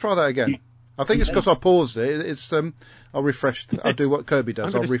 did it? Let's try that again. I think it's because I paused it. It's I'll refresh. I'll do what Kirby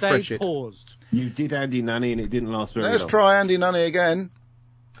does. I'll refresh it. Paused. You did Andy Nunny and it didn't last very long. Let's try Andy Nunny again.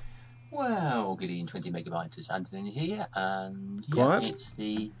 Well, good evening, 20 megabytes. It's Anthony here, and it's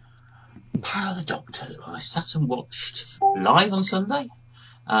the Power of the Doctor that I sat and watched live on Sunday.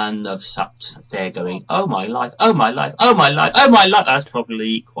 And I've sat there going, oh my life, oh my life, oh my life, oh my life. That's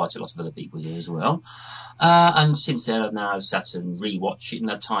probably quite a lot of other people here as well. And since then I've now sat and re-watched it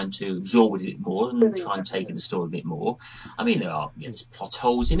and had time to absorb it a bit more and try and take in the story a bit more. I mean, there's plot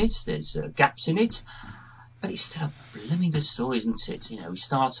holes in it, there's gaps in it, but it's still a blooming good story, isn't it? You know, we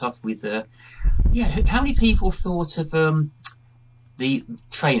start off with, how many people thought of the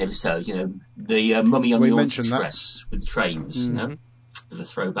train episode, you know, the Mummy on the Orient Express with the trains, you know? There's a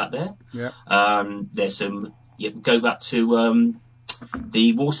throwback there. Yeah. There's some. Go back to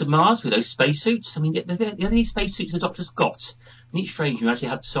the Wars of Mars with those spacesuits. I mean, the only spacesuits the Doctor's got. And each strange, you actually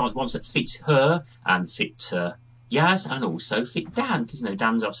have the ones that fit her and fit Yaz and also fit Dan, because you know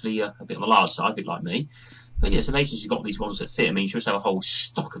Dan's actually a bit on the large side, a bit like me. But yeah, it's amazing she's got these ones that fit. I mean, she must have a whole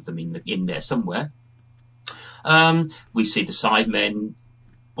stock of them in there somewhere. We see the Sidemen.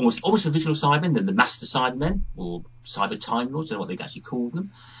 Almost original Cybermen, then the Master Cybermen, or Cyber Time Lords, I don't know what they actually call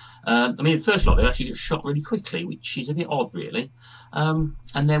them. I mean, the first lot, they actually get shot really quickly, which is a bit odd, really. And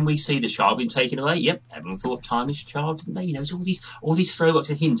then we see the child being taken away. Yep, everyone thought time is a child, didn't they? You know, it's all these throwbacks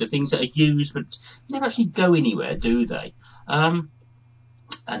and hints of things that are used, but never actually go anywhere, do they?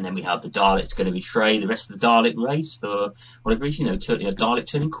 And then we have the Daleks going to betray the rest of the Dalek race for whatever reason, you know, a Dalek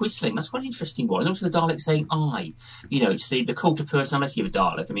turning Quisling. That's quite an interesting one. And also the Dalek saying I. You know, it's the cult of personality of a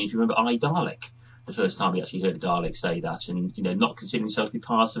Dalek. I mean, if you remember I, Dalek, the first time we actually heard a Dalek say that, and, you know, not considering himself to be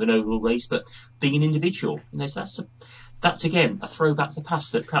part of an overall race, but being an individual. You know, so that's again, a throwback to the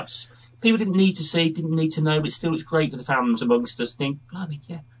past that perhaps people didn't need to see, didn't need to know, but still it's great for the fans amongst us to think, blimey,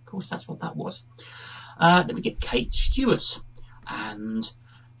 yeah, of course that's what that was. Then we get Kate Stewart and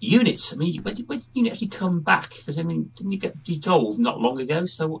Unit. I mean, when did Unit actually come back? Because, I mean, didn't you get dissolved not long ago?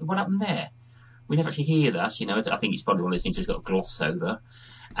 So what happened there? We never actually hear that, you know. I think it's probably one of those things that's got a gloss over.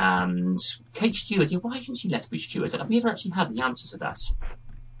 And Kate Stewart, why isn't she left with Stewart? Have we ever actually had the answer to that?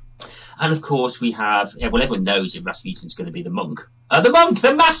 And of course we have, everyone knows that Rasputin's going to be the monk.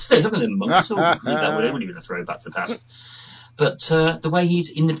 The master! It's not going to be the monk at all. That wouldn't even a throwback to the past. But the way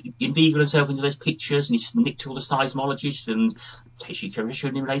he's inveigled himself into those pictures and he's nicked all the seismologists and Teishi Kirby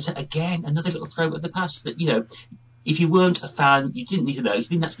showed him later, again, another little throwback of the past that, you know, if you weren't a fan, you didn't need to know. It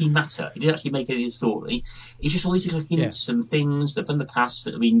didn't actually matter. It didn't actually make any of the story. It's just all these little hints and things that from the past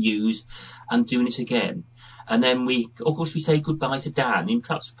that have been used and doing it again. And then of course, we say goodbye to Dan in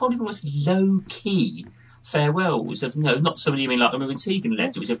perhaps probably the most low-key farewells of, not somebody, like, I remember when Tegan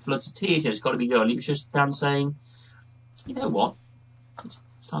left, it was a flood of tears, it's got to be gone. It was just Dan saying, you know what, it's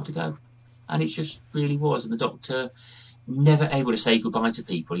time to go. And it just really was. And the Doctor, never able to say goodbye to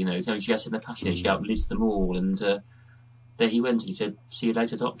people, she has in the past, she outlives them all, and there he went, and he said, see you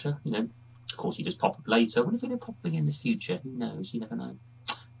later, Doctor. Of course he just pop up later. What if he'll pop up again in the future? Who knows? You never know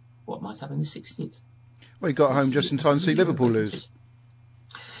what might happen in the 60th. Well, he got home just in time to see Liverpool lose.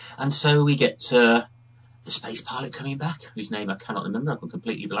 And so we get the space pilot coming back, whose name I cannot remember. I'm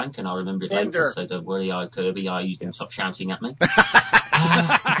completely blank, and I'll remember it later, so don't worry, Kirby, you can stop shouting at me.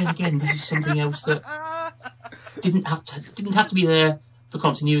 Then again, this is something else that didn't have to be there for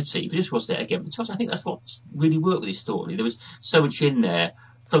continuity, but just was there again. I think that's what really worked with this story. There was so much in there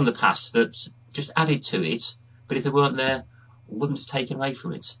from the past that just added to it, but if they weren't there, wouldn't have taken away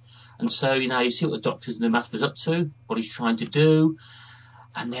from it. And so, you see what the Doctor's and the Master's up to, what he's trying to do,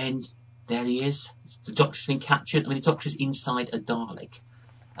 and then there he is. The Doctor's been captured. The Doctor's inside a Dalek.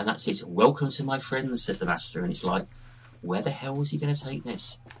 And that's it. Welcome to my friends, says the Master. And it's like, where the hell is he going to take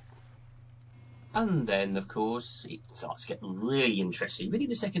this? And then, of course, it starts to get really interesting. Really, in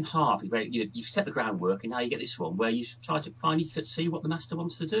the second half, you set the groundwork, and now you get this one where you try to finally see what the Master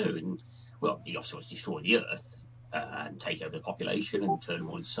wants to do. And, well, he also wants to destroy the Earth and take over the population and turn them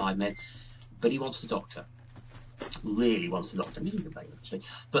all into Sidemen. But he wants the Doctor. Really wants the Doctor. I mean, actually.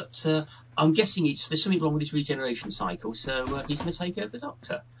 But I'm guessing there's something wrong with his regeneration cycle, so he's going to take over the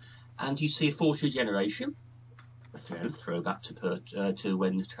Doctor. And you see a forced regeneration. Throwback to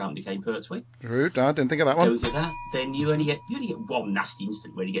when the Crown became Pertwee. Rude, I didn't think of that one. Go to that. Then you only get one nasty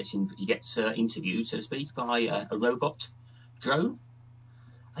incident when he gets interviewed, so to speak, by a robot drone.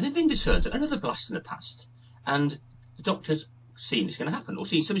 And then Vinda turns up, another blast in the past. And the Doctor's seeing this going to happen, or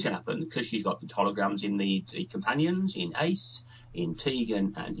seeing something's going to happen, because she's got holograms in the companions, in Ace, in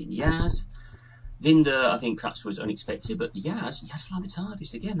Tegan, and in Yaz. Vinda, I think, perhaps was unexpected, but Yaz flying the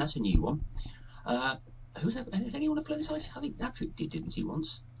TARDIS again. That's a new one. Has anyone flown the TARDIS? I think Patrick didn't he,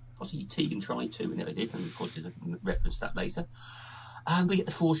 once? Possibly Tegan tried to, and never did, and of course there's a reference to that later. And we get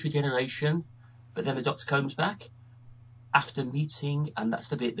the forced regeneration, but then the Doctor comes back after meeting, and that's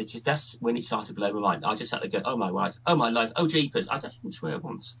the bit that's when it started to blow my mind. I just had to go, oh my life, oh jeepers. I just didn't swear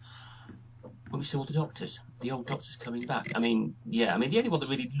once. When we saw the old Doctors coming back. The only one that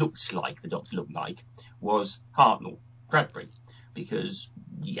really looked like the Doctor looked like was Hartnell, Bradbury, because,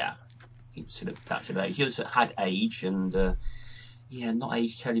 that's of age. The others had age, and, not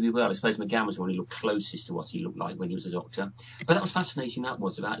aged terribly well. I suppose McGann was the one who looked closest to what he looked like when he was a Doctor. But that was fascinating, that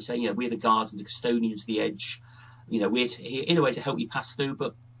was, about saying, we're the guards and the custodians of the edge. We're here in a way to help you pass through,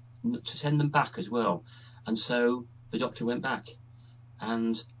 but to send them back as well. And so the Doctor went back.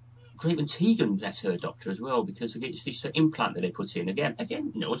 And great when Tegan let her Doctor as well, because it's this implant that they put in.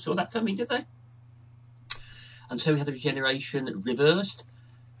 Again, no one saw that coming, did they? And so we had the regeneration reversed.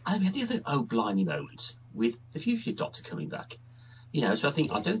 And we had the other blimey moments with the future Doctor coming back. So I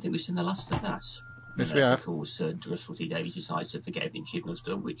don't think we've seen the last of that. Yes, we have. Of course, Russell T Davies decides to forget everything Chibnall's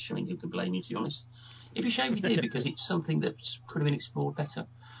done, which, who can blame you, to be honest? It'd be a shame he did, because it's something that could have been explored better.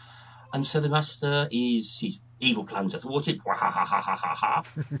 And so the Master his evil plans are thwarted.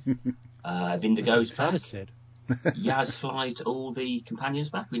 Vinda goes back. Yaz flies all the companions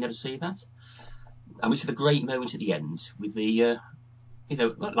back. We never see that. And we see the great moment at the end with the,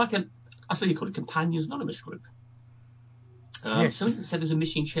 like I suppose you call it Companions Anonymous group. Yes. Somebody said there was a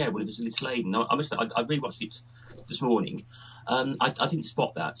missing chair when it was a little lady. I rewatched it this morning. I didn't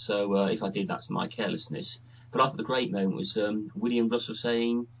spot that, so if I did, that's my carelessness. But I thought the great moment was William Russell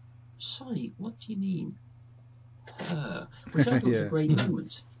saying, "Sorry, what do you mean?" Which I thought was a great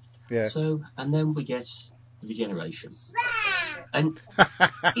moment. Yeah. So, and then we get the regeneration. And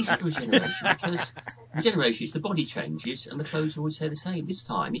is it regeneration? Because regeneration is the body changes and the clothes always stay the same. This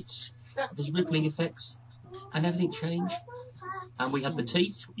time there's rippling effects and everything changed. And we had the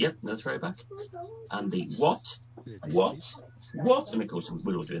teeth, no throwback. And the what? And of course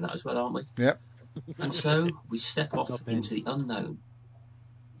we're all doing that as well, aren't we? Yep. And so we step off into the unknown.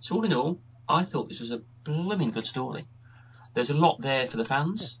 So all in all, I thought this was a blooming good story. There's a lot there for the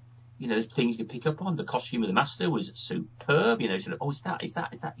fans. Things you can pick up on. The costume of the Master was superb. Is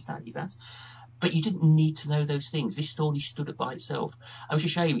that. But you didn't need to know those things. This story stood up by itself. And it's a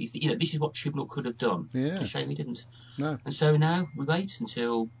shame. This is what Chibnall could have done. Yeah. It's a shame he didn't. No. And so now we wait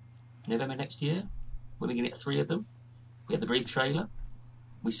until November next year, when we can get 3 of them. We had the brief trailer.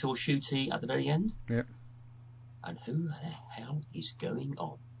 We saw Shooty at the very end. Yeah. and who the hell is going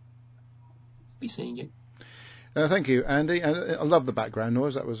on? Be seeing you. Thank you, Andy. And I love the background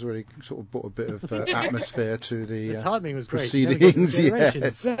noise. That was really sort of brought a bit of atmosphere to the timing was great. proceedings.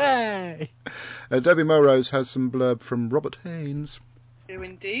 Yes. Hey! Debbie Morose has some blurb from Robert Haynes. Do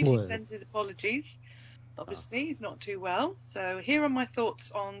indeed. He sends his apologies. Obviously, he's not too well. So here are my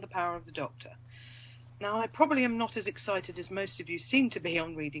thoughts on The Power of the Doctor. Now, I probably am not as excited as most of you seem to be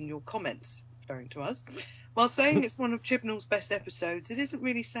on reading your comments, referring to us. While saying it's one of Chibnall's best episodes, it isn't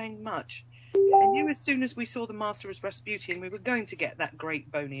really saying much. I knew as soon as we saw the Master as Rasputin we were going to get that great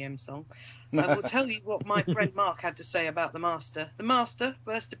Boney M song. I will tell you what my friend Mark had to say about the Master. The Master,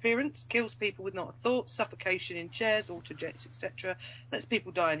 first appearance, kills people with not a thought, suffocation in chairs, autojets, etc. Lets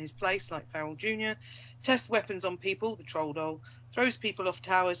people die in his place, like Farrell Jr. Tests weapons on people, the troll doll. Throws people off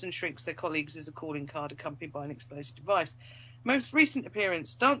towers and shrinks their colleagues as a calling card accompanied by an explosive device. Most recent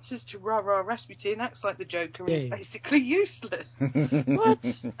appearance, dances to Rah Rah Rasputin, acts like the Joker and is basically useless. What?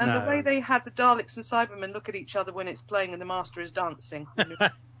 And the way they had the Daleks and Cybermen look at each other when it's playing and the Master is dancing.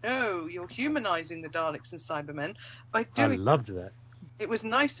 No, you're humanising the Daleks and Cybermen by doing. I loved that. It was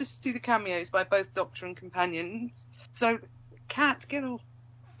nice to see the cameos by both Doctor and companions. So, Cat, get off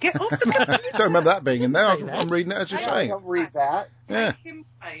the computer. Don't remember that being in there. I'm reading it as you're saying. I'll read that. Yeah. Take him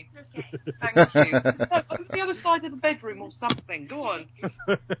away. Thank you. No, on the other side of the bedroom or something. Go on.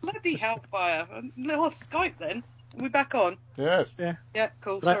 Bloody hellfire. Skype then. Are we back on? Yes. Yeah,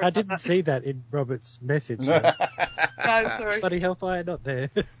 cool. But Sorry I didn't see that in Robert's message. No, sorry. Bloody hellfire, not there.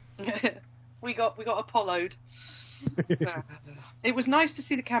 we got Apollo'd. It was nice to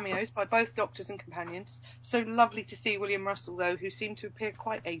see the cameos by both Doctors and companions. So lovely to see William Russell, though, who seemed to appear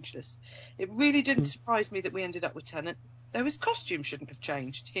quite ageless. It really didn't surprise me that we ended up with Tennant, though his costume shouldn't have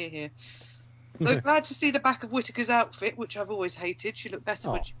changed. Hear. Though glad to see the back of Whittaker's outfit, which I've always hated. She looked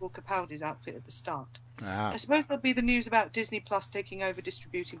better when she wore Capaldi's outfit at the start. I suppose there'll be the news about Disney Plus taking over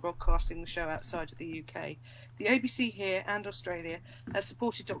distributing broadcasting the show outside of the UK. The ABC here and Australia has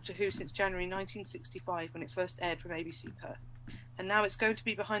supported Doctor Who since January 1965 when it first aired from ABC Perth. And now it's going to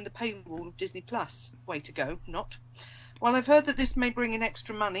be behind the paywall of Disney Plus. Way to go, not. While I've heard that this may bring in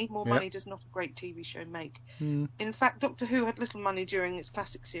extra money, more money does not a great TV show make. In fact, Doctor Who had little money during its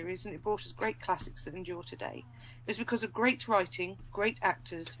classic series, and it brought us great classics that endure today. It was because of great writing, great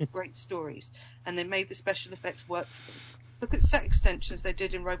actors, great stories, and they made the special effects work for them. Look at set extensions they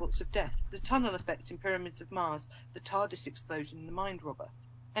did in Robots of Death, the tunnel effect in Pyramids of Mars, the TARDIS explosion in The Mind Robber.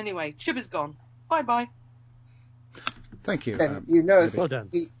 Anyway, Chibber's gone. Bye-bye. Thank you. And you notice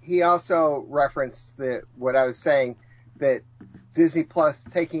he also referenced what I was saying, that Disney Plus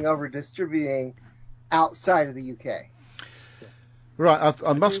taking over distributing outside of the UK. Right,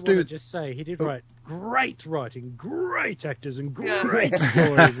 I must do. Just say he did write great writing, great actors, and great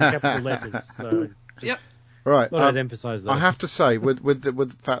stories in capital letters. So right, I'd emphasise that. I have to say, with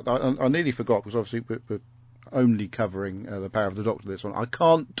the fact that I nearly forgot, because obviously we're only covering The Power of the Doctor. This one, I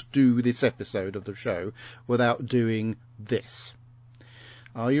can't do this episode of the show without doing this.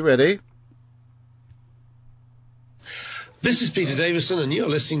 Are you ready? This is Peter Davison, and you're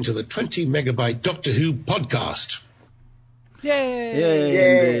listening to the 20 Megabyte Doctor Who podcast.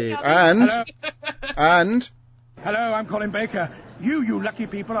 Yay! And hello, I'm Colin Baker. You lucky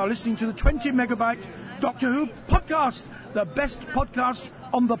people are listening to the 20 Megabyte Doctor Who podcast, the best podcast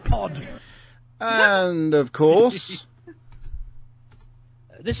on the pod. And of course,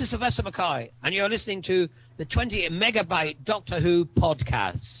 this is Sylvester Mackay, and you're listening to the 20 Megabyte Doctor Who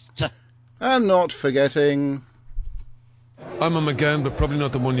podcast. And not forgetting, I'm a McGann, but probably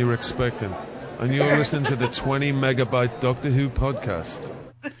not the one you were expecting. And you're listening to the 20 Megabyte Doctor Who podcast.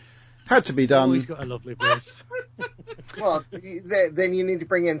 Had to be done. Oh, he's got a lovely voice. Well, then you need to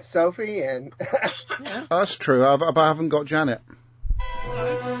bring in Sophie and... That's true, but I haven't got Janet.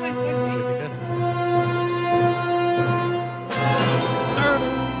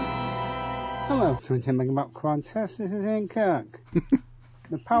 Hello, 20 Megabyte Quantus. This is Ian Kirk.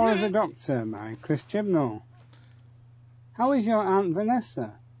 The Power of the Doctor by Chris Chibnall. How is your Aunt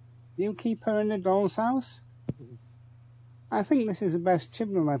Vanessa? Do you keep her in a doll's house? I think this is the best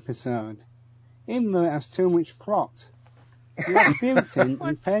Chibnall episode, even though it has too much plot. The Rasputin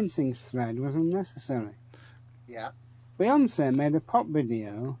and paintings thread was unnecessary. Yeah. Beyonce made a pop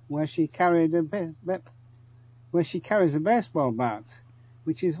video where she carries a baseball bat,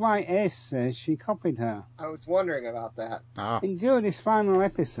 which is why Ace says she copied her. I was wondering about that. In Jodie's final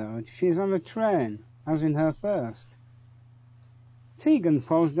episode, she is on a train, as in her first. Tegan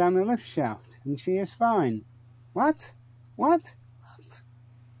falls down a lift shaft, and she is fine. What?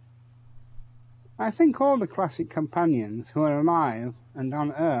 I think all the classic companions who are alive and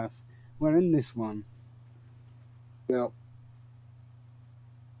on Earth were in this one. No.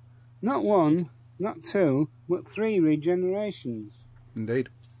 Not one, not two, but 3 regenerations. Indeed.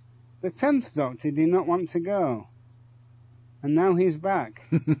 The 10th Doctor did not want to go. And now he's back.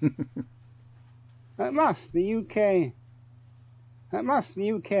 At last, the UK,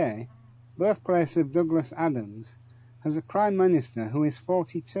 birthplace of Douglas Adams, has a Prime Minister who is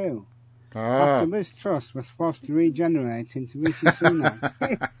 42. After Liz Truss was forced to regenerate into Rishi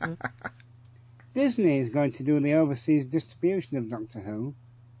Sunak. Disney is going to do the overseas distribution of Doctor Who.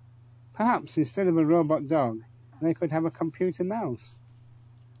 Perhaps instead of a robot dog, they could have a computer mouse.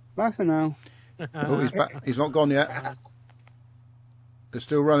 Bye for now. Oh, he's back. He's not gone yet. They're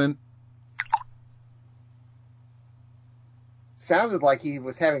still running. Sounded like he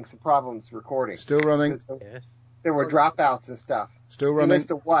was having some problems recording. Still running. Yes. There were dropouts and stuff. Still running. You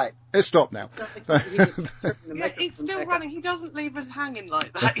missed a what? It's stopped now. Yeah, it's still running. He doesn't leave us hanging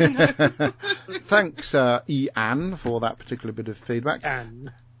like that, you know. Thanks, Ian, for that particular bit of feedback.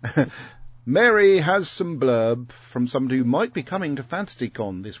 Anne. Mary has some blurb from somebody who might be coming to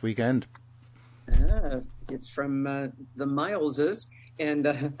FantasyCon this weekend. It's from the Mileses, and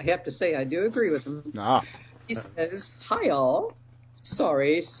I have to say I do agree with him. He says, "Hi all.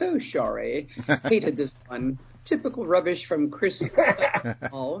 Sorry, so sorry. Hated this one. Typical rubbish from Chris.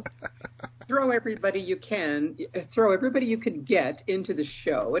 Throw everybody you can get into the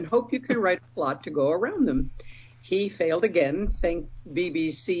show and hope you can write a plot to go around them. He failed again. Thank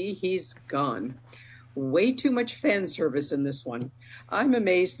BBC, he's gone. Way too much fan service in this one. I'm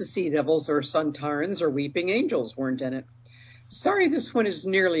amazed the Sea Devils or Suntarans or Weeping Angels weren't in it. Sorry this one is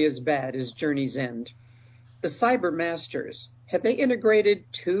nearly as bad as Journey's End. The Cyber Masters. Have they integrated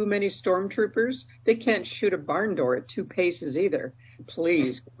too many stormtroopers? They can't shoot a barn door at 2 paces either.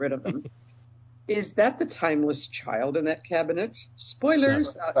 Please get rid of them. Is that the timeless child in that cabinet?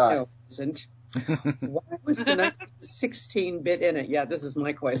 Spoilers? No, it isn't. Why was the 1916-bit in it? Yeah, this is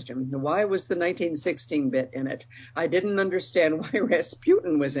my question. Why was the 1916-bit in it? I didn't understand why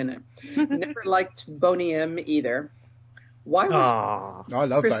Rasputin was in it. Never liked Boney M either. Why was I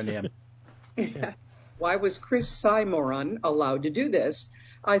love Boney M. Yeah. Why was Chris Simoron allowed to do this?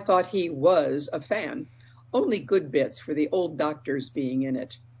 I thought he was a fan. Only good bits for the old doctors being in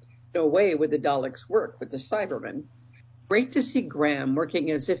it. No way would the Daleks work with the Cybermen. Great to see Graham working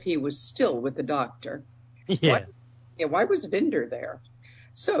as if he was still with the Doctor. Yeah. Why was Vinder there?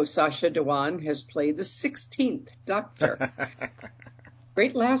 So Sacha Dhawan has played the 16th Doctor.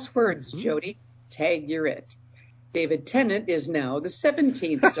 Great last words, Jodie. Tag, you're it. David Tennant is now the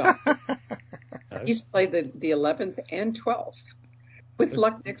 17th Doctor. He's played the 11th and 12th. With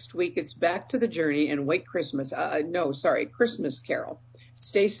luck next week, it's back to the journey and White Christmas. Christmas Carol.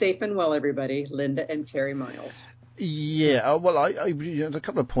 Stay safe and well, everybody. Linda and Terry Miles. Yeah, well, there's a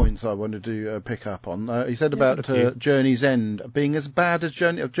couple of points I wanted to pick up on. He said about Journey's End being as bad as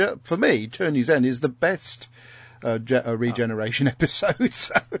Journey. For me, Journey's End is the best regeneration episode.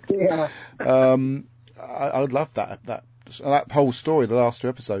 So, yeah, I would love that whole story. The last 2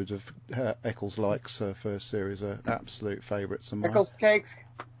 episodes of Eccles Like's first series are absolute favourites of mine. Eccles cakes.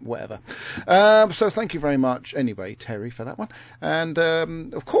 Whatever. So thank you very much anyway, Terry, for that one. And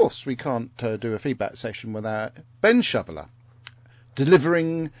of course we can't do a feedback session without Ben Shoveler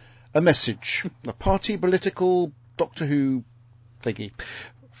delivering a message, a party political Doctor Who thingy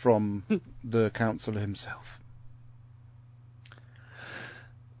from the councillor himself.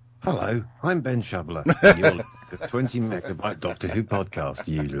 Hello, I'm Ben Shoveler. You're the 20 Megabyte Doctor Who podcast,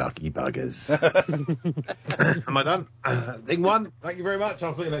 you lucky buggers. Am I done? Thing 1, thank you very much.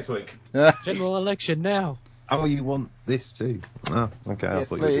 I'll see you next week. General election now. Oh, you want this too? Oh, okay. Yes, I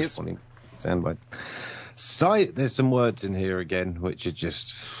thought you were just wanting soundbite. There's some words in here again, which are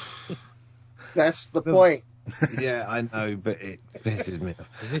just... That's the point. Yeah, I know, but it pisses me off.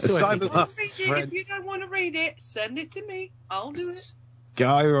 If you don't want to read it, send it to me. I'll do it.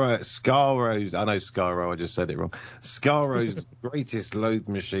 Scarro's, I know Scarro, I just said it wrong. Scarro's greatest load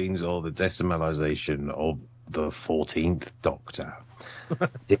machines or the decimalisation of the 14th Doctor.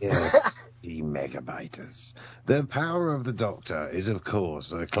 Dear Megabyters, the power of the Doctor is, of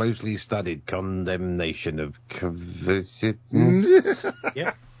course, a closely studied condemnation of covetousness.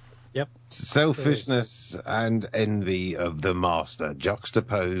 Yep. Selfishness and envy of the Master,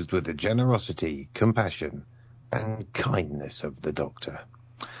 juxtaposed with the generosity, compassion, and kindness of the Doctor.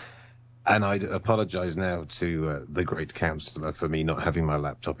 And I apologise now to the great counsellor for me not having my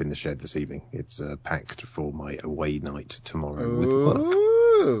laptop in the shed this evening. It's packed for my away night tomorrow with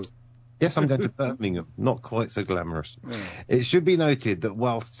work. Yes, I'm going to Birmingham. Not quite so glamorous. It should be noted that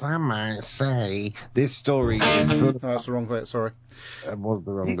while some might say this story is full of... that's the wrong bit, sorry. That was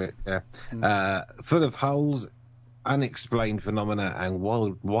the wrong bit, yeah. Full of holes unexplained phenomena and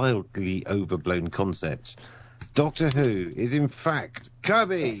wildly overblown concepts, Doctor Who is in fact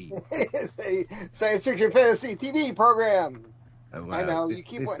Kirby. It's a science fiction fantasy TV program. Well, I know I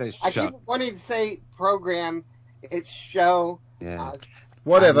keep wanting to say program. It's show. Yeah.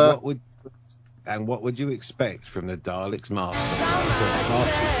 Whatever. And what would you expect from the Daleks' master?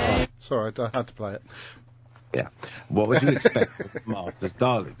 Sorry, I had to play it. Yeah. What would you expect from the master's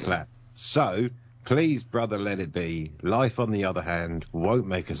Dalek plan? So, please, brother, let it be. Life, on the other hand, won't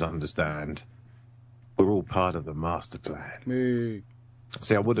make us understand. We're all part of the master plan. Me.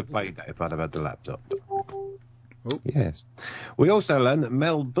 See, I would have played that if I'd have had the laptop. Oh. Yes. We also learned that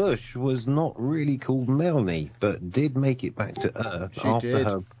Mel Bush was not really called Melanie, but did make it back to Earth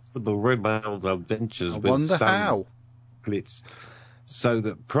her possible rebel adventures with Sam Blitz. So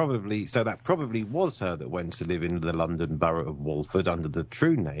that probably was her that went to live in the London borough of Walford under the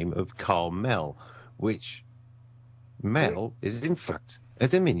true name of Carmel, which Mel is in fact a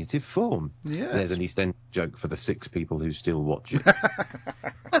diminutive form. Yes. There's an East End joke for the 6 people who still watch it.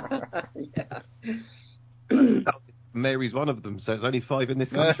 Mary's one of them, so it's only 5 in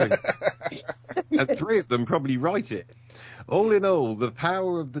this country. And 3 of them probably write it. All in all, the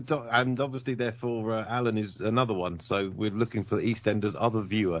power of the and obviously, therefore, Alan is another one. So we're looking for EastEnders' other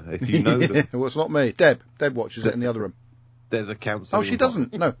viewer. If you know them, well, it's not me. Deb watches it in the other room. There's a council. Oh, she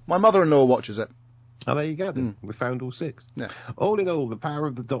doesn't. No, my mother-in-law watches it. Oh, there you go. Then we found all 6. Yeah. All in all, the power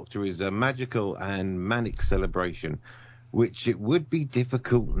of the Doctor is a magical and manic celebration, which it would be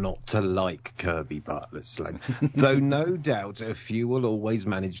difficult not to like Kirby Bartlett's Sloan. Though no doubt a few will always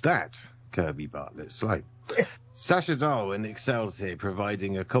manage that, Kirby Bartlett's Sloan. Sacha Darwin excels here,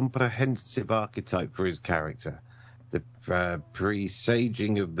 providing a comprehensive archetype for his character. The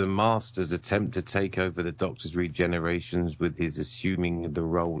presaging of the Master's attempt to take over the Doctor's regenerations with his assuming the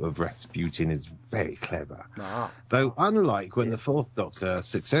role of Rasputin is very clever. Though unlike when the 4th Doctor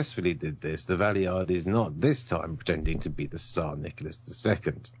successfully did this, the Valiard is not this time pretending to be the Tsar Nicholas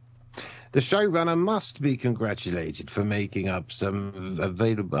II. The showrunner must be congratulated for making up for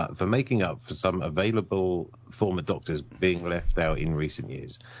some available former Doctors being left out in recent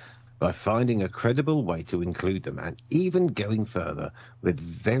years, by finding a credible way to include them, and even going further with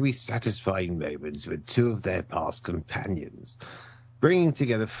very satisfying moments with 2 of their past companions. Bringing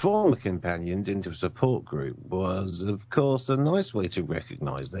together former companions into a support group was, of course, a nice way to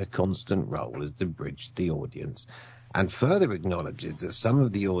recognise their constant role as to bridge the audience, and further acknowledges that some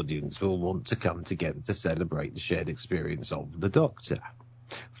of the audience will want to come together to celebrate the shared experience of the Doctor.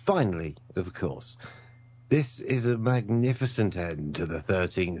 Finally, of course, this is a magnificent end to the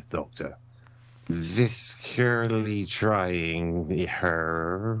 13th Doctor, viscerally trying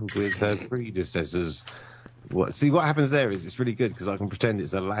her with her predecessors. See, what happens there is it's really good because I can pretend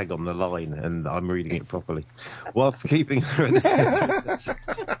it's a lag on the line and I'm reading it properly, whilst keeping her in the centre.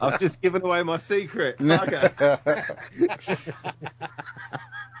 I've just given away my secret. Okay.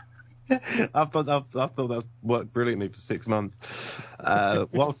 I thought that worked brilliantly for 6 months.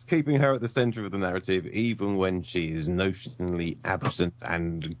 Whilst keeping her at the centre of the narrative, even when she is notionally absent,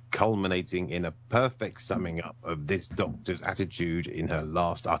 and culminating in a perfect summing up of this Doctor's attitude in her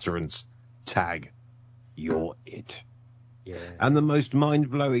last utterance, tag, you're it. Yeah. And the most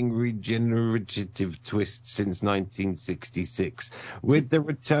mind-blowing regenerative twist since 1966, with the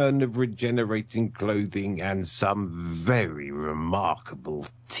return of regenerating clothing and some very remarkable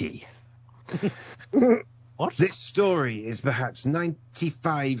teeth. What? This story is perhaps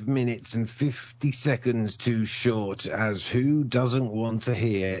 95 minutes and 50 seconds too short, as who doesn't want to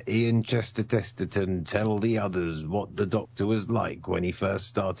hear Ian Chesterton tell the others what the Doctor was like when he first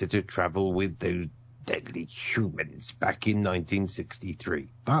started to travel with those deadly humans back in 1963.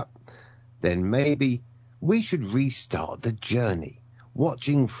 But then maybe we should restart the journey,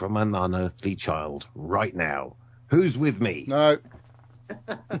 watching from an unearthly child right now. Who's with me? No.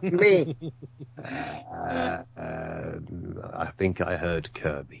 Me. I think I heard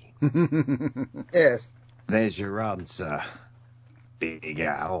Kirby. Yes. There's your answer, Big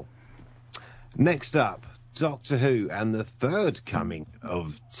Al. Next up, Doctor Who and the 3rd coming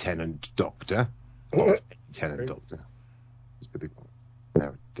of Tenant Doctor. Tenant Doctor. Just put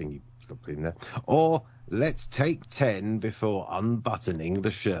the thing you stop in there. Or let's take 10 before unbuttoning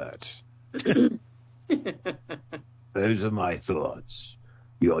the shirt. Those are my thoughts.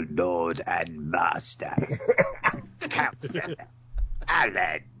 Your Lord and Master, Councillor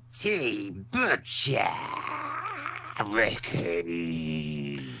Alan T. Butcher.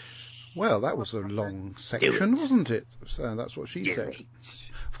 Ricky. Well, that was a long section, wasn't it? So that's what she said.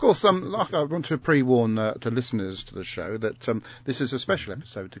 Of course, like I want to pre-warn to listeners to the show that this is a special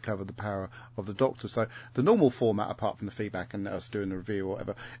episode to cover the power of the Doctor. So the normal format, apart from the feedback and us doing the review or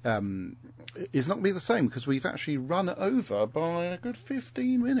whatever, is not going to be the same because we've actually run it over by a good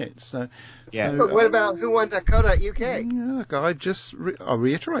 15 minutes. So, But what about whowon.co.uk? Yeah, I'll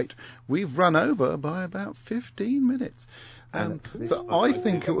reiterate, we've run over by about 15 minutes. So I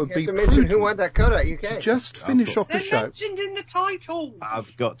think it would be to mention prudent whowon.co.uk. just finish off the They're show. mentioned in the title.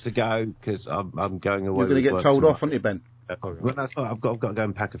 I've got to go because I'm going away. You're going to get with told work off, aren't you, Ben? Well, that's not. I've got to go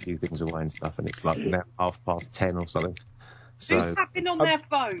and pack a few things away and stuff, and it's like now 10:30 or something. Who's So tapping on their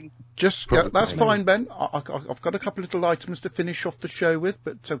phone? That's fine, Ben. I've got a couple of little items to finish off the show with,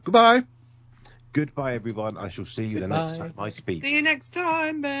 but goodbye. Goodbye, everyone. I shall see you the next time I speak. See you next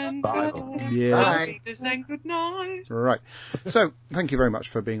time, Ben. Bye. Yeah. Saying good night. Right. So, thank you very much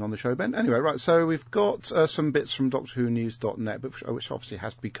for being on the show, Ben. Anyway, right, so we've got some bits from DoctorWhoNews.net, which obviously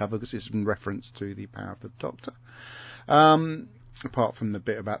has to be covered because it's in reference to the power of the Doctor. Apart from the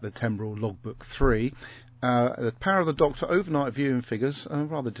bit about the Temporal Logbook 3. The Power of the Doctor overnight viewing figures,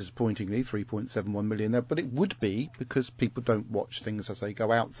 rather disappointingly, 3.71 million there, but it would be because people don't watch things as they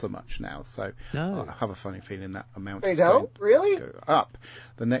go out so much now. So I have a funny feeling that amount is going to go up.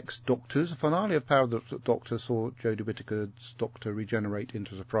 The next Doctors, the finale of Power of the Doctor saw Jodie Whittaker's Doctor regenerate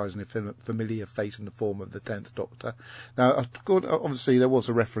into a surprisingly familiar face in the form of the 10th Doctor. Now, obviously, there was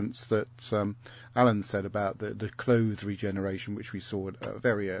a reference that Alan said about the clothes regeneration, which we saw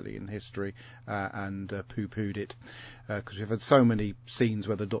very early in history, and poo-pooed it because we've had so many scenes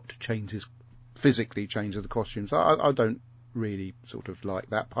where the Doctor physically changes the costumes. I don't really sort of like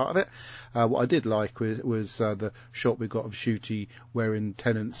that part of it. What I did like was the shot we got of Ncuti wearing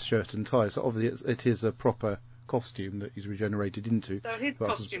Tennant's shirt and tie. So obviously it is a proper costume that he's regenerated into. So his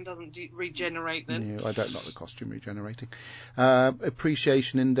costume doesn't regenerate then? Yeah, I don't like the costume regenerating.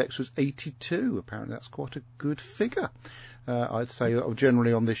 Appreciation index was 82. Apparently that's quite a good figure. I'd say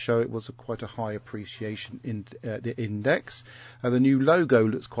generally on this show it was quite a high appreciation the index. The new logo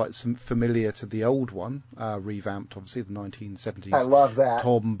looks quite familiar to the old one, revamped obviously, the 1970s. I love that.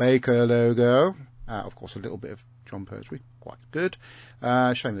 Tom Baker logo. Of course, a little bit of John Pertwee, quite good.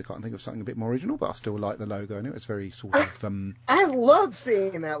 Shame they can't think of something a bit more original, but I still like the logo. And it's very sort of. I love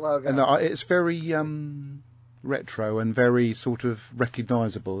seeing that logo. And it's very retro and very sort of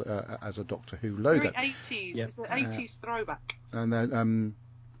recognisable as a Doctor Who logo. Very 80s. It's an 80s throwback. And then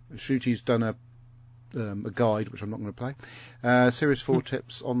Nshuti's done a guide, which I'm not going to play. Series 4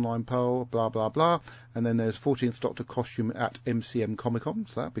 tips, online poll, blah, blah, blah. And then there's 14th Doctor costume at MCM Comic Con.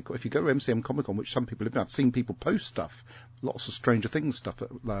 So that'd be cool. If you go to MCM Comic Con, which some people have been, I've seen people post stuff, lots of Stranger Things stuff at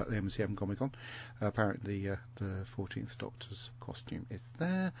the MCM Comic Con. Apparently, the 14th Doctor's costume is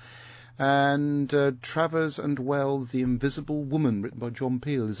there. And Travers and Wells, The Invisible Woman, written by John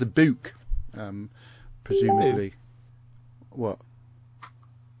Peel, is a book, presumably. What?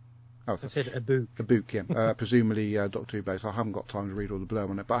 Oh, I said a book. A book, yeah. Presumably Doctor Who based. I haven't got time to read all the blurb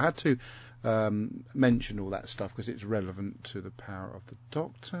on it, but I had to mention all that stuff because it's relevant to the power of the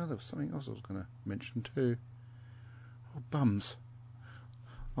Doctor. There was something else I was going to mention too. Oh, bums.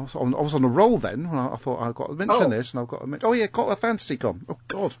 I was on a roll then when I thought I've got to mention this, and I've got to mention. Oh yeah, got a fantasy con. Oh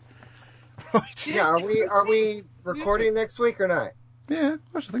God. Right. Yeah, are we recording next week or not? Yeah,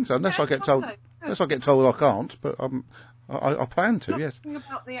 I should think so. Unless I get told I can't, but I plan to. Yes. Talking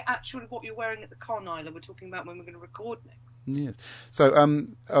about the actual what you're wearing at the con, Isla. We're talking about when we're going to record next. Yes. So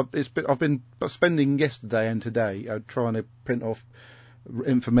I've been spending yesterday and today trying to print off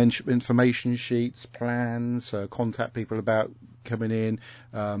information sheets, plans, contact people about coming in,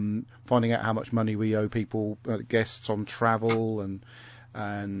 finding out how much money we owe people, guests on travel, and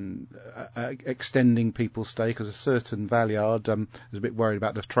extending people's stay, because a certain Valliard was a bit worried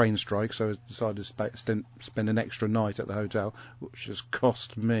about the train strike, so I decided to spend an extra night at the hotel, which has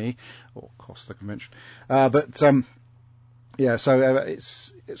cost me, or cost the convention. Yeah, so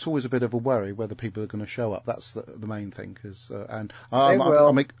it's always a bit of a worry whether people are going to show up. That's the main thing, and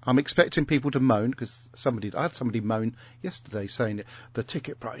I'm expecting people to moan, because I had somebody moan yesterday saying that the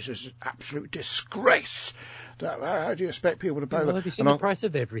ticket price is an absolute disgrace. How do you expect people to pay? Well, have you seen the price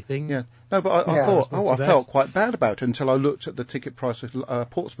of everything? Yeah, no, but I thought, I felt quite bad about it until I looked at the ticket price of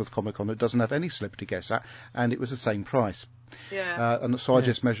Portsmouth Comic Con. It doesn't have any celebrity guests at, and it was the same price. Yeah. And so I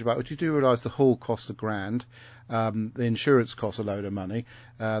just measured but you do realise the hall costs $1,000, the insurance costs a load of money,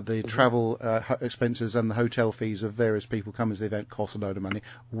 the travel expenses and the hotel fees of various people coming to the event cost a load of money.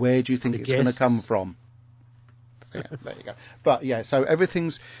 Where do you think it's going to come from? Yeah, there you go. But yeah, so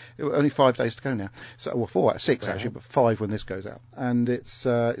everything's only 5 days to go now. So, well, 6 actually, but 5 when this goes out. And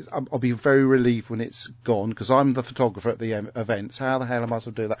I'll be very relieved when it's gone because I'm the photographer at the event. So how the hell am I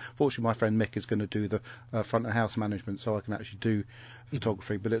supposed to do that? Fortunately, my friend Mick is going to do the front of house management, so I can actually do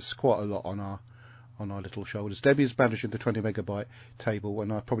photography. But it's quite a lot on our little shoulders. Debbie's managing the 20 megabyte table,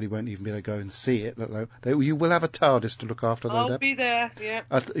 and I probably won't even be able to go and see it. You will have a TARDIS to look after, though, I'll Deb. be there, yeah.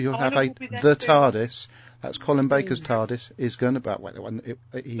 You'll have the TARDIS. That's Colin Baker's TARDIS. Is going to.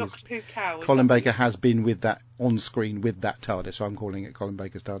 Doctor Who cow. Colin Baker has been with that on screen with that TARDIS, so I'm calling it Colin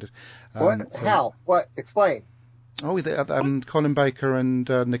Baker's TARDIS. What? How? What? Explain. Oh, Colin Baker and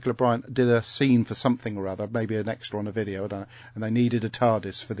Nicola Bryant did a scene for something or other, maybe an extra on a video, I don't know, and they needed a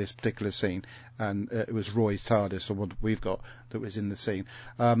TARDIS for this particular scene, and it was Roy's TARDIS, or what we've got, that was in the scene.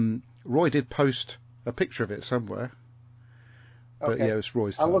 Roy did post a picture of it somewhere, but yeah, it was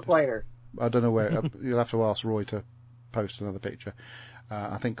Roy's TARDIS. I'll look later. I don't know where. You'll have to ask Roy to post another picture.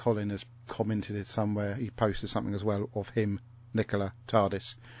 I think Colin has commented it somewhere. He posted something as well of him, Nicola,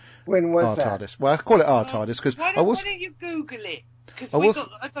 TARDIS. When was that? TARDIS. Well, I call it our TARDIS because why don't you Google it? Because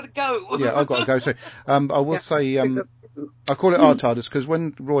I've got to go. Yeah, I've got to go too. I will say I call it our TARDIS because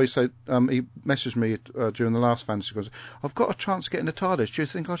when Roy said he messaged me during the last fantasy, goes, "I've got a chance of getting a TARDIS. Do you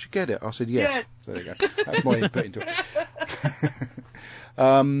think I should get it?" I said yes. So there you go. That's my input into it.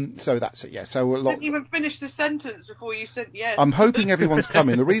 So that's it. Yeah. So didn't even finish the sentence before you said yes. I'm hoping everyone's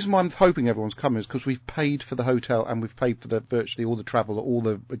coming. The reason why I'm hoping everyone's coming is because we've paid for the hotel and we've paid for virtually all the travel, all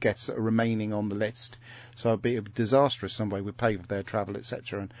the guests that are remaining on the list. So it'd be disastrous some way we pay for their travel,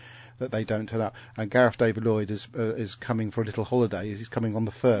 etc., and that they don't turn up. And Gareth David Lloyd is coming for a little holiday. He's coming on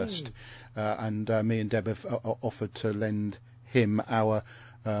the 1st, and me and Deb have offered to lend him our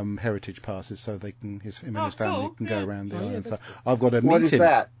heritage passes so they can him and his family can go around the island. So I've got to meet him. What is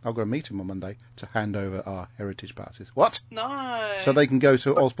that? I've got to meet him on Monday to hand over our heritage passes. What? Nice. So they can go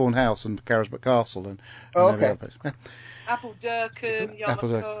to Osborne House and Carisbrooke Castle and every other place. Yeah. Apple Durkin,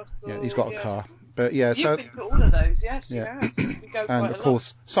 Castle. Yeah, he's got a car. But yeah, You've been to all of those, yes, yeah. You go and of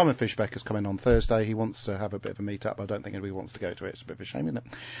course, Simon Fishbecker's coming on Thursday. He wants to have a bit of a meet up. I don't think anybody wants to go to it. It's a bit of a shame, isn't it?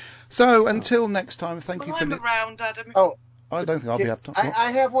 So until next time, thank you for. I'm around, Adam. Oh, I don't think I'll be up to.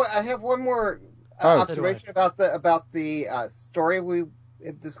 I have one more observation about the story we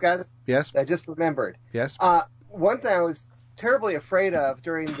discussed. Yes. That I just remembered. Yes. One thing I was terribly afraid of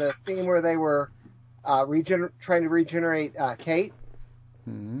during the scene where they were trying to regenerate Kate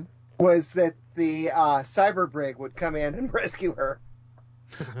was that the cyber brig would come in and rescue her.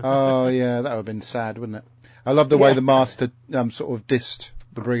 Oh yeah, that would have been sad, wouldn't it? I love the way the master sort of dissed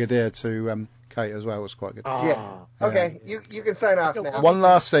the brigadier to Kate as well. It was quite good. Yes. Okay, you can sign off now. One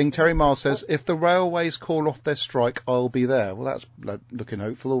last thing, Terry Miles says, if the railways call off their strike, I'll be there. Well, that's looking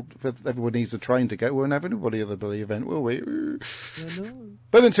hopeful. If everyone needs a train to go, we won't have anybody at the bloody event, will we?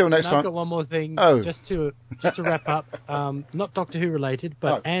 But until next time. I've got one more thing, just to wrap up. Not Doctor Who related,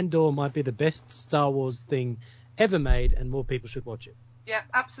 but Andor might be the best Star Wars thing ever made, and more people should watch it. Yeah,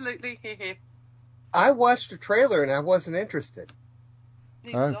 absolutely. Here. I watched a trailer and I wasn't interested.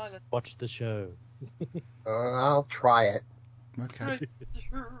 Watch the show. I'll try it. Okay.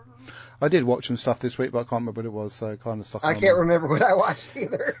 I did watch some stuff this week, but I can't remember what it was, so kind of stuck. I can't remember what I watched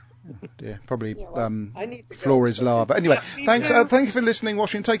either. Yeah, probably Floor is Lava. Anyway, thanks. Thank you for listening,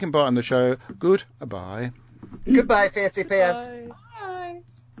 watching, taking part in the show. Goodbye. Goodbye, Fancy Pants. Bye.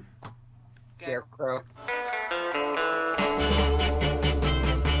 Scarecrow.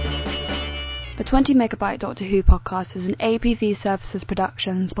 The 20 Megabyte Doctor Who podcast is an APV Services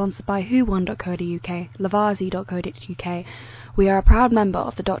production sponsored by whowon.co.uk, lavazi.co.uk. We are a proud member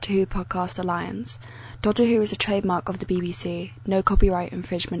of the Doctor Who Podcast Alliance. Doctor Who is a trademark of the BBC. No copyright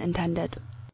infringement intended.